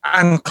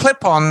 and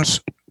clip-ons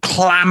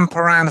clamp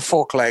around the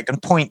fork leg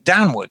and point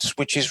downwards,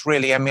 which is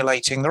really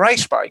emulating the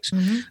race bikes.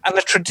 And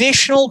the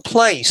traditional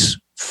place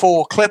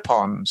for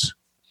clip-ons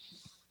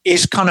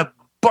is kind of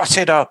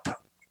butted up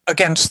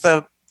against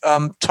the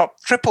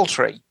top triple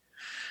tree.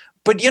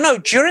 But,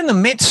 during the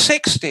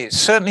mid-'60s,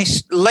 certainly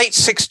late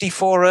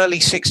 64, early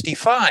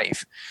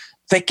 65,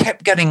 they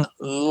kept getting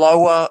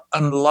lower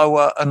and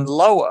lower and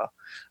lower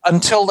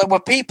until there were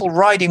people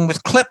riding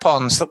with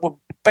clip-ons that were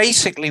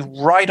basically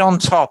right on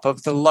top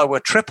of the lower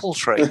triple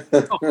tree.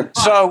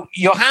 So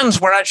your hands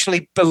were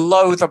actually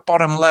below the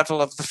bottom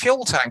level of the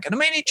fuel tank. And I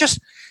mean, it just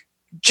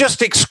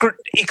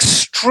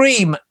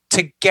extreme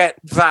to get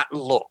that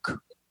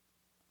look,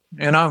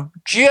 and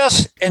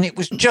it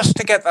was just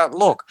to get that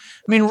look.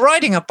 I mean,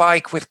 riding a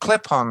bike with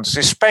clip-ons,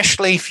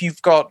 especially if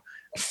you've got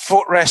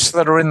footrests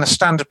that are in the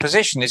standard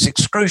position, is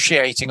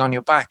excruciating on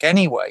your back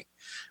anyway.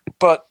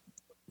 But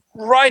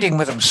riding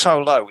with them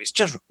so low is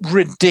just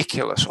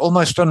ridiculous,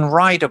 almost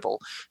unrideable.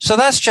 So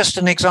that's just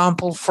an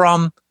example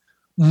from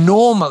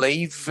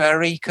normally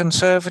very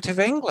conservative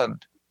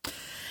England.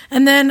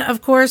 And then,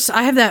 of course,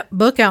 I have that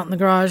book out in the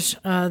garage,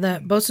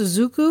 that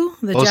Bosozoku,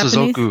 the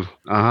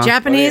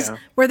Japanese,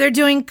 where they're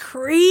doing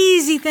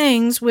crazy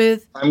things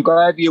with... I'm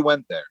glad you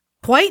went there.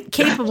 Quite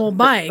capable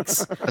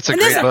bikes. That's a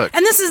great book.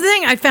 And this is the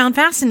thing I found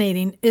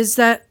fascinating, is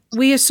that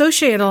we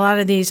associate a lot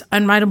of these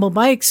unrideable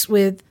bikes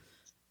with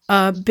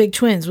big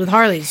twins, with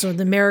Harleys or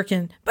the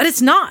American, but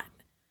it's not.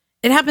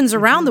 It happens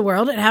around the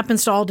world. It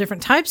happens to all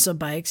different types of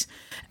bikes.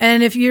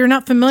 And if you're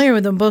not familiar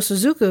with the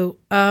Bosozoku,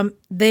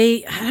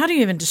 how do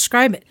you even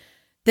describe it?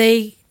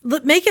 They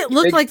make it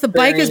look like the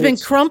bike has been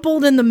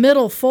crumpled in the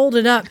middle,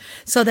 folded up.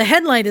 So the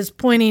headlight is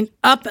pointing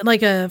up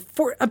like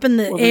up in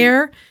the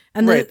air.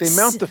 And they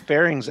mount the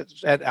fairings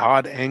at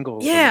odd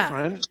angles. Yeah. In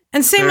the front.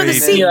 And same with the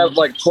seat. You have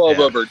like 12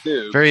 over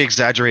 2. Very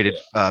exaggerated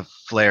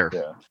flare.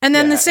 Yeah. And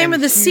then the same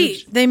with the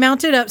seat. They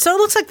mount it up. So it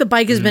looks like the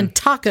bike has been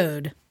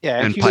tacoed.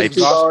 Yeah, and pipes.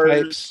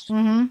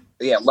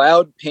 Yeah,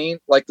 loud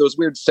paint, like those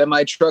weird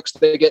semi trucks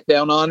they get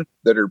down on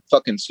that are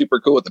fucking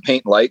super cool with the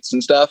paint lights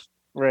and stuff.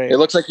 Right. It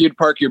looks like you'd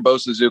park your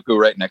Bosozoku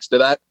right next to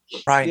that.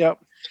 Right. Yep.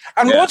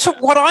 And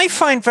what I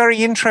find very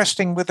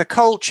interesting with the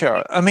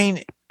culture, I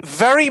mean,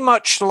 very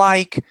much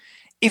like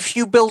if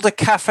you build a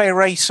cafe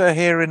racer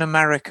here in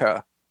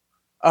America,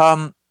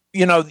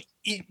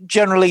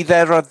 generally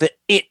there are the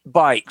it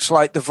bikes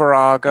like the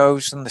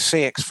Viragos and the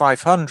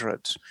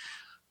CX500s.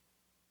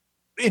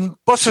 In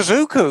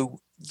Bosozoku,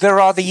 there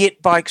are the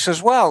it bikes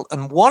as well.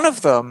 And one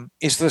of them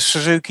is the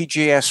Suzuki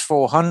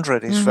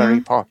GS400, is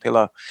very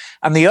popular.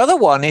 And the other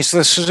one is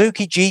the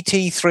Suzuki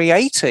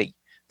GT380,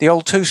 the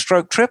old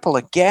 2-stroke triple.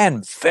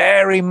 Again,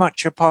 very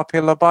much a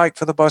popular bike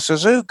for the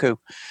Bosozoku.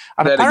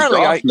 And that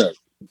apparently,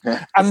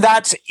 and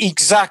that's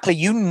exactly,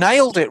 you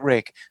nailed it,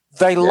 Rick.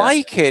 They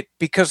like it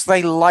because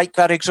they like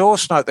that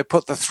exhaust note. They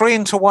put the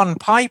 3-into-1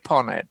 pipe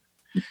on it.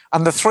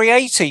 And the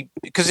 380,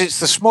 because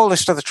it's the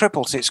smallest of the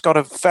triples, it's got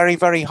a very,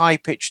 very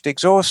high-pitched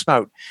exhaust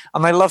note.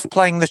 And they love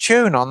playing the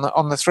tune on the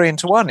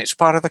 3-into-1. It's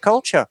part of the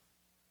culture.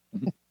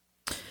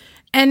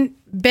 And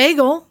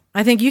Bagel,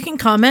 I think you can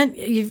comment.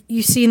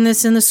 You've seen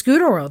this in the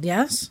scooter world,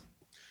 yes?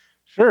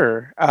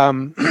 Sure. I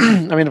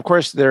mean, of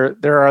course, there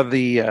are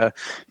the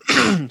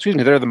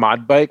there are the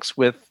mod bikes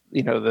with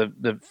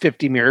the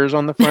 50 mirrors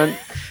on the front,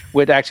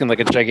 with acting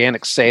like a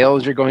gigantic sail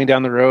as you're going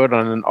down the road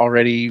on an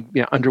already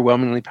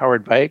underwhelmingly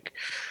powered bike.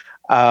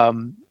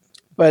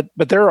 But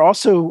there are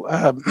also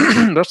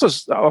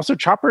there's also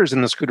choppers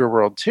in the scooter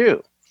world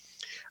too.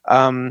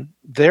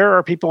 There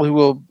are people who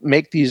will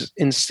make these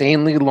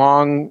insanely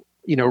long,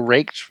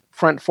 raked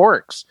front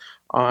forks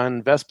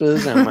on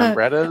Vespas and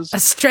Lambrettas. A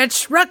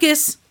stretch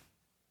ruckus.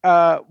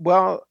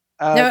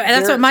 No,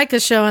 that's what Mike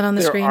is showing on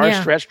the screen. There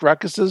are stretched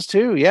ruckuses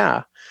too.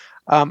 Yeah.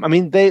 I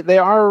mean, they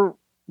are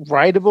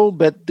rideable,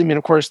 but I mean,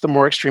 of course, the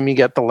more extreme you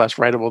get, the less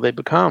rideable they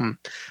become.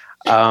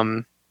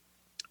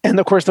 And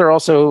of course, there's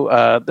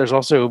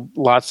also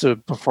lots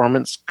of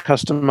performance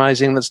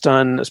customizing that's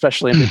done,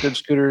 especially in vintage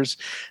scooters.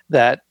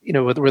 That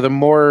where the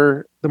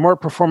more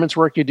performance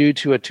work you do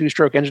to a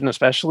 2-stroke engine,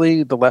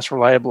 especially, the less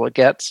reliable it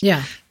gets.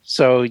 Yeah.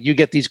 So you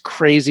get these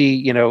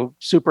crazy,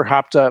 super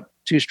hopped up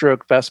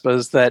 2-stroke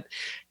Vespas that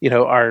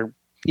are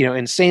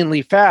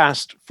insanely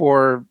fast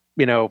for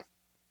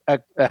a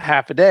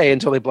half a day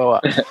until they blow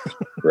up.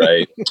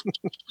 Right.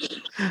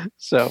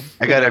 So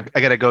I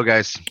gotta go,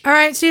 guys. All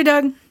right. See you,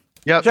 Doug.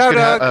 Yep. Ciao,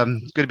 Doug.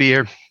 Good to be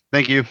here.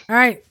 Thank you. All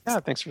right. Yeah,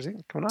 thanks for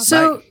coming on.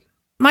 So, Bye.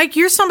 Mike,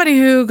 you're somebody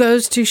who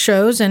goes to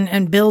shows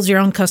and builds your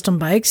own custom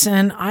bikes,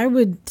 and I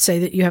would say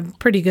that you have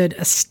pretty good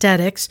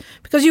aesthetics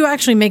because you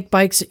actually make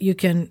bikes that you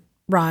can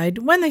ride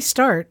when they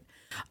start.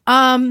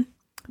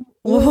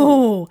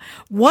 Whoa!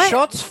 What?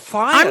 Shots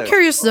fired. I'm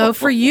curious though,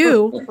 for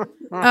you,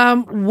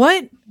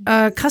 what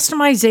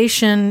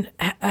customization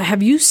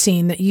have you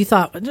seen that you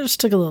thought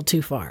just took a little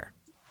too far?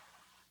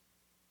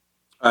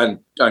 On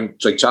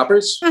like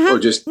choppers or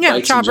just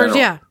bikes choppers, in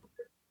general?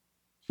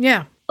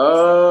 yeah.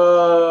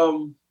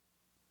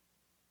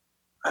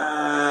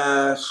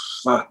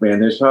 Fuck, man.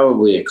 There's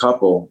probably a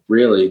couple,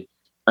 really.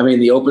 I mean,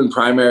 the open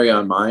primary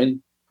on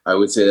mine, I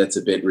would say that's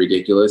a bit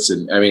ridiculous.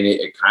 And I mean,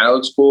 it kind of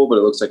looks cool, but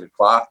it looks like a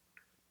clock.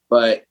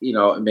 But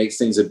it makes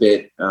things a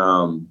bit,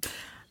 and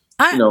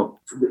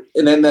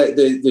then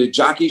the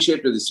jockey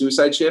shift or the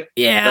suicide shift.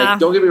 Yeah. Like,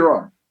 don't get me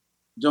wrong.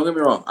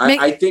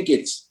 I think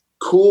it's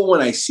cool when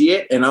I see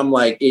it, and I'm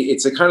like,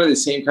 it's a kind of the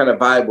same kind of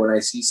vibe when I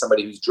see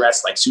somebody who's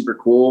dressed like super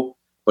cool,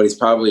 but he's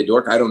probably a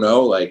dork. I don't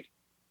know,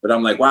 but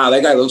I'm like, wow,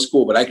 that guy looks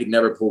cool, but I could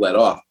never pull that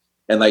off.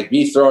 And like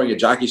me throwing a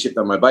jockey shift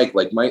on my bike,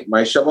 like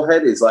my shovel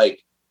head is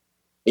like,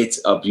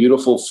 it's a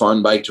beautiful,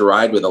 fun bike to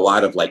ride with a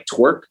lot of like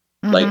torque,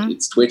 like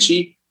it's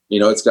twitchy.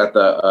 It's got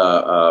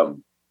the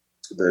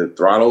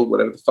throttle,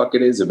 whatever the fuck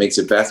it is, it makes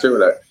it faster.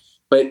 Whatever.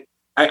 But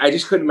I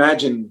just couldn't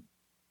imagine.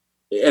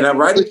 And I'm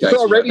riding. It's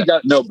already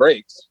got no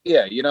brakes.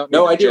 Yeah,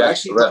 No, I do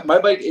actually. My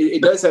bike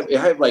it does have. I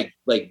have like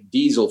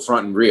diesel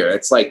front and rear.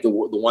 It's like the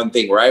one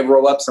thing where I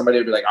roll up, somebody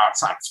would be like, "Oh,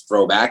 it's not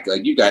throwback.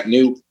 Like you got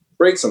new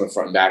brakes on the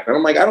front and back." And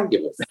I'm like, I don't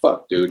give a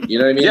fuck, dude. You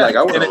know what I mean? Yeah, like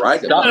I want to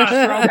ride them.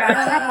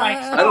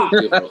 I don't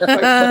give a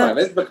fuck. Come on,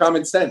 it's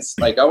common sense.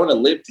 Like I want to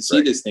live to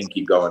see this thing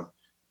keep going.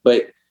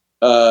 But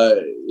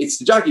it's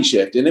the jockey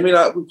shift, and I mean,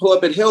 we pull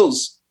up at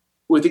hills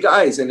with the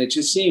guys, and it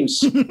just seems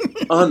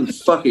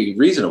unfucking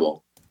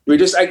reasonable. We're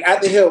just like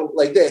at the hill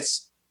like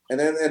this, and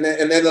then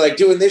they're like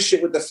doing this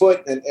shit with the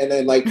foot, and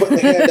then like putting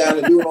the hand down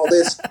and doing all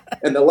this,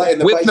 and the light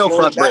and the with no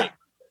front brake.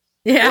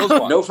 Yeah,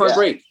 no front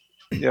brake.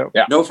 Yeah,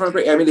 no front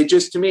brake. I mean, it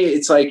just to me,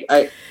 it's like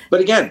But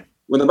again,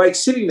 when the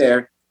bike's sitting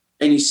there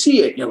and you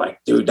see it, you're like,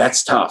 dude,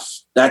 that's tough.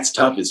 That's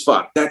tough as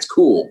fuck. That's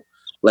cool.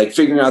 Like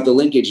figuring out the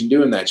linkage and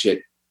doing that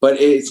shit. But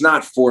it's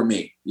not for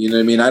me. You know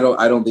what I mean? I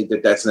don't think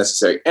that that's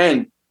necessary.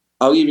 And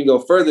I'll even go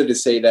further to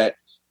say that.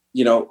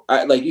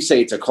 Like you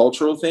say, it's a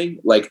cultural thing.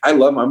 Like I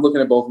love them. I'm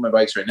looking at both of my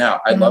bikes right now.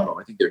 I love them.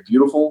 I think they're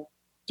beautiful.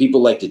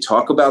 People like to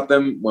talk about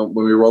them when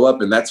we roll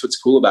up, and that's what's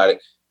cool about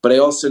it. But I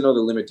also know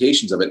the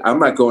limitations of it. I'm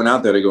not going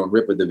out there to go and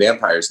rip with the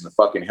vampires in the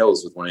fucking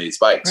hills with one of these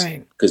bikes.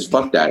 Because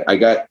fuck that. I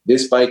got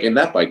this bike and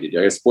that bike. I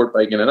got a sport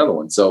bike and another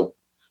one. So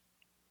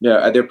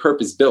yeah, they're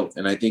purpose built.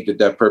 And I think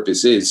that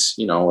purpose is,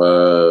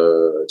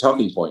 a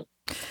talking point,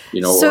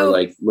 or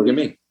like, look at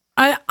me.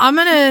 I'm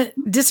going to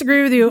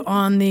disagree with you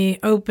on the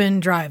open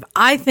drive.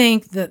 I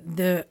think that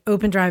the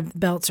open drive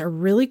belts are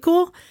really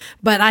cool,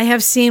 but I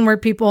have seen where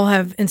people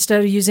have, instead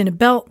of using a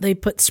belt, they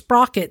put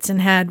sprockets and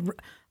had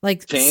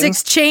like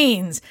 6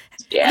 chains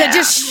that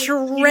just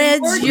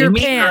shreds your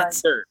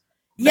pants.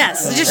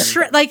 Yes, just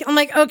shred. Like I'm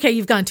like, okay,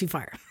 you've gone too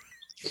far.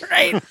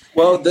 Right.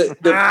 Well,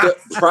 the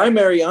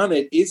primary on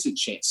it is a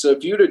chain. So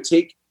if you were to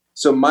take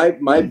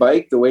my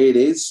bike, the way it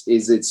is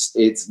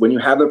it's when you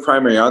have the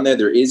primary on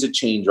there is a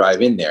chain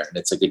drive in there, and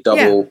it's like a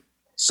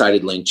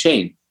double-sided link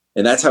chain,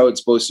 and that's how it's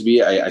supposed to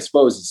be. I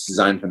suppose it's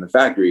designed from the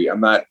factory.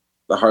 I'm not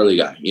the Harley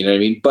guy, you know what I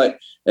mean?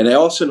 And I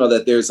also know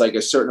that there's like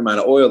a certain amount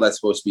of oil that's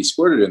supposed to be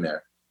squirted in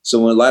there. So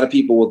when a lot of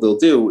people, what they'll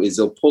do is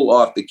they'll pull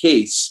off the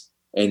case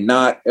and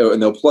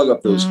they'll plug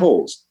up those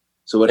holes.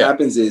 So what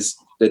happens is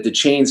that the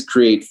chains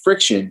create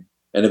friction,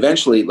 and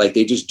eventually, like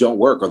they just don't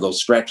work, or they'll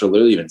stretch, or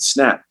they'll even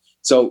snap.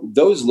 So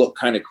those look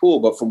kind of cool,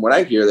 but from what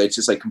I hear, it's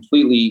just like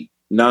completely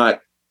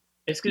not.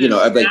 I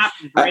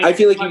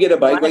feel like you get a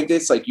bike like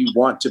this, like you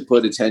want to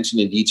put attention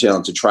and detail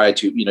and to try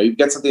to, you've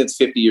got something that's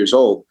 50 years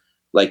old.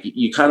 Like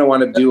you kind of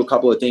want to do a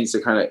couple of things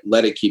to kind of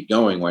let it keep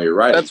going while you're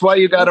riding. That's why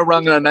you got to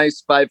run a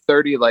nice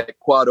 530 like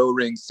quad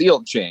O-ring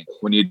sealed chain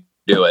when you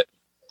do it,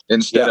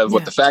 instead of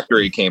what the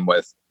factory came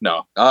with.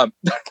 No,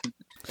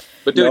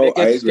 but dude, it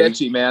gets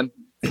sketchy, man.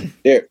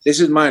 There, this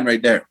is mine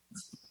right there.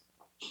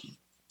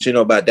 You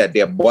know about that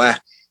there, boy.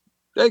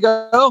 There you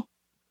go.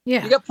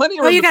 Yeah. You got plenty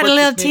of room. Oh, you got a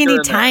little teeny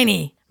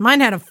tiny. Mine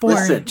had a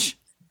 4-inch.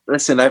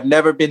 Listen, I've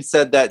never been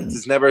said that.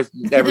 It's never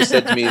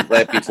said to me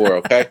that before.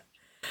 Okay,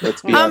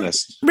 let's be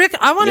honest. Rick,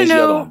 I want to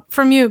know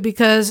from you,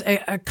 because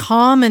a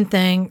common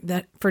thing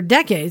that for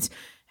decades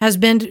has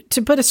been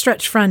to put a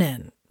stretch front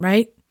end,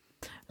 right?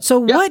 So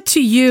what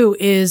to you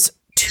is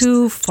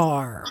too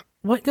far?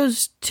 What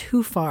goes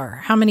too far?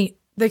 How many?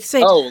 They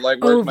say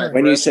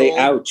when you say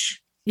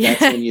ouch,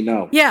 that's when you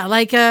know. Yeah,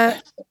 like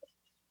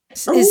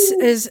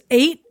is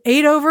eight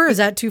over? Is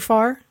that too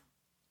far?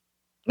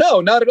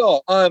 No, not at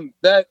all.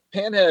 That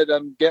panhead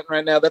I'm getting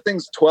right now, that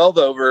thing's 12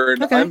 over,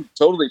 and I'm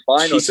totally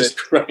fine with it.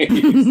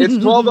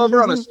 It's 12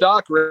 over on a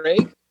stock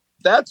rake.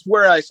 That's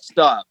where I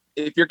stop.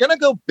 If you're gonna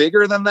go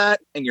bigger than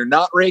that and you're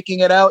not raking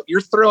it out,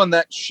 you're throwing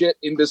that shit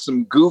into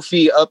some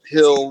goofy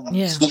uphill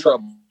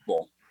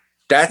trouble.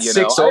 That's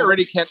 6 I over.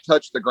 already can't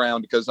touch the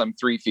ground because I'm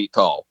 3 feet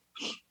tall.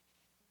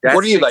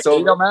 What are you, like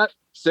 8 on that?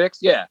 6?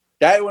 Yeah.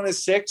 That one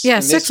is 6. Yeah,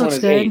 and 6 looks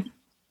good. 8.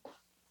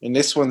 And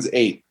this one's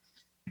 8.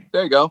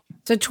 There you go.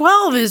 So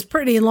 12 is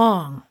pretty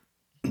long.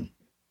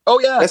 Oh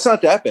yeah, that's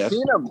not that bad.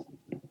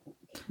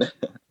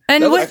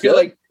 And I feel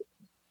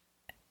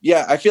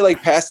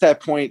like past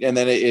that point, and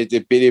then it's a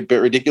bit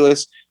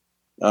ridiculous.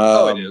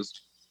 It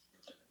is.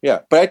 Yeah,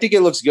 but I think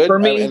it looks good. For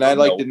me, I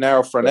like the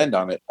narrow front end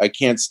on it. I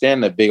can't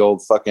stand the big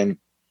old fucking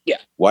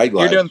wide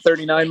glide. You're doing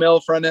 39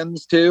 mil front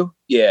ends too?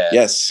 Yeah.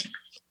 Yes.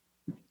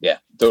 Yeah,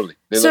 totally.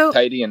 They look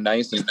tidy and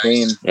nice and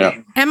clean.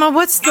 Yeah. Emma,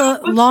 what's the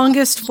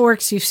longest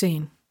forks you've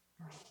seen?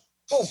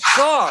 Oh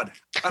God!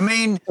 I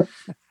mean,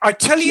 I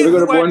tell you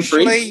who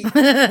actually.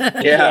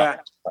 Yeah.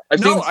 I've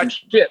seen some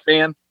shit,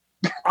 man.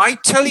 I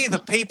tell you, the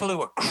people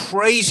who are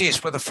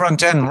craziest with the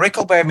front end, Rick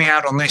will bear me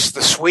out on this,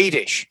 the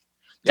Swedish.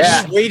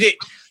 Yeah.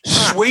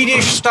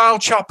 Swedish style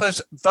choppers,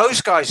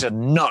 those guys are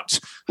nuts.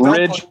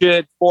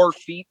 Rigid 4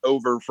 feet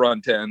over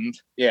front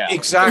end. Yeah.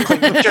 Exactly.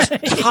 Just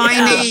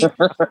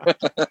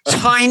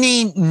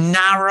tiny,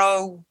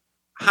 narrow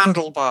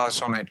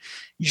handlebars on it.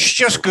 You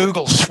should just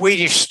Google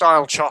Swedish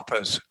style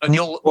choppers and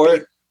you'll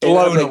be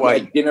blown away.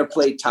 Like dinner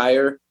plate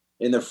tire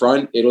in the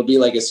front. It'll be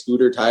like a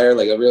scooter tire,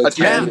 like a really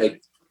tiny,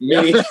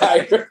 mini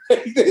tire.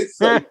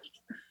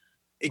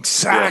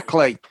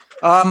 Exactly.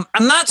 And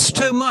that's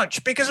too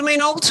much because, I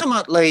mean,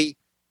 ultimately,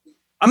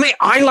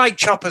 I like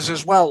choppers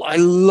as well. I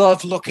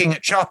love looking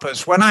at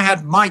choppers. When I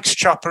had Mike's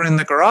chopper in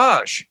the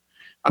garage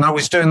and I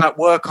was doing that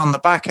work on the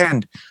back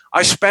end,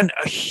 I spent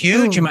a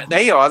huge amount.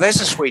 There you are.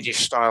 There's a Swedish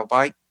style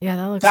bike. Yeah,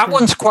 that looks that good.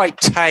 one's quite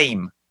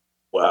tame.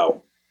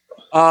 Wow.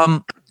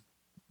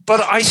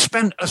 But I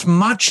spent as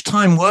much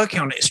time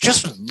working on it. It's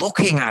just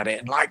looking at it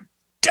and like,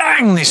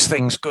 dang, this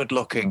thing's good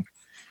looking.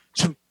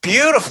 It's a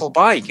beautiful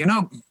bike,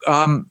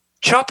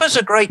 choppers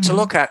are great to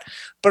look at,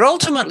 but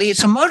ultimately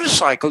it's a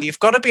motorcycle. You've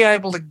got to be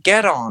able to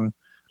get on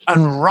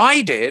and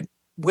ride it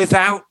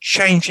without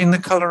changing the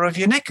color of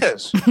your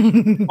knickers.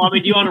 Well, do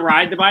you want to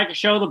ride the bike or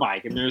show the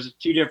bike? And there's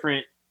 2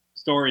 different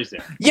stories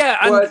there. Yeah,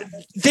 and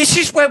this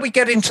is where we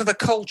get into the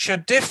culture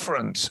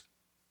difference.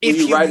 If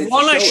you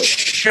want to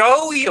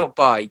show your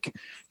bike,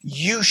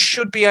 you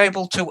should be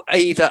able to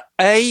either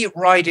A,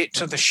 ride it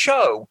to the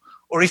show,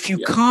 or if you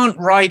can't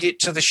ride it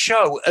to the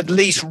show, at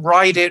least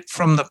ride it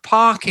from the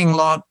parking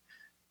lot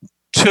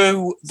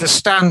to the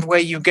stand where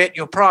you get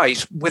your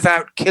prize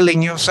without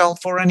killing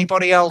yourself or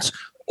anybody else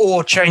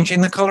or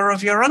changing the color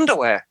of your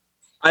underwear.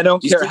 I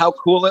don't care how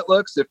cool it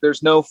looks. If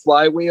there's no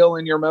flywheel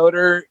in your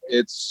motor,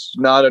 it's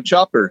not a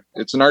chopper.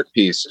 It's an art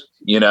piece,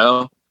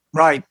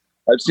 Right.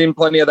 I've seen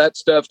plenty of that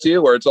stuff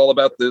too, where it's all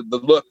about the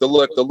look,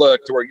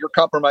 to where you're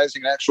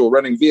compromising an actual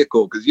running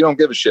vehicle because you don't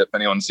give a shit if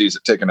anyone sees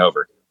it taking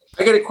over.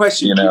 I got a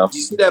question. Did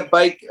you see that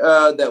bike,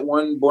 that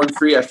one Born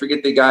Free? I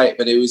forget the guy,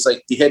 but it was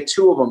like he had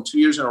 2 of them 2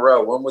 years in a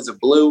row. One was a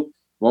blue,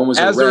 one was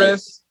a red.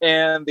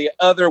 And the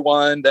other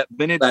one, that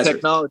Vintage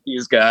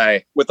Technologies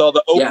guy with all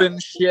the open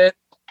shit.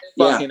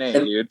 Fucking A,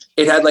 dude.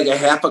 It had like a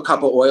half a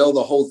cup of oil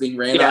the whole thing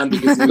ran on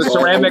because it was the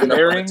ceramic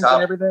bearings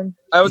and everything.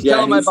 I was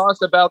telling my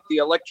boss about the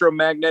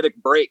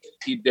electromagnetic brake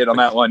he did on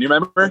that one. You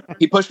remember?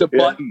 He pushed a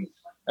button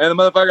and the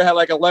motherfucker had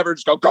like a lever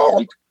just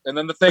go, and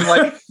then the thing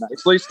like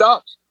nicely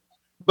stops.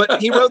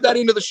 But he rode that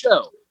into the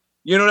show.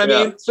 You know what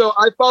I mean? So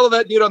I follow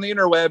that dude on the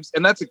interwebs,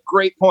 and that's a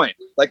great point.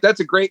 Like, that's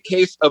a great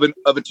case of a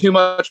too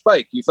much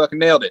bike. You fucking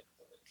nailed it.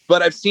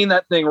 But I've seen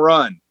that thing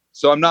run,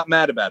 so I'm not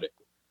mad about it.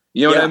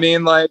 You know what I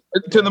mean? Like,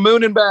 to the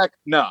moon and back,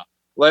 nah.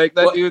 Like,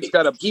 that dude's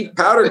got a... He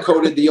powder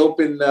coated the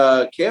open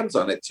cams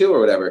on it, too, or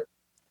whatever.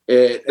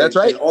 That's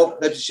right. All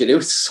that shit. It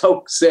was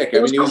so sick.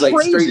 It was like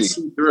straight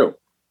see-through.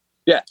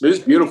 Yeah. It was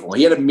beautiful.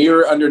 He had a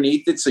mirror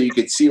underneath it, so you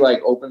could see,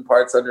 like, open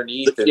parts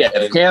underneath.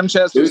 The cam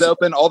chest was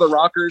open. All the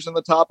rockers in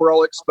the top were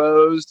all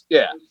exposed.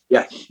 Yeah.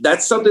 Yeah.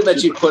 That's something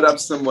that you put up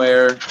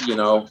somewhere,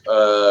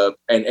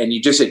 and you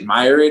just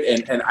admire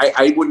it. And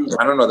I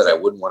don't know that I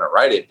wouldn't want to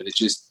ride it, but it's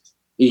just...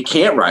 You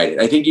can't ride it.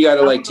 I think you got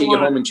to take it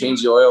home and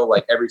change the oil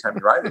like every time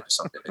you ride it or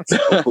something. It's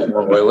put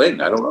more oil in.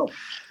 I don't know.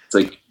 It's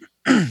like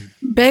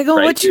Bagel.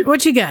 Right,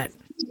 what you got?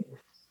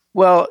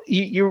 Well,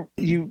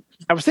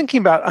 I was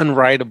thinking about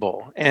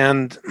unrideable,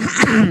 and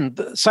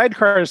the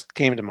sidecars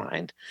came to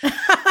mind.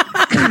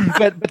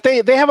 but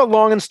they have a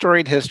long and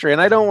storied history,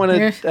 and I don't want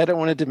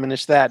to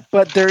diminish that.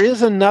 But there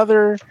is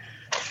another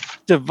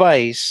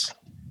device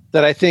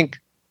that I think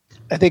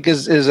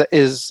is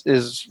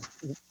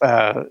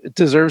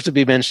deserves to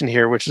be mentioned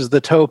here, which is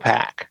the toe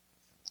pack.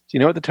 Do you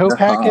know what the toe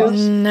pack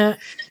is? No.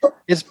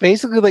 It's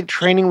basically like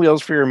training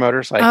wheels for your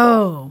motorcycle.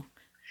 Oh.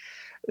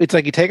 It's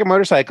like you take a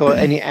motorcycle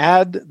and you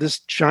add this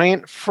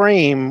giant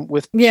frame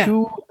with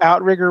two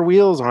outrigger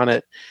wheels on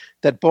it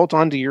that bolt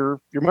onto your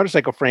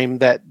motorcycle frame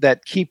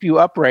that keep you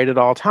upright at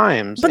all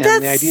times. But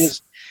the idea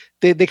is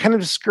they kind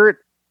of skirt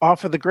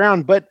off of the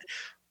ground. But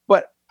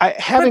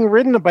having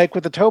ridden a bike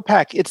with a toe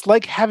pack, it's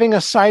like having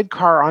a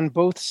sidecar on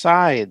both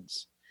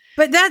sides.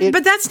 But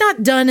that's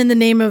not done in the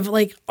name of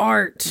like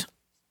art.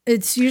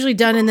 It's usually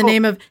done in the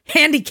name of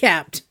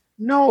handicapped.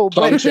 No,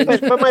 but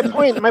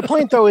my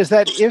point though is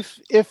that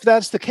if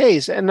that's the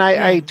case, and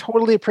I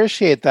totally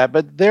appreciate that,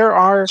 but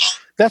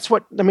that's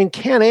what I mean.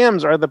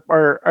 Can-Ams are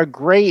a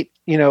great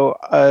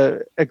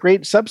a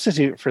great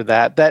substitute for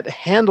that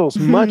handles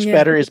much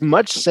better, is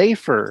much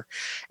safer,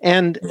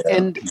 and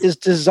is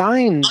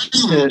designed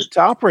to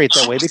operate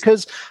that way,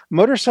 because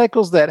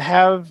motorcycles that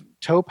have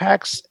toe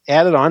packs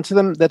added onto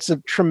them, that's a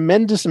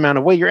tremendous amount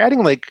of weight. You're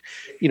adding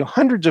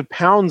hundreds of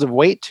pounds of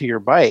weight to your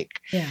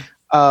bike. Yeah.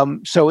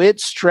 So it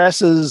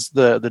stresses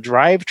the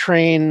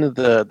drivetrain,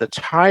 the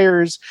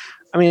tires.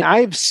 I mean,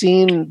 I've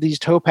seen these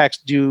toe packs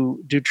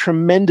do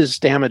tremendous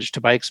damage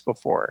to bikes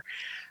before.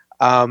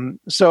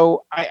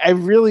 So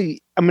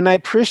I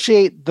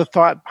appreciate the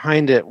thought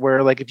behind it,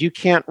 where like if you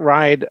can't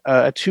ride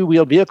a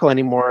two-wheel vehicle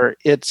anymore,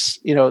 it's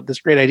this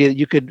great idea that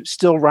you could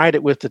still ride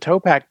it with the toe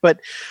pack. But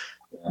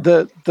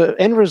the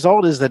end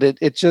result is that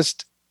it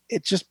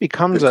just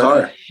becomes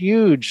a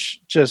huge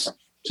just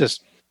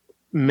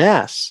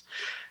mess.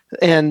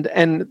 And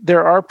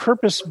there are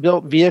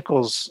purpose-built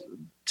vehicles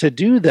to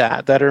do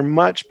that are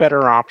much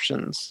better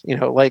options,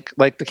 like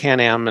the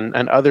Can-Am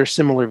and other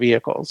similar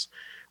vehicles,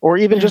 or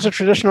even just a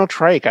traditional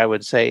trike, I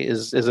would say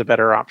is a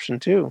better option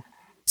too.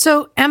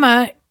 So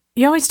Emma,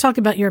 you always talk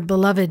about your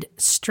beloved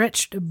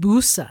stretched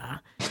Busa.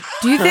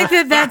 Do you think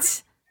that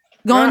that's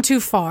gone too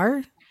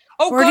far?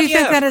 Or do you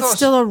think that it's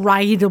still a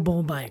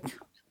rideable bike?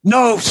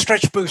 No,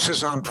 stretch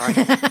Busas aren't right.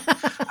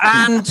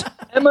 And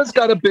Emma's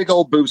got a big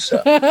old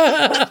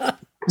Busa.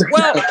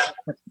 Well,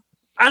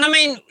 and I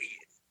mean,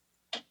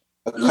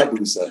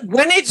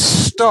 when it's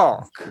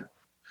stock,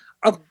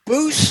 a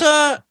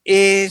Busa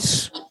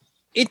is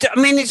it. I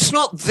mean, it's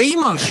not the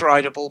most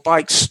rideable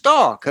bike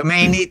stock. I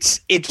mean, it's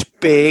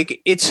big,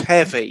 it's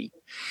heavy,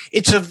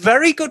 it's a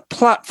very good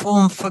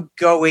platform for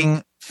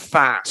going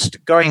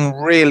fast, going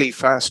really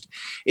fast.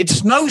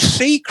 It's no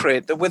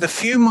secret that with a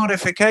few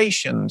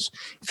modifications,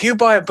 if you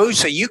buy a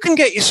Busa, you can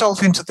get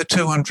yourself into the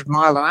 200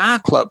 mile an hour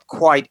club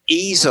quite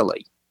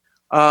easily.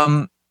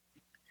 Busas,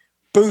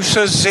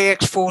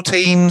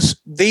 ZX14s,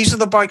 these are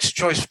the bikes of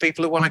choice for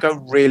people who want to go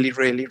really,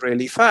 really,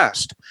 really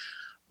fast.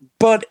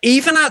 But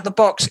even out the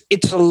box,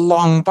 it's a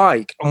long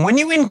bike. And when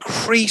you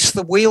increase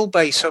the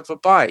wheelbase of a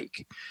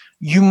bike,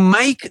 you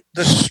make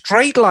the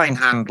straight line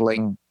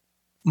handling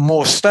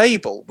more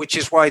stable, which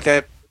is why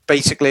they're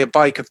basically a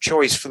bike of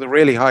choice for the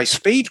really high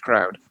speed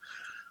crowd.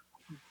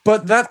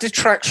 But that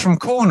detracts from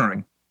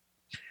cornering.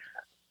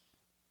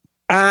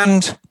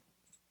 And,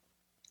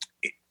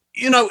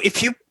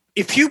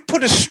 if you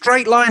put a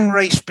straight line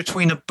race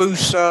between a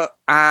Busa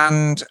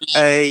and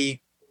a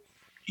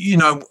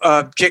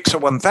Gixxer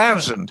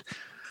 1000,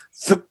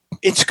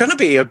 it's going to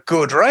be a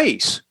good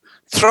race.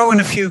 Throw in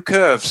a few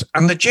curves,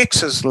 and the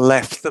Gixxer's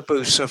left the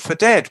Busa for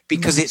dead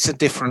because it's a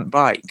different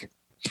bike.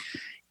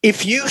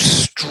 If you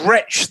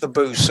stretch the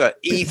Busa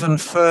even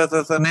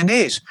further than it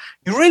is,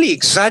 you're really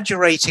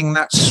exaggerating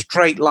that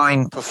straight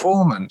line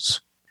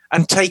performance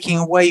and taking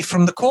away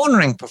from the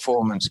cornering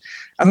performance.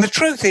 And the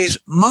truth is,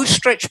 most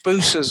stretch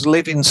Busas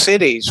live in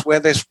cities where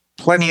there's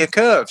plenty of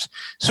curves.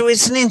 So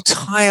it's an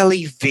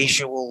entirely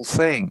visual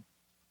thing.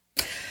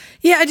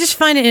 Yeah, I just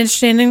find it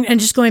interesting.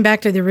 And just going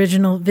back to the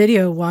original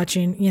video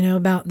watching,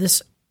 about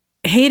this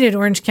hated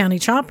Orange County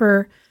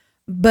chopper.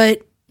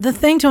 But the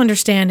thing to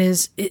understand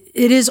is it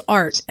is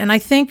art. And I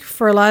think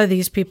for a lot of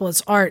these people,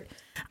 it's art.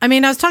 I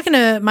mean, I was talking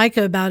to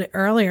Micah about it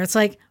earlier. It's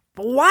like,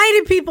 why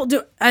do people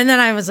do? And then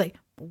I was like,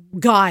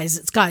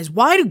 guys.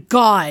 Why do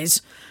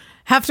guys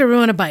have to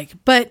ruin a bike?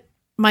 But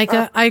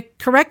Micah, I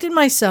corrected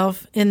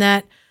myself in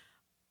that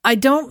I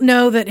don't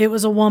know that it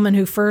was a woman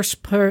who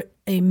first put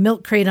a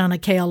milk crate on a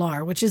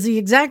KLR, which is the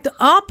exact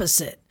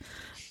opposite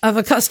of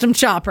a custom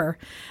chopper.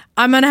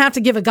 I'm going to have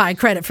to give a guy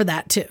credit for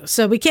that too.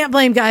 So we can't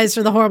blame guys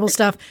for the horrible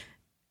stuff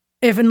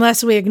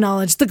unless we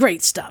acknowledge the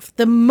great stuff.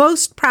 The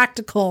most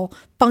practical,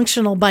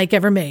 functional bike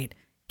ever made.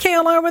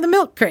 KLR with a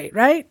milk crate,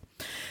 right?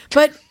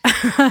 But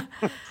but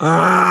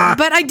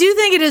I do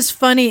think it is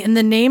funny in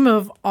the name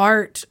of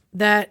art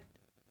that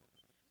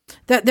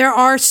there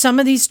are some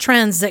of these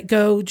trends that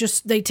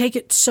they take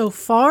it so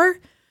far,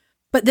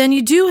 but then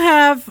you do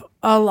have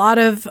a lot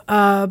of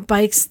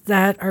bikes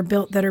that are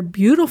built that are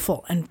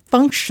beautiful and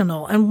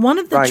functional. And one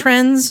of the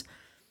trends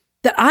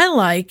that I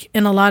like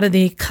in a lot of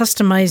the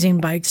customizing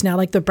bikes now,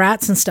 like the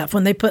Bratz and stuff,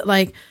 when they put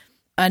like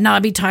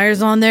knobby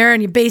tires on there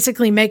and you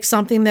basically make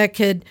something that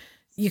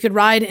you could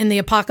ride in the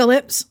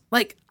apocalypse.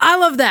 Like, I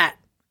love that.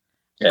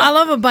 Yeah. I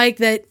love a bike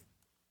that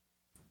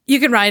you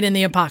can ride in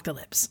the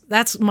apocalypse.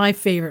 That's my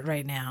favorite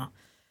right now.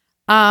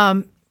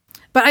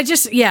 But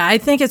I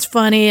think it's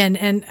funny,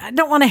 and I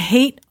don't want to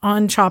hate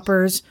on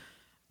choppers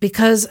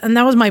because, and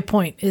that was my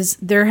point, is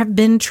there have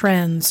been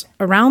trends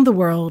around the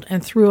world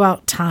and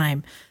throughout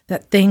time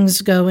that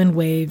things go in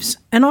waves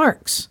and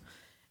arcs.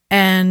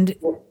 And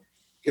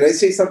can I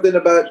say something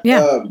about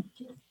the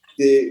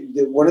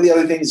one of the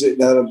other things that,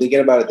 now that I'm thinking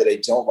about it, that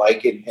I don't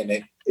like, and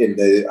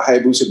the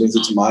Hayabusa brings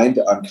it to mind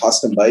on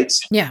custom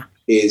bikes,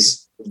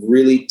 is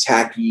really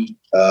tacky.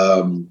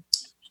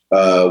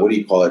 What do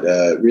you call it?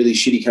 Really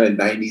shitty kind of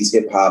 90s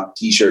hip hop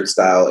t-shirt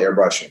style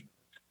airbrushing.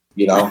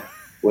 You know,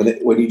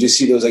 when you just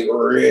see those like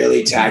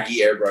really tacky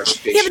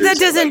airbrush pictures. Yeah, but that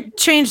doesn't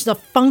change the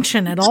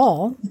function at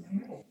all.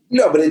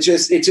 No, but it's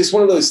just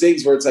one of those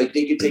things where it's like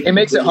they can take it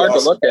makes it hard to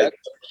look at.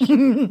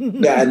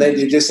 Yeah, and then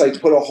you just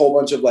like put a whole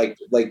bunch of like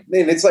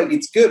man, it's like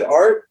it's good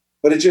art,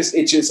 but it's just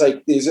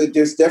like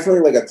there's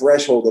definitely like a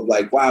threshold of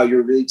like, wow,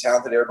 you're really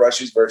talented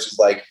airbrushes versus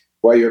like,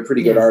 wow, you're a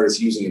pretty good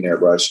artist using an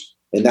airbrush.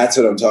 And that's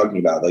what I'm talking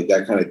about. Like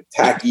that kind of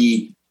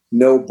tacky,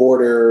 no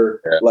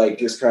border, like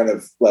just kind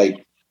of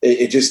like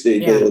it just they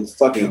look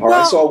fucking hard.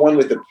 Well, I saw one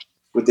with the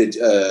what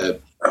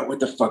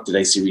the fuck did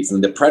I see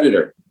recently? The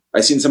Predator. I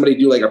seen somebody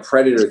do like a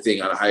Predator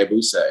thing on a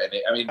Hayabusa, and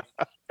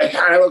it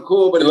kind of looked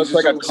cool, but it looks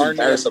like a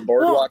carnival. The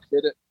boardwalk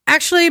did it.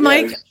 Actually,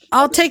 Mike,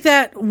 I'll take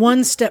that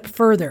one step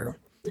further.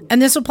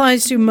 And this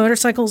applies to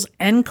motorcycles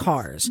and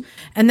cars.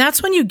 And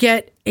that's when you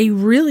get a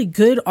really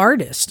good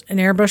artist, an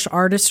airbrush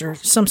artist or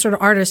some sort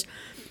of artist,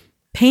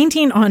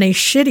 painting on a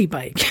shitty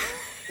bike.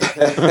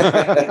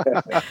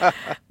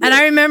 And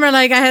I remember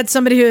like I had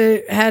somebody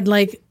who had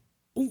like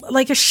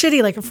a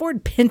shitty, like a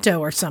Ford Pinto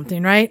or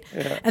something, right?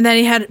 Yeah. And then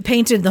he had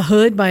painted the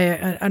hood by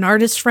an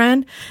artist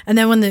friend. And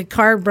then when the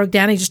car broke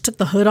down, he just took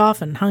the hood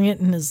off and hung it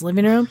in his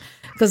living room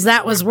because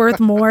that was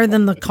worth more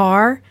than the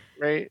car.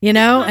 Right. You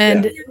know,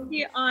 and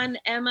on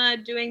Emma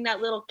doing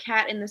that little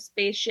cat in the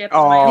spaceship.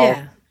 Oh,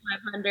 yeah.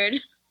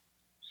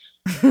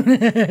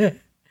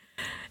 500.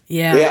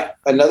 Yeah.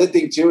 Another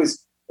thing too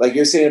is like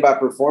you're saying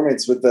about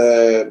performance with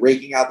the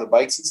raking out the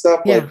bikes and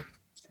stuff. Yeah.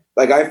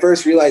 Like I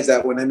first realized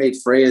that when I made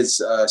Freya's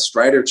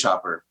Strider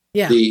chopper.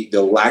 Yeah. The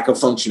lack of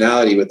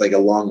functionality with like a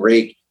long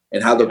rake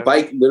and how the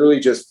bike literally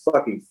just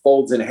fucking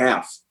folds in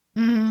half.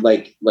 Mm-hmm.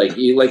 Like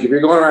if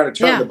you're going around a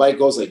turn, the bike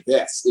goes like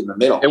this in the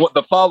middle. And what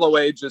the follow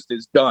away just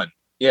is done.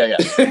 Yeah.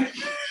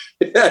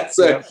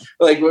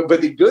 Like,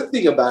 but the good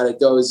thing about it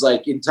though is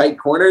like in tight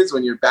corners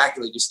when you're back,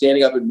 like you're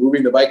standing up and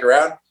moving the bike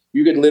around,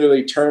 you could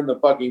literally turn the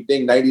fucking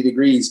thing 90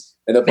 degrees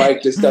and the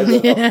bike just does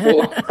a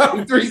full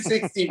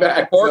 360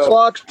 back. Fork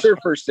locks are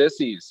for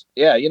sissies.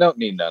 Yeah, you don't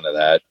need none of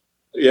that.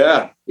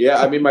 Yeah.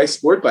 I mean, my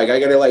sport bike, I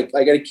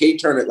gotta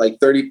K-turn it like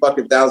 30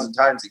 fucking thousand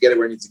times to get it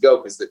where it needs to go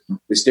because the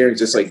steering's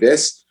just like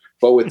this.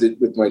 But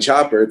with my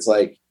chopper, it's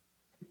like,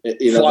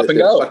 you know, flop and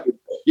go.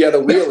 The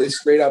wheel is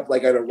straight up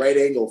like at a right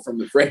angle from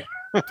the frame.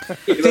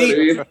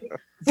 The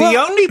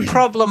only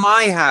problem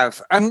I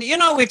have, and you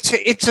know,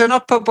 it's an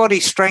upper body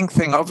strength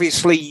thing.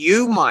 Obviously,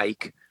 you,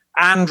 Mike,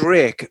 and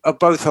Rick are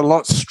both a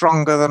lot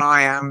stronger than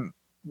I am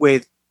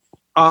with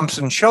arms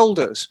and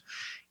shoulders.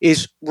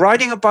 Is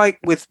riding a bike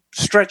with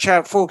stretch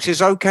out forks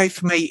is okay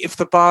for me if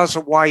the bars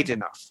are wide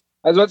enough.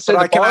 I was about to say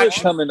the bars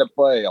come into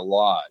play a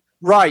lot.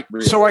 Right.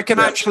 Really? So I can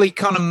actually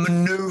kind of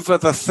maneuver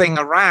the thing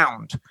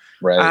around.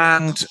 Right.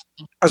 And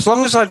as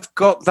long as I've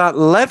got that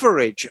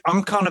leverage,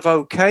 I'm kind of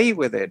okay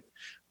with it.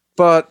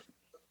 But,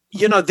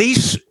 you know,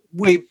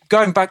 we're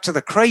going back to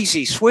the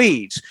crazy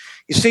Swedes.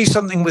 You see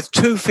something with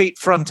 2 feet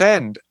front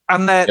end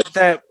and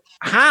their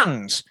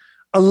hands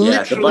are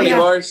literally... the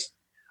bunny bars.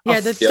 Yeah,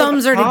 the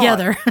thumbs are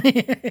together.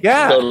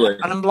 Yeah. Totally.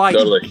 And I'm like...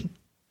 Totally.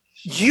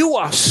 You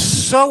are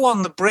so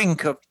on the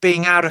brink of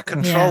being out of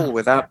control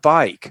with that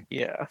bike.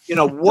 Yeah. You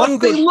know, one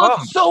good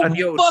bump and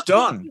you're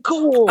done.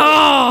 Cool.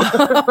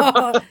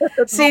 Oh,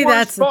 see,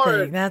 that's the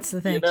thing. That's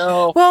the thing. You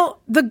know?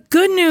 Well, the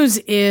good news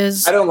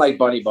is I don't like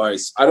bunny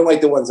bars. I don't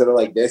like the ones that are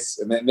like this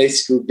and then they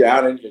scoop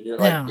down and you're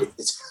like,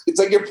 it's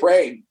like you're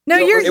praying. No,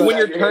 and when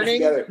you're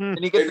turning and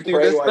you get to do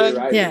this thing.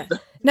 Yeah.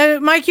 No,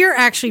 Mike, you're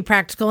actually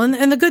practical.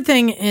 And the good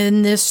thing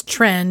in this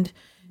trend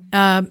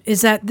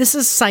is that this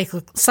is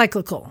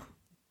cyclical.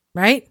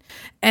 Right.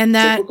 And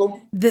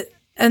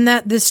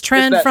that this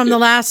trend from the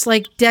last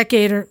like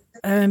decade or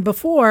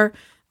before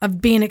of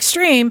being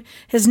extreme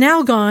has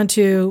now gone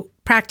to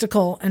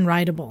practical and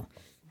rideable.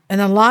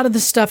 And a lot of the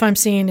stuff I'm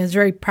seeing is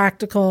very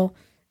practical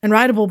and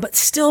rideable, but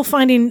still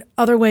finding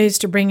other ways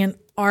to bring in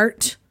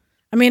art.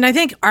 I mean, I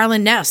think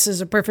Arlen Ness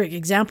is a perfect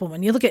example.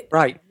 When you look at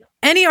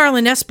any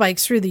Arlen Ness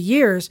bikes through the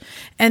years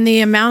and the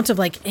amount of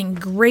like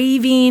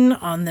engraving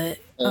on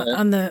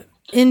the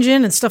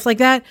engine and stuff like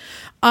that.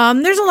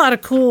 There's a lot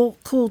of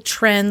cool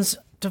trends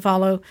to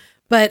follow,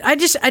 but I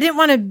didn't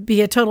want to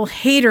be a total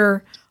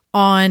hater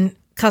on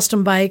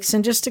custom bikes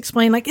and just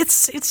explain like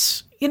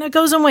it's it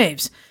goes in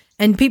waves,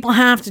 and people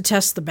have to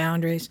test the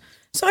boundaries.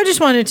 So I just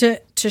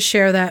wanted to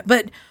share that.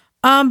 But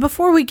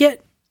before we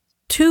get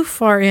too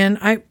far in,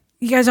 I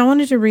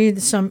wanted to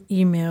read some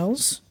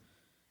emails.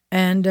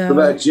 And what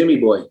about Jimmy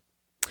Boy?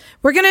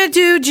 We're gonna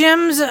do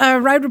Jim's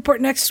ride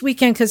report next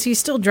weekend because he's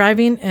still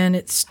driving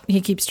and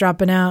he keeps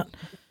dropping out.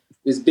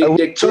 His big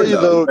dick tell you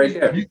though, right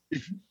there.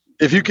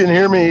 If you can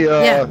hear me,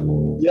 yeah,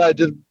 I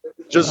did.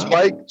 Just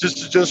Mike,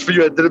 just for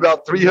you, I did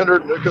about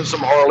 300. There goes some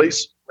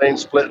Harleys, lane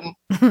splitting.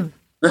 There's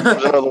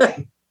another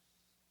one.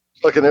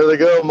 Looking, there they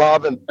go,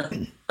 mobbing.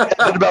 I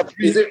did about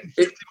is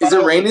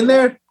it raining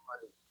there?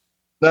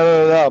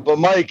 No. But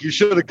Mike, you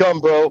should have come,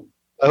 bro.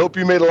 I hope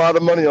you made a lot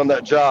of money on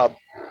that job.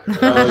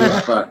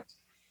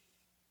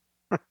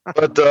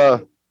 But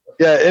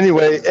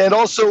anyway, and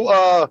also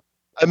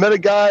I met a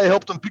guy,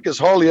 helped him pick his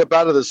Harley up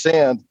out of the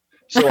sand.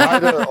 So hi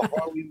to a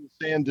Harley in the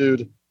sand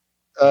dude.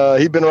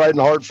 He'd been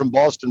riding hard from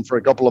Boston for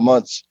a couple of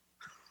months.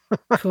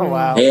 Cool.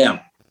 Wow. Damn.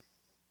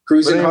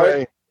 Cruising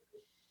hard.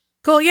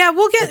 Cool. Yeah,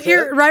 we'll get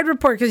your ride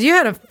report because you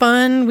had a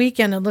fun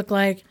weekend, it looked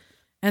like,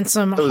 and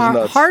some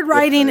hard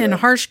riding in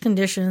harsh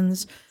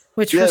conditions,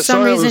 which for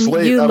some reason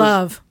you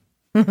love.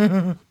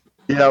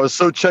 Yeah, I was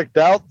so checked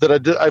out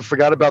that I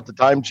forgot about the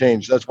time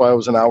change. That's why I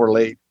was an hour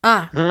late.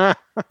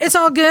 It's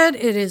all good.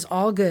 It is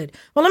all good.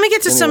 Well, let me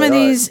get to some of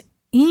these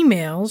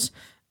emails.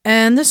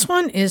 And this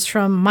one is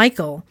from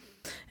Michael.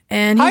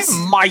 And Hi,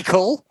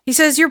 Michael. He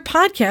says, your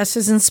podcast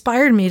has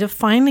inspired me to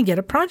finally get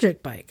a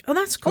project bike. Oh,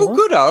 that's cool. Oh,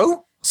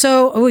 good-o.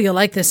 So, you'll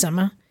like this,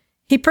 Emma.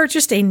 He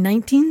purchased a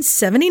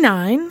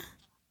 1979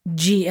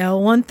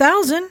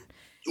 GL1000.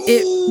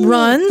 It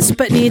runs,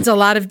 but needs a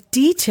lot of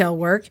detail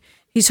work.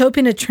 He's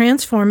hoping to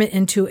transform it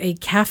into a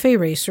cafe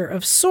racer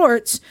of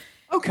sorts.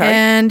 Okay.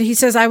 And he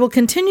says, I will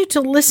continue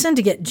to listen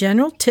to get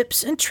general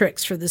tips and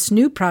tricks for this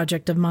new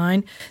project of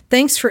mine.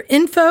 Thanks for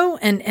info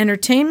and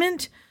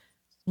entertainment.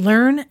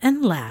 Learn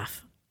and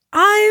laugh.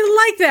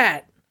 I like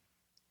that.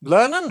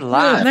 Learn and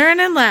laugh. Learn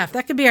and laugh.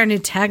 That could be our new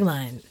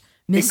tagline.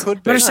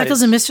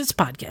 Motorcycles and Misfits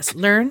podcast.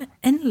 Learn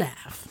and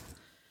laugh.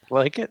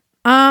 Like it.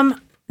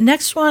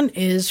 Next one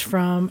is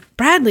from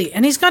Bradley,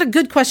 and he's got a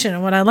good question.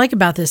 And what I like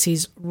about this,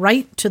 he's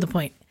right to the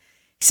point.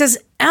 He says,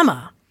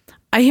 Emma,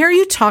 I hear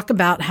you talk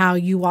about how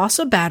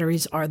Yuasa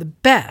batteries are the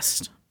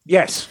best.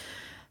 Yes.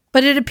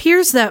 But it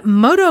appears that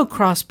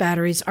motocross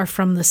batteries are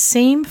from the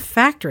same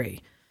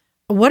factory.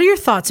 What are your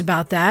thoughts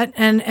about that?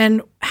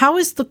 And how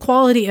is the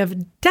quality of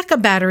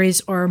Deca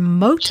batteries or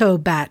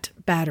Motobat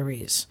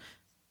batteries?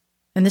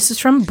 And this is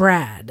from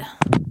Brad.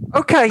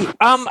 Okay.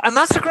 And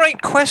that's a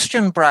great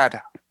question,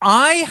 Brad.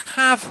 I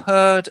have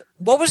heard,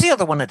 what was the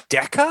other one, a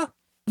Deca?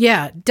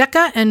 Yeah,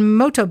 Deca and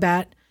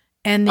Motobat.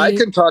 And I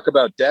can talk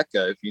about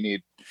Deca if you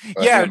need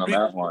on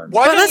that one.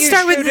 Let's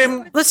start with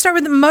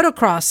the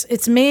motocross.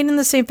 It's made in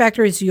the same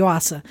factory as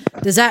Yuasa.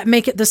 Does that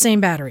make it the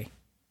same battery?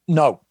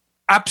 No,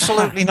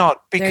 absolutely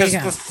not. Because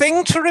the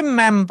thing to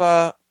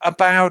remember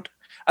about,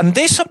 and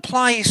this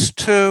applies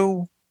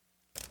to,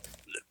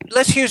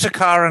 let's use a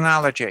car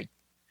analogy,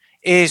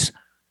 is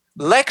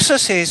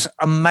Lexuses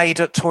are made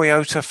at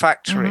Toyota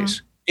factories.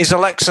 Mm-hmm. Is a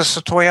Lexus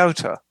a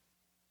Toyota?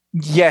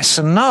 Yes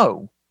and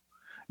no.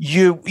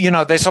 You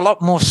know, there's a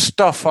lot more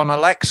stuff on a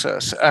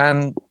Lexus,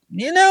 and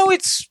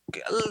it's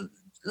a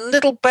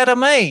little better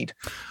made.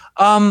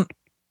 Well,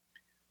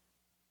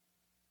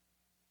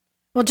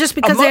 just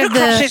because a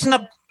motocross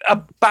isn't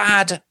a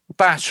bad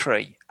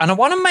battery, and I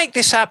want to make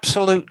this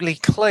absolutely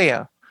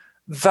clear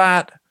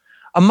that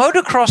a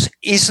motocross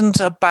isn't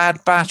a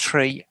bad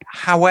battery.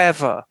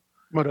 However,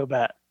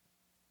 Motobat.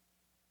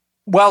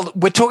 Well,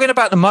 we're talking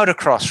about the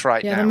motocross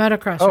right now. Yeah, the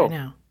motocross right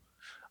now.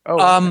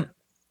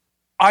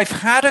 I've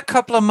had a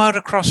couple of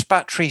motocross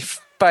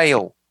batteries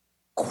fail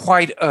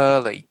quite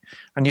early,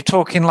 and you're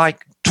talking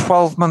like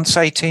 12 months,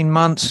 18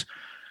 months.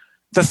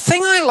 The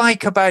thing I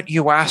like about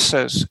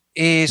Yuasas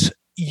is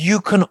you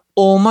can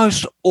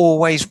almost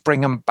always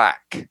bring them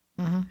back.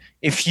 Mm-hmm.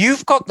 If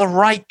you've got the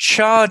right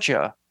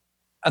charger,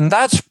 and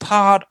that's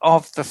part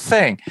of the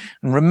thing.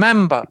 And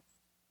remember,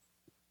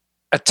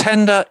 a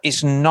tender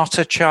is not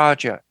a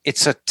charger.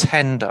 It's a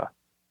tender.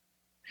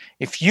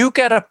 If you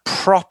get a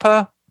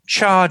proper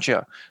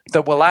charger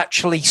that will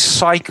actually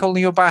cycle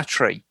your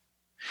battery,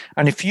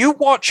 and if you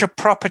watch a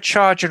proper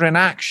charger in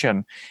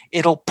action,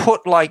 it'll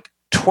put like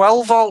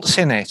 12 volts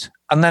in it,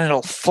 and then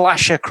it'll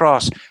flash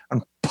across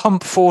and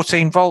pump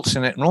 14 volts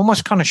in it and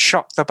almost kind of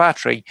shock the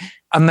battery,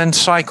 and then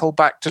cycle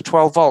back to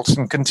 12 volts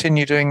and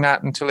continue doing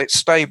that until it's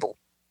stable.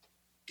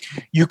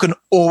 You can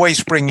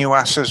always bring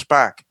Yuasas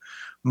back.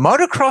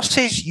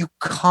 Motocrosses, you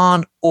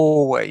can't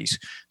always.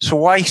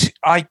 So I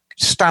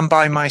stand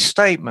by my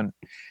statement.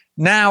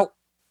 Now,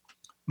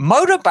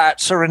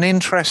 Motobats are an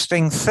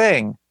interesting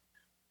thing.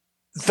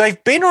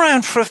 They've been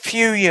around for a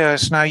few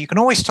years now. You can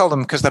always tell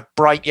them because they're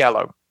bright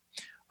yellow.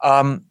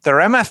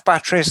 They're MF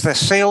batteries. They're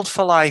sealed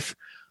for life.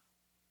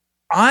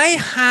 I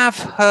have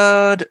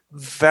heard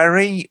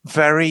very,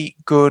 very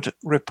good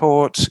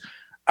reports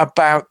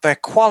about their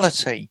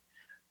quality.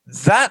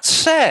 That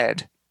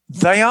said,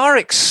 they are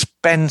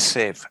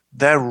expensive.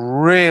 They're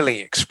really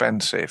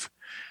expensive.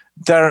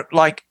 they're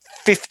like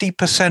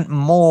 50%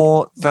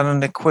 more than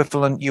an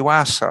equivalent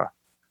Yuasa.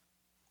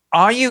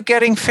 Are you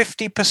getting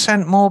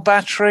 50% more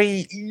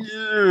battery?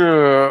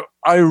 Yeah,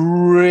 I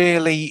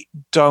really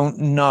don't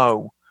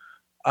know.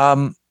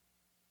 I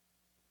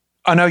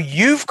know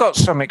you've got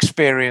some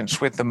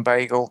experience with them,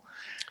 Bagel.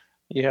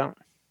 Yeah.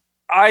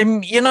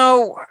 I've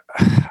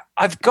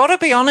got to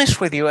be honest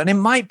with you, and it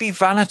might be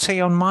vanity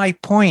on my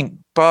point,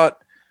 but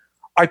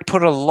I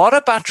put a lot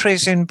of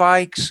batteries in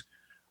bikes.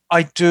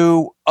 I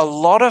do a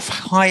lot of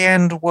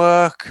high-end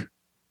work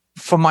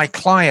for my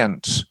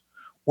clients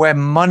where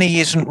money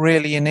isn't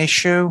really an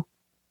issue.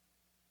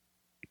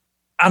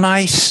 And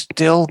I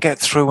still get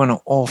through an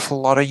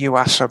awful lot of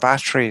Yuasa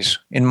batteries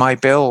in my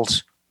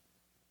builds,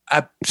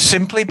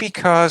 simply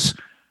because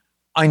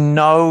I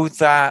know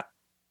that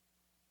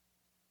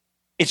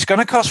it's going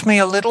to cost me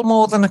a little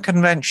more than a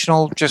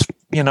conventional, just,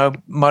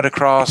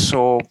 motocross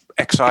or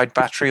Excite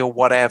battery or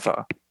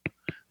whatever.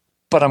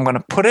 But I'm going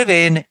to put it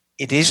in.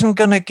 It isn't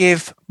going to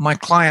give my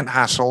client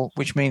hassle,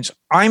 which means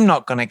I'm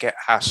not going to get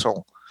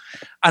hassle.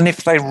 And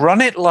if they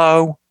run it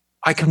low,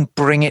 I can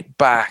bring it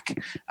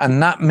back.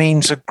 And that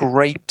means a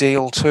great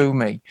deal to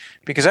me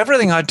because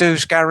everything I do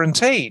is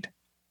guaranteed.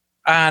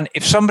 And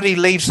if somebody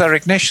leaves their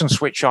ignition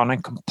switch on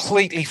and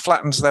completely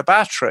flattens their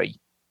battery,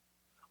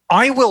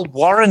 I will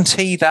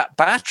warranty that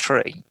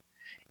battery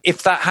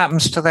if that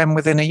happens to them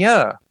within a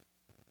year,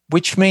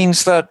 which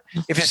means that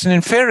if it's an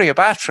inferior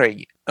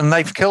battery and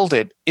they've killed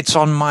it, it's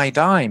on my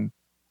dime.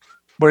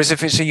 Whereas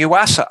if it's a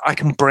Yuasa, I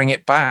can bring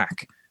it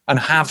back and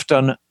have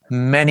done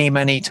many,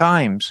 many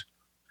times.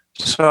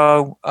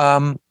 So,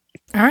 all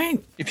right.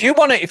 If you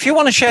want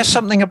to share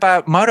something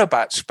about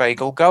Motobats,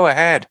 Bagel, go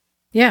ahead.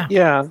 Yeah.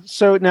 Yeah.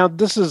 So now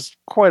this is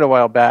quite a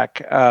while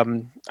back.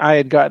 I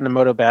had gotten a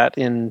Motobat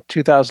in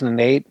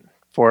 2008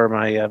 for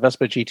my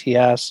Vespa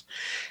GTS,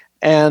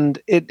 and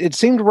it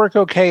seemed to work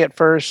okay at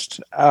first.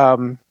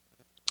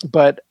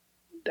 But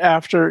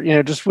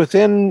after, just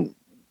within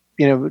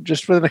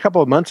a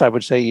couple of months, I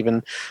would say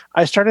even,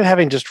 I started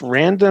having just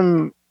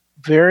random,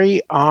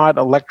 very odd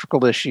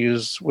electrical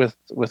issues with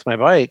my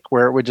bike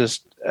where it would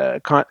just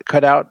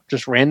cut out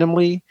just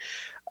randomly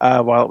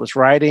while it was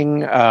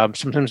riding,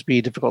 sometimes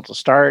be difficult to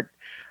start.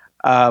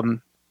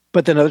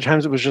 But then other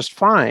times it was just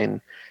fine.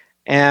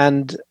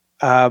 And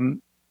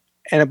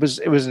it was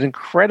an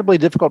incredibly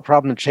difficult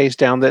problem to chase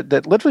down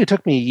that literally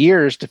took me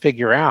years to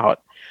figure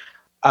out.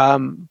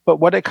 But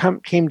what it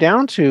came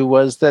down to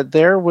was that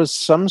there was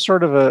some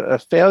sort of a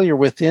failure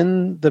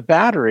within the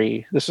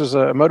battery. This was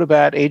a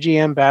Motobat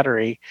AGM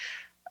battery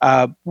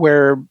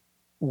where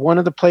one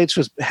of the plates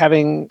was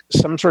having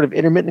some sort of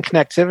intermittent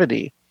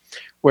connectivity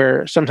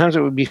where sometimes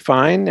it would be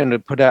fine and it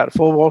would put out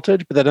full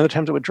voltage, but then other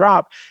times it would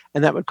drop,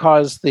 and that would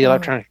cause the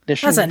electronic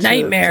ignition to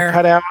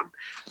cut out.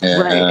 Yeah.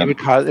 Right.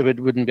 It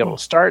wouldn't be able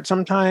to start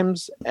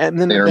sometimes,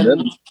 and then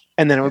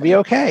it would be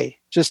okay,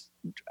 just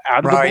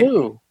out of the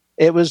blue.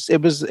 It was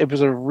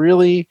a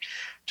really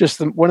just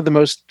one of the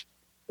most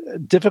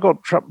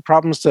difficult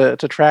problems to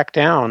track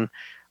down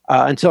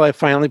until I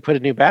finally put a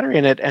new battery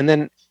in it, and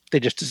then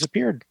they just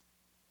disappeared.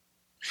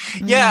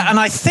 Yeah, and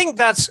I think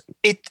that's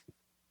it.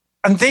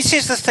 And this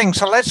is the thing.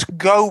 So let's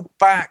go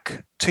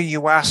back to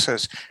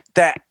Yuasas.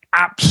 They're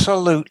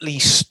absolutely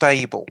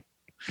stable.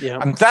 Yeah.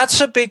 And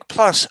that's a big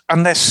plus.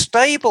 And they're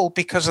stable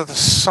because of the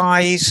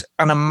size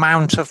and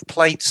amount of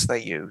plates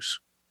they use.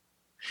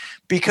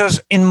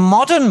 Because in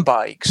modern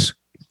bikes,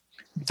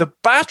 the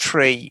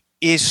battery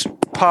is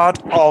part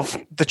of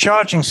the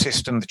charging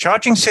system. The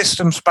charging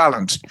system's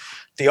balanced.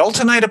 The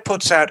alternator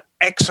puts out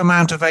X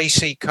amount of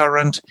AC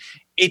current.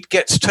 It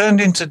gets turned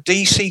into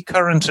DC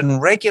current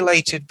and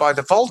regulated by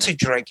the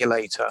voltage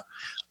regulator.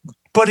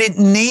 But it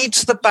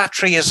needs the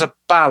battery as a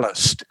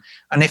ballast.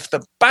 And if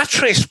the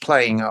battery's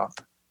playing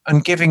up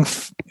and giving,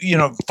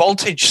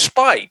 voltage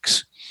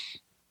spikes,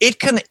 it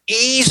can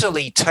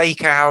easily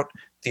take out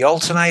the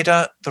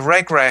alternator, the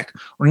reg-rec,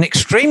 or in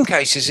extreme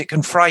cases, it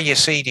can fry your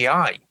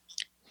CDI.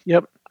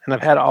 Yep, and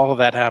I've had all of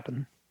that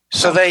happen.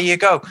 So there you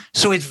go.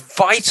 So it's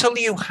vital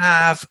you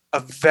have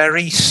a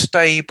very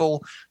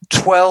stable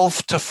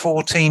 12 to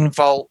 14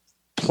 volt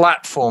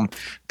platform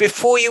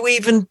before you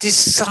even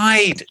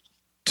decide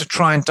to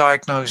try and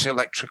diagnose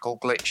electrical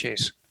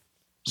glitches.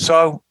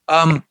 So,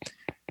 I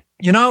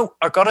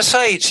got to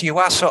say it's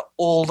Yuasa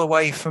all the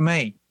way for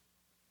me.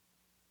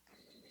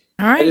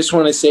 All right. I just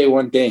want to say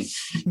one thing.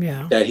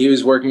 Yeah. That he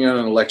was working on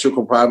an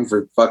electrical problem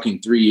for fucking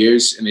 3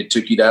 years, and it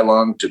took you that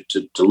long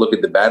to look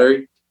at the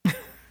battery.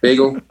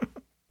 Bagel.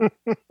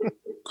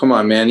 Come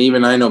on, man.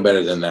 Even I know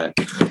better than that.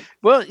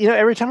 Well,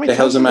 every time the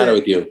hell's the matter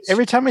with you?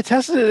 Every time I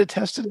tested it, it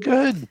tested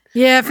good.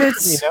 Yeah,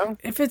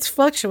 if it's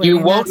fluctuating,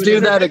 you won't do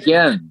that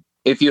again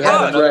if you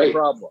have another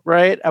problem.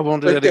 Right, I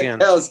won't do that again. What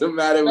the hell's the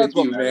matter with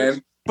you,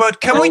 man?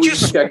 But can we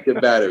just check the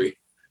battery?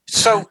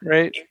 So,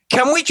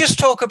 can we just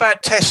talk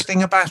about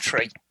testing a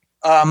battery?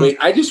 Wait,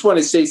 I just want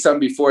to say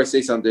something before I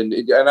say something,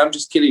 and I'm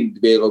just kidding,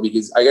 Bagel,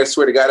 because I gotta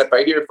swear to God, if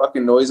I hear a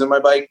fucking noise on my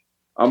bike,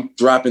 I'm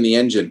dropping the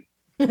engine.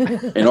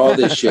 and all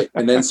this shit.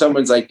 And then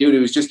someone's like, dude, it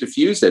was just a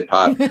fuse that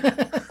popped.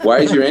 Why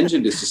is your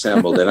engine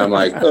disassembled? And I'm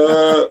like,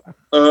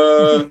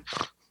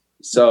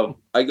 So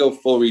I go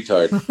full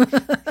retard.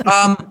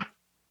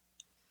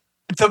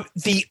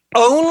 The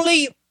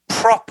only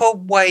proper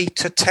way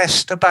to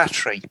test a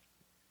battery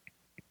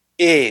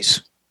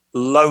is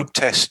load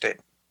test it.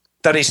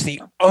 That is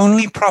the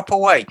only proper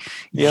way.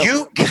 Yep.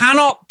 You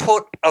cannot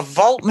put a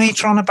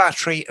voltmeter on a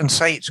battery and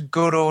say it's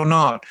good or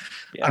not.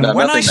 Yeah, and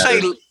when I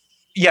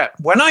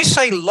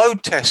say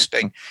load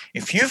testing,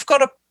 if you've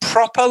got a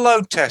proper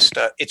load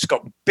tester, it's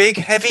got big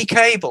heavy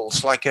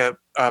cables like a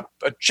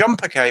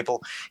jumper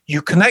cable.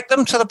 You connect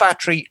them to the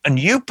battery and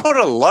you put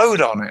a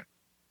load on it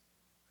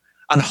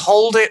and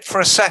hold it for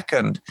a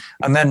second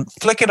and then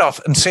flick it off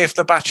and see if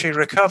the battery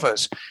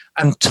recovers.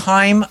 And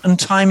time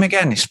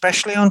again,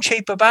 especially on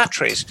cheaper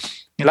batteries,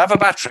 you'll have a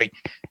battery.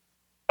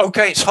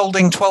 Okay, it's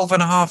holding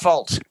 12.5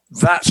 volts.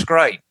 That's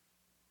great.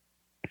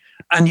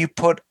 And you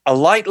put a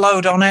light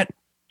load on it.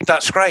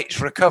 That's great. It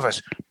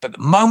recovers. But the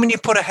moment you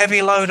put a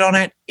heavy load on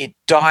it, it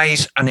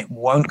dies and it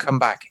won't come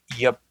back.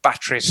 Your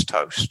battery's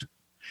toast.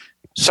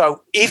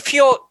 So here's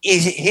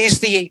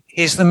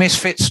the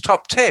Misfits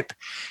top tip.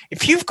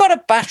 If you've got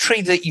a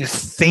battery that you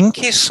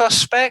think is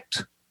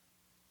suspect,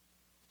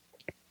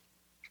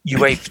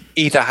 you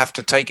either have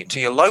to take it to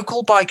your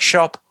local bike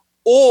shop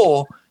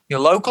or your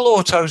local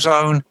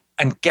AutoZone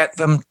and get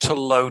them to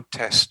load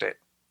test it.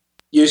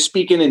 You're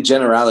speaking in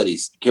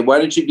generalities. Okay, why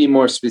don't you be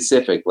more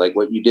specific, like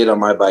what you did on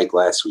my bike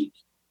last week?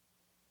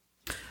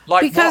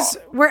 Because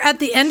we're at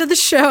the end of the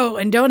show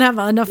and don't have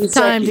enough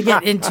time to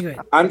get into it.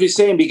 I'm just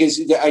saying because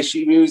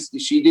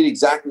she did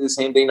exactly the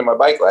same thing to my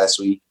bike last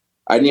week.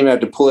 I didn't even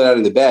have to pull it out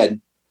of the bed,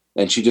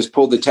 and she just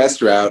pulled the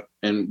tester out.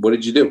 And what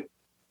did you do?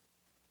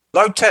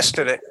 Load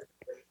tested it.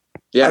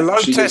 Yeah, I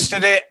load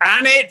tested it,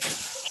 and it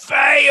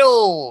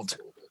failed.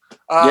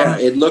 Yeah,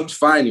 it looked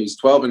fine. It was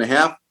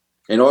 12.5,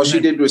 and all she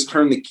did was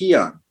turn the key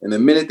on. And the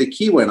minute the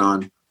key went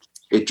on,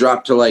 it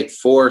dropped to like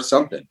 4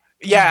 something.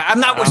 Yeah,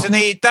 and that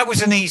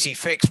was an easy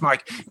fix,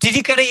 Mike. Did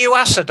you get a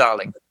Yuasa,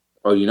 darling?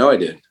 Oh, you know I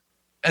did.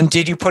 And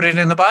did you put it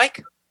in the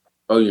bike?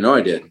 Oh, you know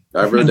I did.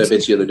 I rode that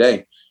bitch the other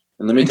day.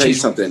 And let me tell you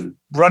something.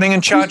 Running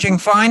and charging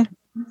fine?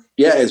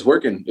 Yeah, it's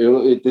working.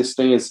 This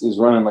thing is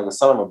running like a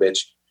son of a bitch.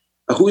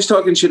 Who's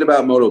talking shit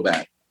about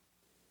Motobat?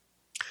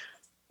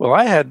 Well,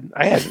 I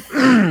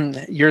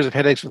had years of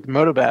headaches with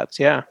Motobats,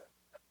 yeah.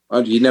 Oh,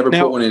 you never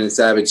put one in a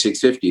Savage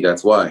 650,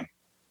 that's why.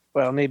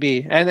 Well,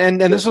 maybe.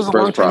 And this was a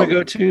long time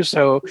ago too,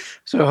 so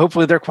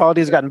hopefully their quality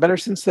has gotten better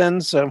since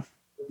then. So,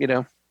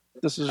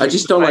 this is. I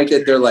just don't like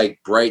that they're like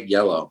bright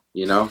yellow.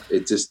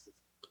 It just.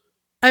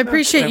 I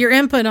appreciate your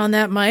input on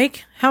that,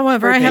 Mike.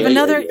 However, I have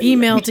another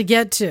email to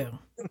get to.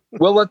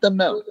 We'll let them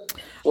know.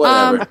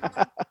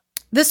 Whatever.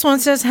 This one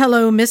says,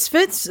 "Hello,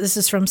 Misfits. This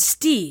is from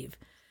Steve.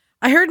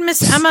 I heard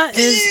Miss Emma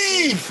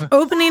is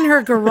opening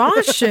her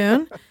garage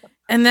soon."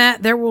 And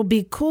that there will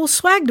be cool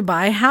swag to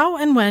buy. How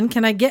and when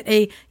can I get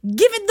a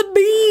Give It the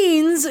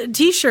Beans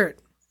t-shirt?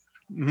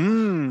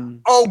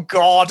 Oh,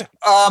 God.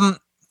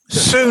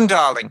 Soon,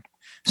 darling.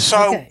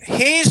 So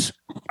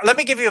let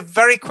me give you a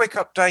very quick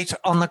update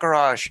on the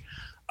garage.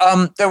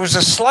 There was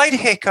a slight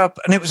hiccup,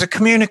 and it was a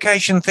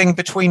communication thing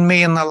between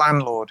me and the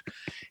landlord.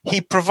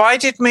 He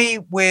provided me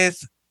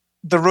with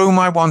the room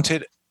I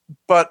wanted,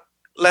 but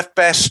left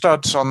bare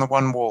studs on the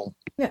one wall.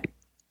 Yeah.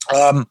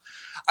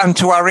 And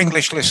to our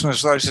English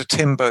listeners, those are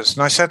timbers.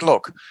 And I said,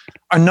 look,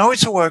 I know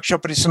it's a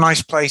workshop, but it's a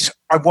nice place.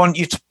 I want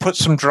you to put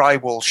some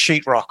drywall,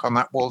 sheetrock on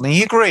that wall. And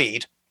he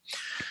agreed.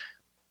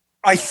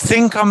 I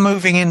think I'm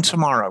moving in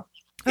tomorrow.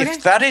 Okay.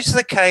 If that is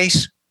the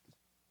case,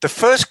 the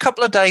first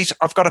couple of days,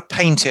 I've got to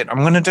paint it. I'm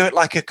going to do it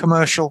like a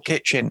commercial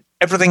kitchen.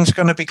 Everything's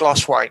going to be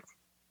gloss white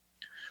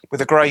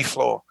with a grey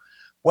floor.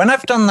 When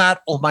I've done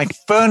that, all my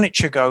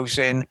furniture goes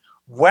in.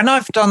 When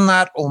I've done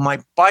that, all my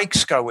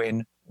bikes go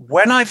in.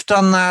 When I've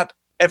done that,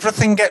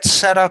 everything gets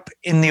set up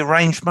in the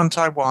arrangement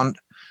I want.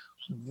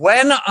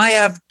 When I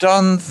have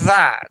done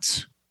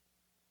that,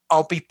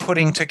 I'll be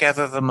putting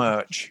together the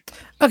merch.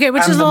 Okay,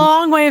 which is a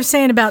long way of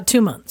saying about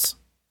 2 months.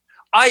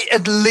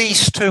 At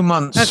least 2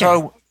 months. Okay.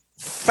 So,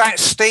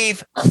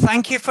 Steve,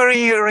 thank you for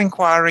your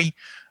inquiry.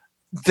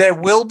 There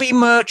will be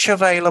merch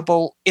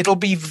available. It'll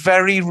be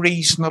very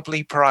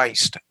reasonably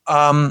priced.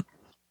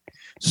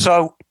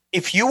 So,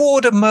 if you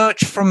order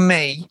merch from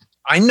me,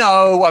 I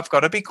know I've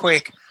got to be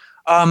quick.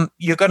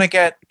 You're going to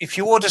get, if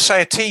you order,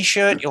 say, a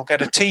T-shirt, you'll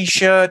get a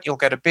T-shirt, you'll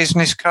get a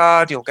business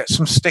card, you'll get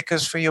some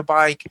stickers for your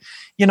bike.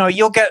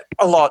 You'll get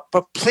a lot,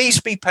 but please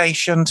be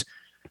patient.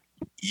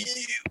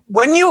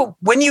 When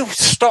you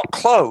stock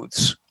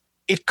clothes,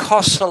 it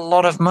costs a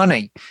lot of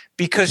money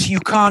because you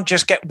can't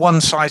just get one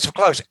size of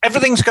clothes.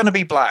 Everything's going to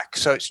be black,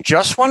 so it's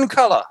just one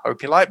color.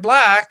 Hope you like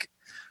black,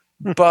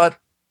 but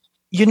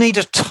you need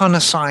a ton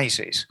of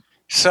sizes.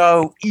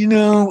 So,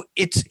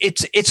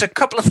 it's a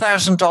couple of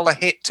 $1,000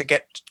 hit to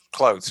get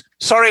clothes.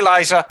 Sorry,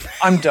 Liza,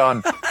 I'm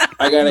done.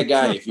 I got a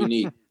guy if you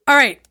need. All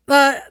right.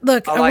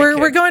 Look,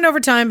 we're going over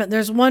time, but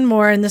there's one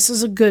more, and this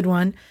is a good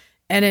one,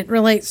 and it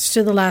relates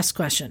to the last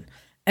question.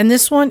 And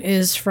this one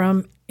is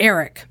from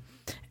Eric.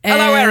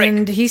 Hello, Eric.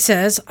 And he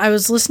says, I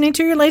was listening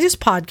to your latest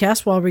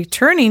podcast while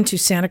returning to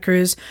Santa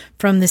Cruz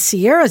from the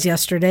Sierras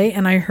yesterday,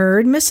 and I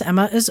heard Miss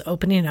Emma is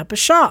opening up a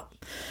shop.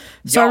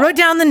 So I wrote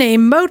down the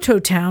name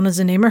Mototown as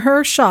the name of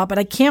her shop, but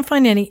I can't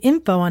find any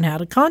info on how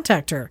to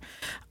contact her.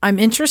 I'm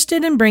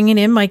interested in bringing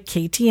in my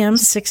KTM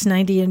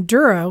 690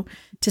 Enduro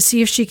to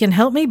see if she can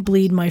help me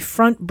bleed my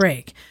front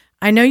brake.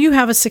 I know you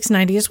have a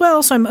 690 as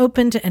well, so I'm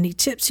open to any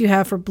tips you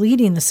have for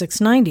bleeding the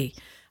 690.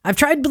 I've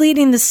tried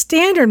bleeding the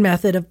standard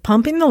method of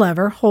pumping the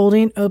lever,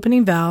 holding,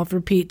 opening valve,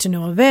 repeat to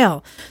no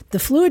avail. The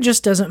fluid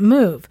just doesn't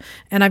move.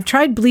 And I've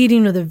tried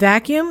bleeding with a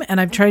vacuum,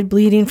 and I've tried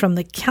bleeding from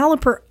the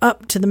caliper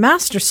up to the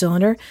master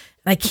cylinder,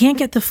 and I can't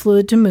get the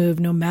fluid to move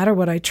no matter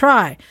what I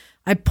try.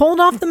 I pulled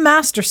off the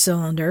master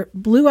cylinder,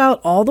 blew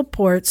out all the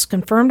ports,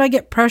 confirmed I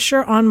get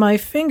pressure on my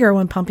finger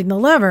when pumping the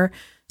lever,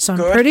 so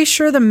I'm pretty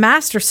sure the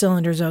master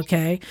cylinder's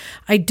okay.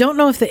 I don't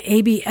know if the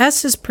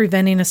ABS is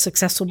preventing a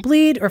successful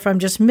bleed or if I'm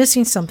just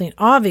missing something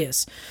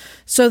obvious.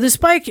 So this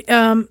bike,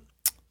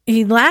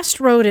 he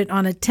last rode it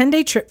on a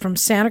 10-day trip from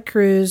Santa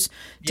Cruz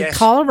to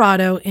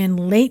Colorado in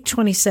late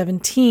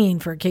 2017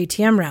 for a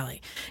KTM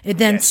rally. It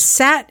then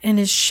sat in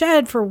his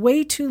shed for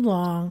way too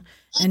long,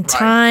 and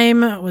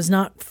time was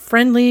not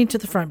friendly to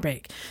the front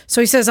brake. So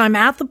he says, I'm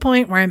at the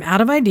point where I'm out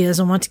of ideas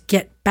and want to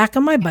get back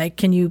on my bike.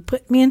 Can you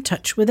put me in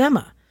touch with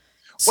Emma?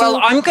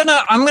 Well, I'm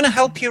gonna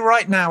help you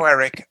right now,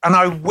 Eric, and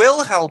I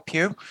will help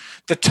you.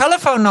 The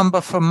telephone number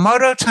for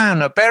Mototown.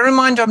 Now, bear in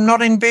mind, I'm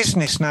not in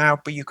business now,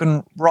 but you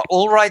can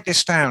all write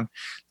this down.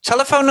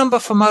 Telephone number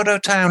for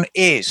Mototown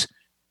is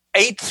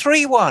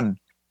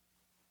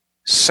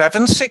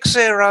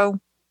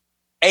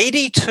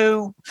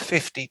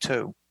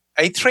 831-760-8252.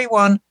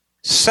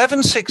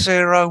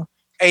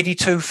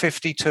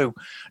 831-760-8252.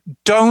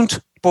 Don't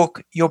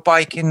book your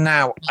bike in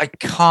now. I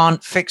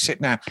can't fix it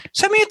now.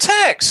 Send me a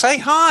text. Say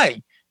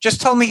hi. Just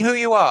tell me who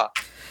you are.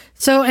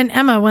 So, and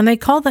Emma, when they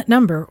call that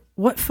number,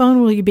 what phone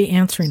will you be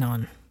answering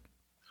on?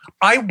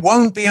 I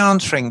won't be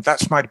answering.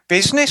 That's my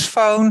business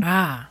phone.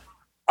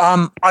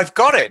 I've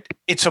got it.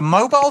 It's a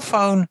mobile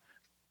phone.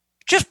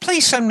 Just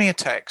please send me a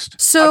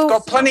text. So I've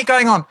got plenty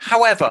going on.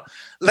 However,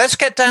 let's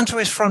get down to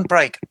his front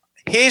brake.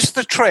 Here's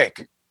the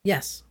trick.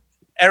 Yes.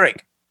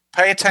 Eric,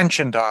 pay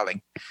attention,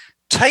 darling.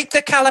 Take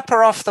the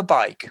caliper off the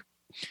bike.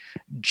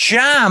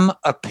 Jam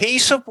a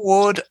piece of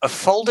wood, a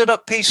folded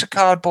up piece of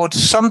cardboard,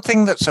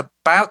 something that's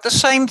about the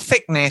same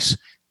thickness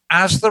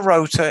as the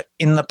rotor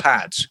in the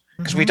pads,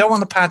 because we don't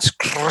want the pads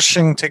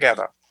crushing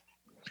together.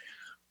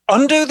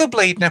 Undo the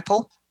bleed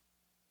nipple,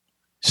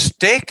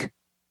 stick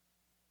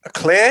a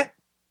clear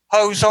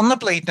hose on the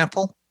bleed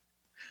nipple,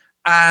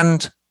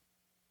 and,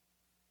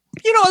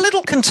 a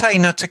little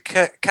container to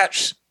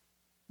catch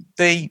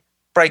the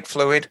brake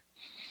fluid,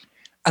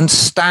 and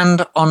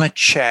stand on a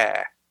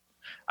chair.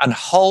 And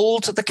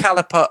hold the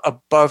caliper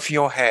above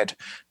your head.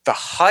 The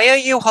higher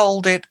you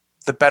hold it,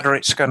 the better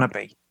it's going to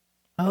be.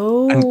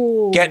 Oh.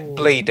 And get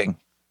bleeding.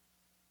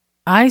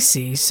 I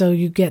see. So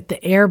you get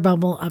the air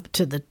bubble up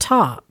to the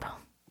top.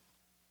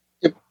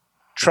 Yep.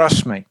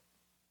 Trust me.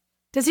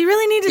 Does he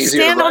really need to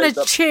stand on a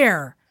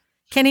chair?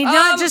 Can he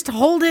not just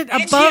hold it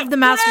above the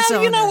master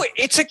cylinder?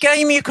 It's a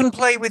game you can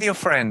play with your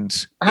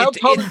friends. How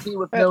is he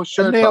with no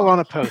shirt? A nail on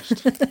a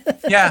post.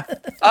 Yeah.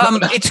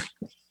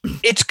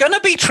 It's going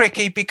to be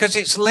tricky because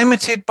it's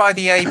limited by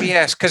the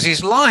ABS, because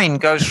his line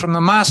goes from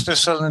the master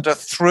cylinder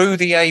through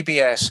the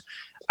ABS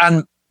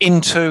and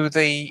into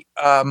the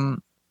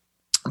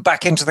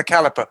back into the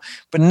caliper.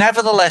 But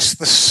nevertheless,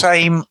 the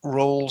same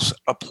rules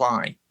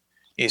apply.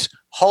 Is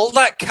hold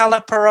that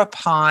caliper up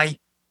high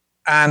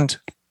and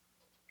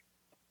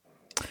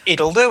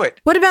it'll do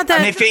it. What about that?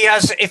 And if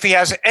he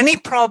has any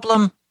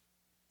problem,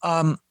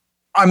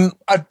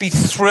 I'd be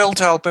thrilled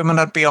to help him, and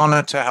I'd be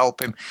honored to help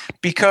him,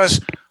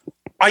 because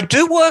I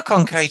do work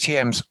on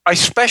KTMs. I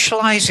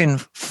specialize in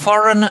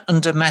foreign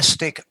and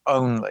domestic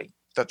only.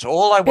 That's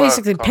all I work on.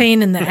 Basically,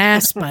 pain in the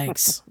ass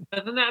bikes.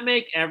 Doesn't that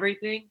make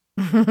everything?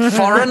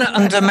 Foreign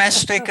and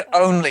domestic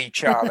only,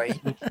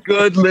 Charlie.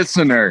 Good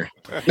listener.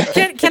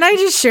 Can I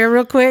just share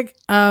real quick?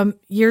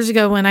 Years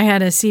ago when I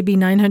had a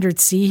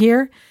CB900C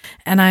here,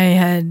 and I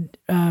had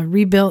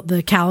rebuilt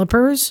the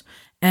calipers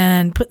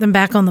and put them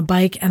back on the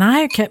bike, and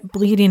I kept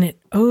bleeding it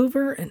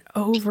over and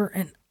over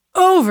and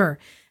over.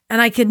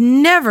 And I could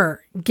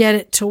never get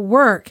it to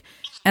work.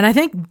 And I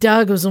think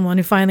Doug was the one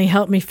who finally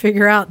helped me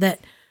figure out that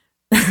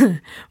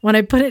when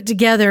I put it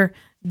together,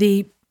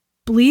 the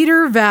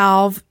bleeder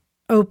valve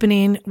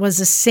opening was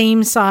the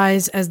same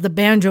size as the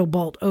banjo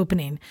bolt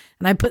opening.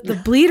 And I put the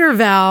bleeder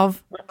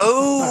valve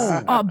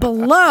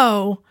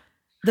below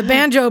the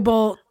banjo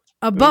bolt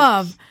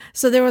above.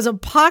 So there was a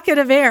pocket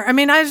of air. I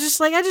mean, I was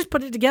just like, I just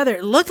put it together.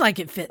 It looked like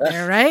it fit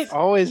there, right?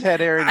 Always had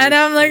air. And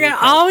I'm like,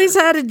 I always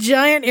had a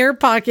giant air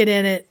pocket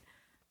in it.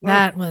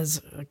 That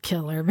was a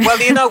killer.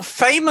 Well,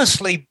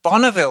 famously,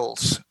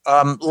 Bonneville's,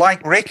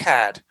 like Rick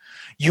had,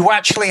 you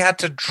actually had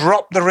to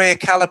drop the rear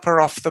caliper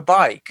off the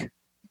bike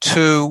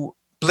to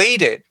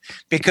bleed it,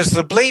 because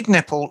the bleed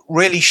nipple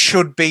really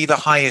should be the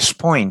highest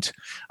point.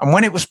 And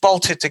when it was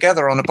bolted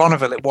together on a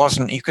Bonneville, it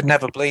wasn't. You could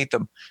never bleed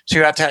them. So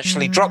you had to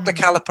actually drop the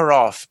caliper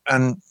off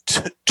and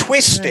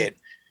twist it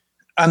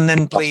and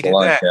then bleed it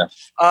there.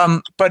 Yeah.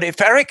 But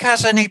if Eric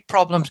has any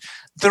problems,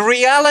 the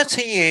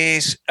reality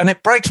is, and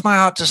it breaks my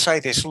heart to say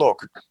this,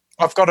 look,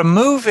 I've got to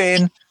move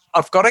in.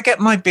 I've got to get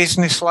my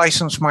business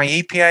license, my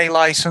EPA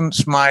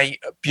license, my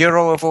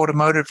Bureau of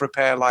Automotive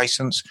Repair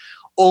license,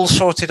 all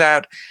sorted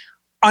out.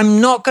 I'm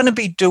not going to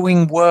be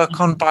doing work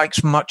on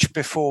bikes much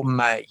before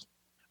May.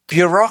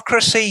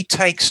 Bureaucracy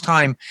takes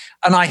time,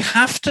 and I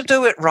have to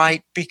do it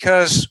right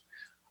because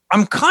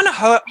I'm kind of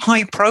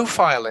high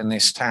profile in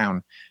this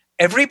town.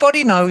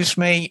 Everybody knows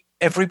me.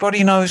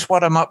 Everybody knows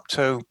what I'm up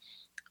to.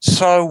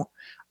 So,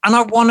 and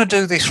I want to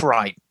do this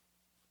right.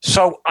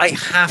 So I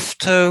have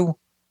to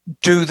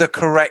do the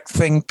correct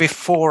thing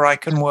before I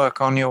can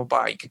work on your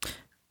bike.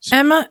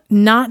 Emma,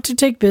 not to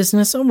take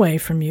business away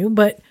from you,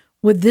 but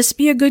would this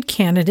be a good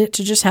candidate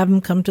to just have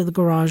him come to the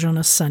garage on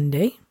a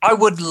Sunday? I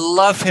would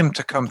love him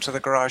to come to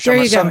the garage on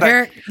a Sunday. There you go,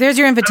 Eric. There's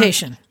your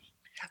invitation.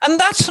 And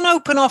that's an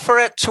open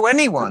offer to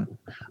anyone.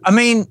 I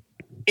mean,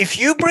 if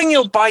you bring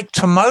your bike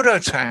to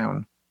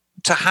Mototown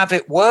to have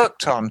it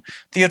worked on,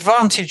 the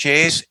advantage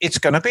is it's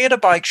going to be at a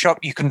bike shop.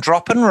 You can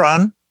drop and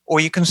run, or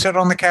you can sit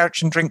on the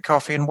couch and drink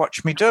coffee and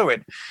watch me do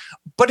it.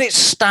 But it's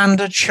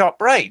standard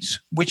shop rates,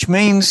 which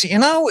means,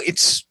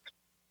 it's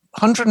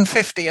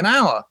 $150 an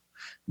hour.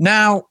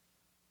 Now,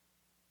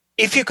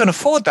 if you can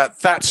afford that,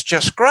 that's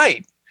just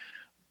great.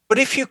 But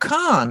if you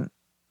can't,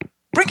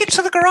 bring it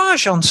to the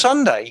garage on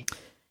Sunday.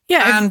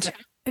 Yeah, and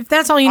if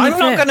that's all you need I'm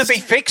not going to be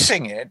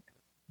fixing it,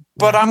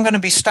 but I'm going to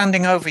be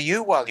standing over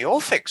you while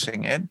you're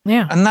fixing it.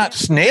 Yeah. And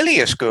that's nearly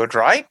as good,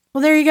 right?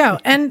 Well, there you go.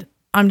 And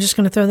I'm just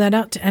going to throw that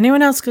out to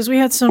anyone else because we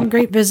had some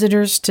great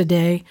visitors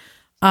today.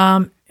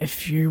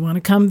 If you want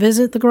to come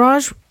visit the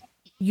garage,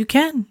 you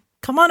can.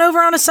 Come on over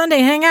on a Sunday,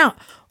 hang out.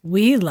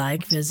 We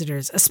like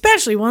visitors,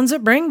 especially ones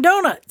that bring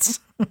donuts.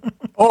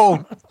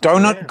 Oh,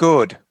 donut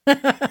good.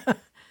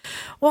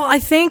 Well, I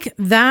think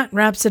that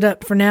wraps it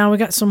up for now. We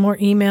got some more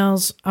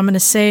emails I'm going to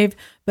save,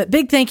 but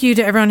big thank you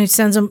to everyone who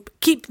sends them.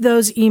 Keep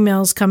those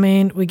emails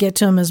coming. We get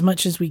to them as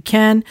much as we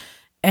can.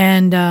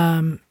 And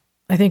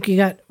I think we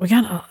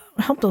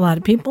helped a lot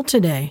of people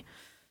today.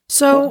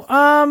 So,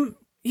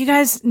 you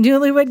guys,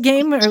 Newlywed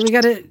Game, or we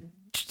got to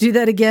do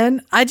that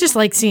again? I just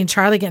like seeing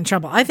Charlie get in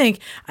trouble. I think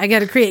I got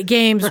to create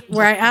games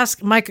where I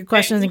ask Micah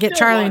questions and get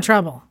Charlie in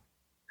trouble.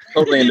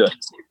 Totally into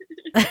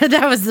it.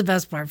 That was the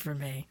best part for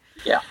me.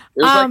 Yeah.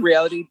 It was like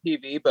reality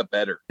TV, but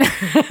better.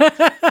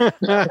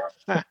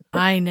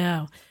 I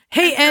know.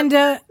 Hey, and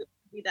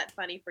be that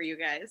funny for you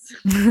guys.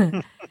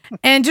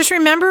 And just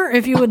remember,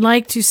 if you would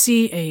like to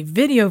see a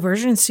video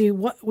version and see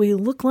what we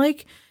look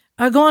like,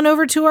 go on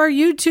over to our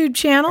YouTube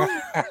channel.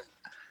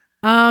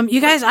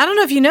 You guys, I don't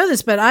know if you know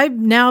this, but I've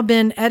now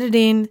been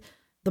editing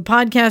the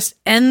podcast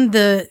and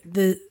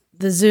the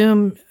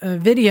Zoom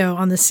video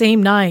on the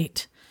same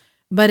night.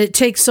 But it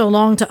takes so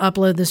long to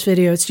upload this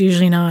video. It's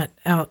usually not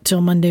out till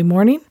Monday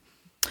morning.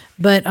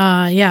 But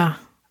yeah,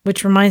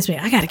 which reminds me,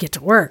 I got to get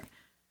to work.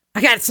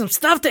 I got some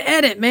stuff to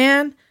edit,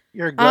 man.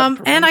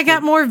 And I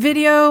got more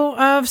video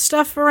of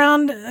stuff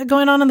around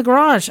going on in the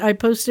garage. I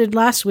posted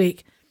last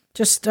week,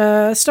 just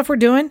stuff we're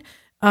doing.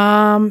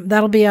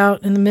 That'll be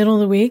out in the middle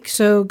of the week.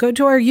 So go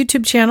to our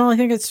YouTube channel. I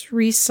think it's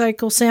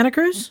Recycle Santa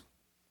Cruz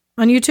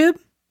on YouTube.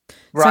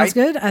 Right. Sounds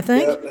good, I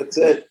think. Yeah, that's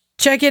it.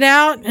 Check it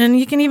out, and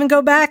you can even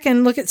go back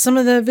and look at some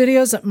of the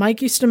videos that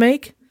Mike used to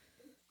make.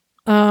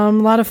 A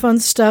lot of fun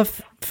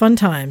stuff, fun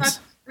times.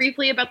 Talk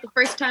briefly about the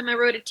first time I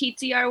rode a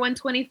TTR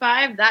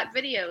 125. That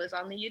video is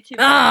on the YouTube.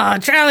 Oh,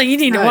 Charlie, you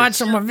need to watch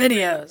some more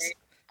videos.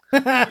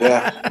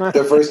 Yeah,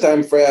 the first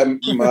time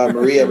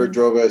Marie ever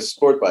drove a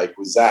sport bike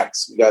was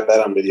Zach's. We got that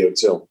on video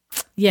too.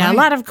 Yeah, a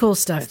lot of cool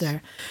stuff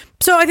there.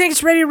 So I think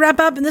it's ready to wrap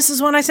up, and this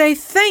is when I say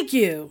thank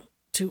you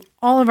to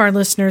all of our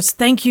listeners.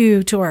 Thank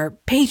you to our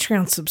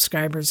Patreon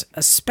subscribers,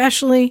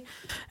 especially.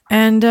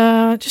 And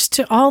just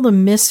to all the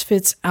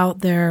misfits out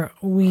there,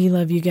 we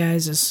love you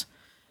guys.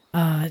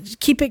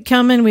 Keep it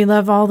coming. We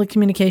love all the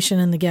communication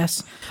and the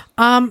guests.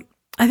 I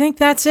think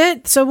that's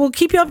it. So we'll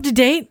keep you up to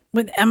date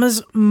with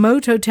Emma's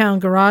Mototown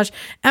Garage.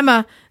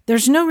 Emma,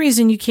 there's no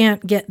reason you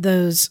can't get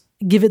those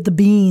Give It the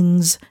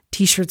Beans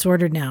t-shirts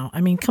ordered now.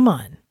 I mean, come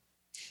on.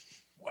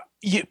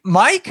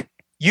 Mike,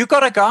 you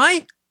got a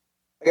guy?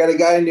 I got a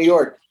guy in New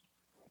York.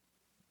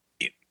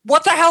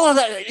 What the hell are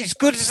that? As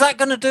good as that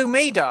going to do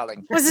me,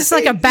 darling? Was this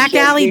like a back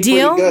alley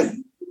deal?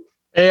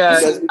 Yeah,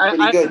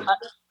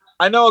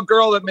 I know a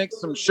girl that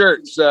makes some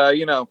shirts.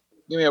 Give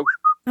me a. All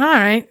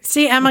right.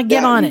 See, Emma,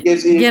 get on it. He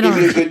gives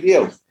you a good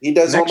deal. He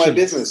does all my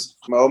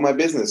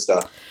business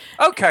stuff.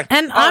 Okay.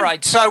 And all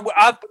right. So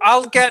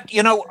I'll get,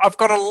 I've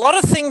got a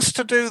lot of things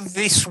to do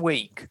this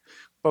week.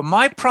 But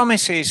my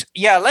promise is,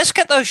 let's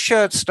get those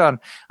shirts done.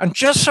 And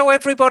just so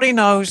everybody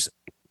knows,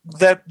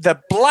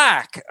 the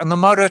black and the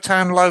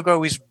Mototown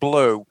logo is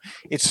blue.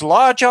 It's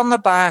large on the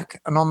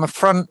back, and on the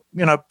front,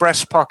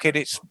 breast pocket,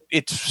 it's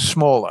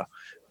smaller.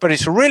 but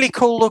it's a really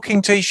cool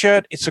looking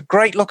t-shirt. It's a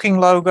great looking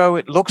logo.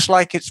 It looks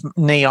like it's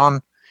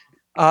neon.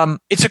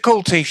 It's a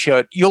cool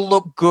t-shirt. You'll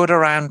look good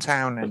around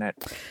town in it.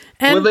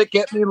 And will it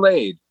get me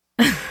laid?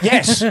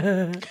 Yes.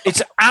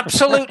 It's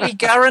absolutely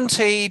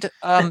guaranteed.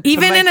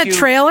 Even in a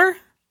trailer?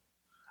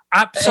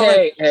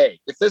 Absolutely. Hey,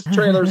 if this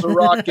trailer's a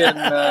rockin'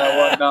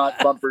 whatnot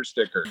bumper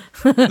sticker.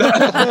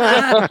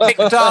 Nick,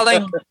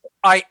 darling,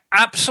 I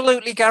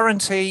absolutely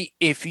guarantee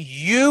if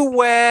you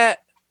wear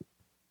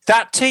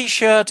that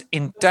t-shirt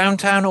in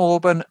downtown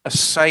Auburn, a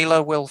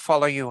sailor will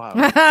follow you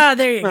home.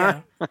 There you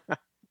go.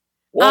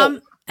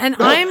 And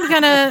I'm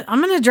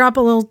gonna drop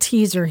a little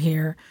teaser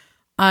here.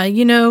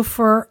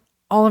 For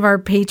all of our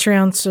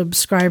Patreon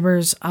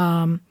subscribers,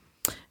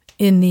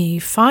 in the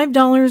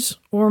 $5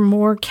 or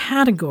more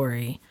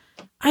category,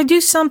 I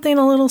do something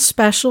a little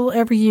special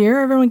every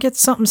year. Everyone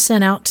gets something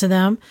sent out to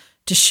them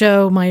to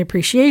show my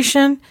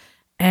appreciation.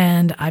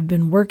 And I've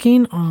been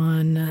working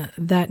on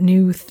that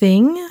new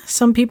thing.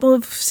 Some people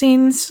have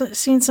seen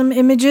some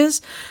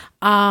images.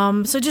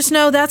 So just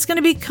know that's going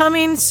to be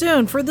coming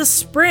soon. For the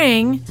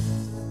spring,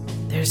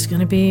 there's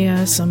going to be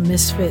some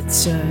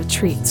Misfits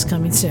treats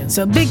coming soon.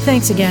 So big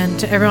thanks again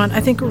to everyone.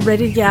 I think we're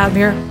ready to get out of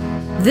here.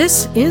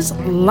 This is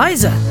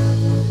Liza.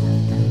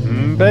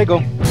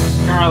 Bagel.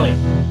 Charlie.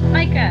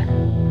 Micah.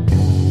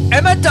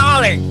 Emma,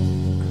 darling.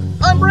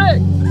 I'm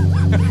Rick.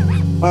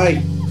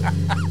 Hi.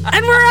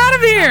 And we're out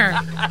of here.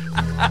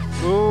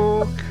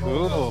 Cool.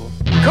 Cool.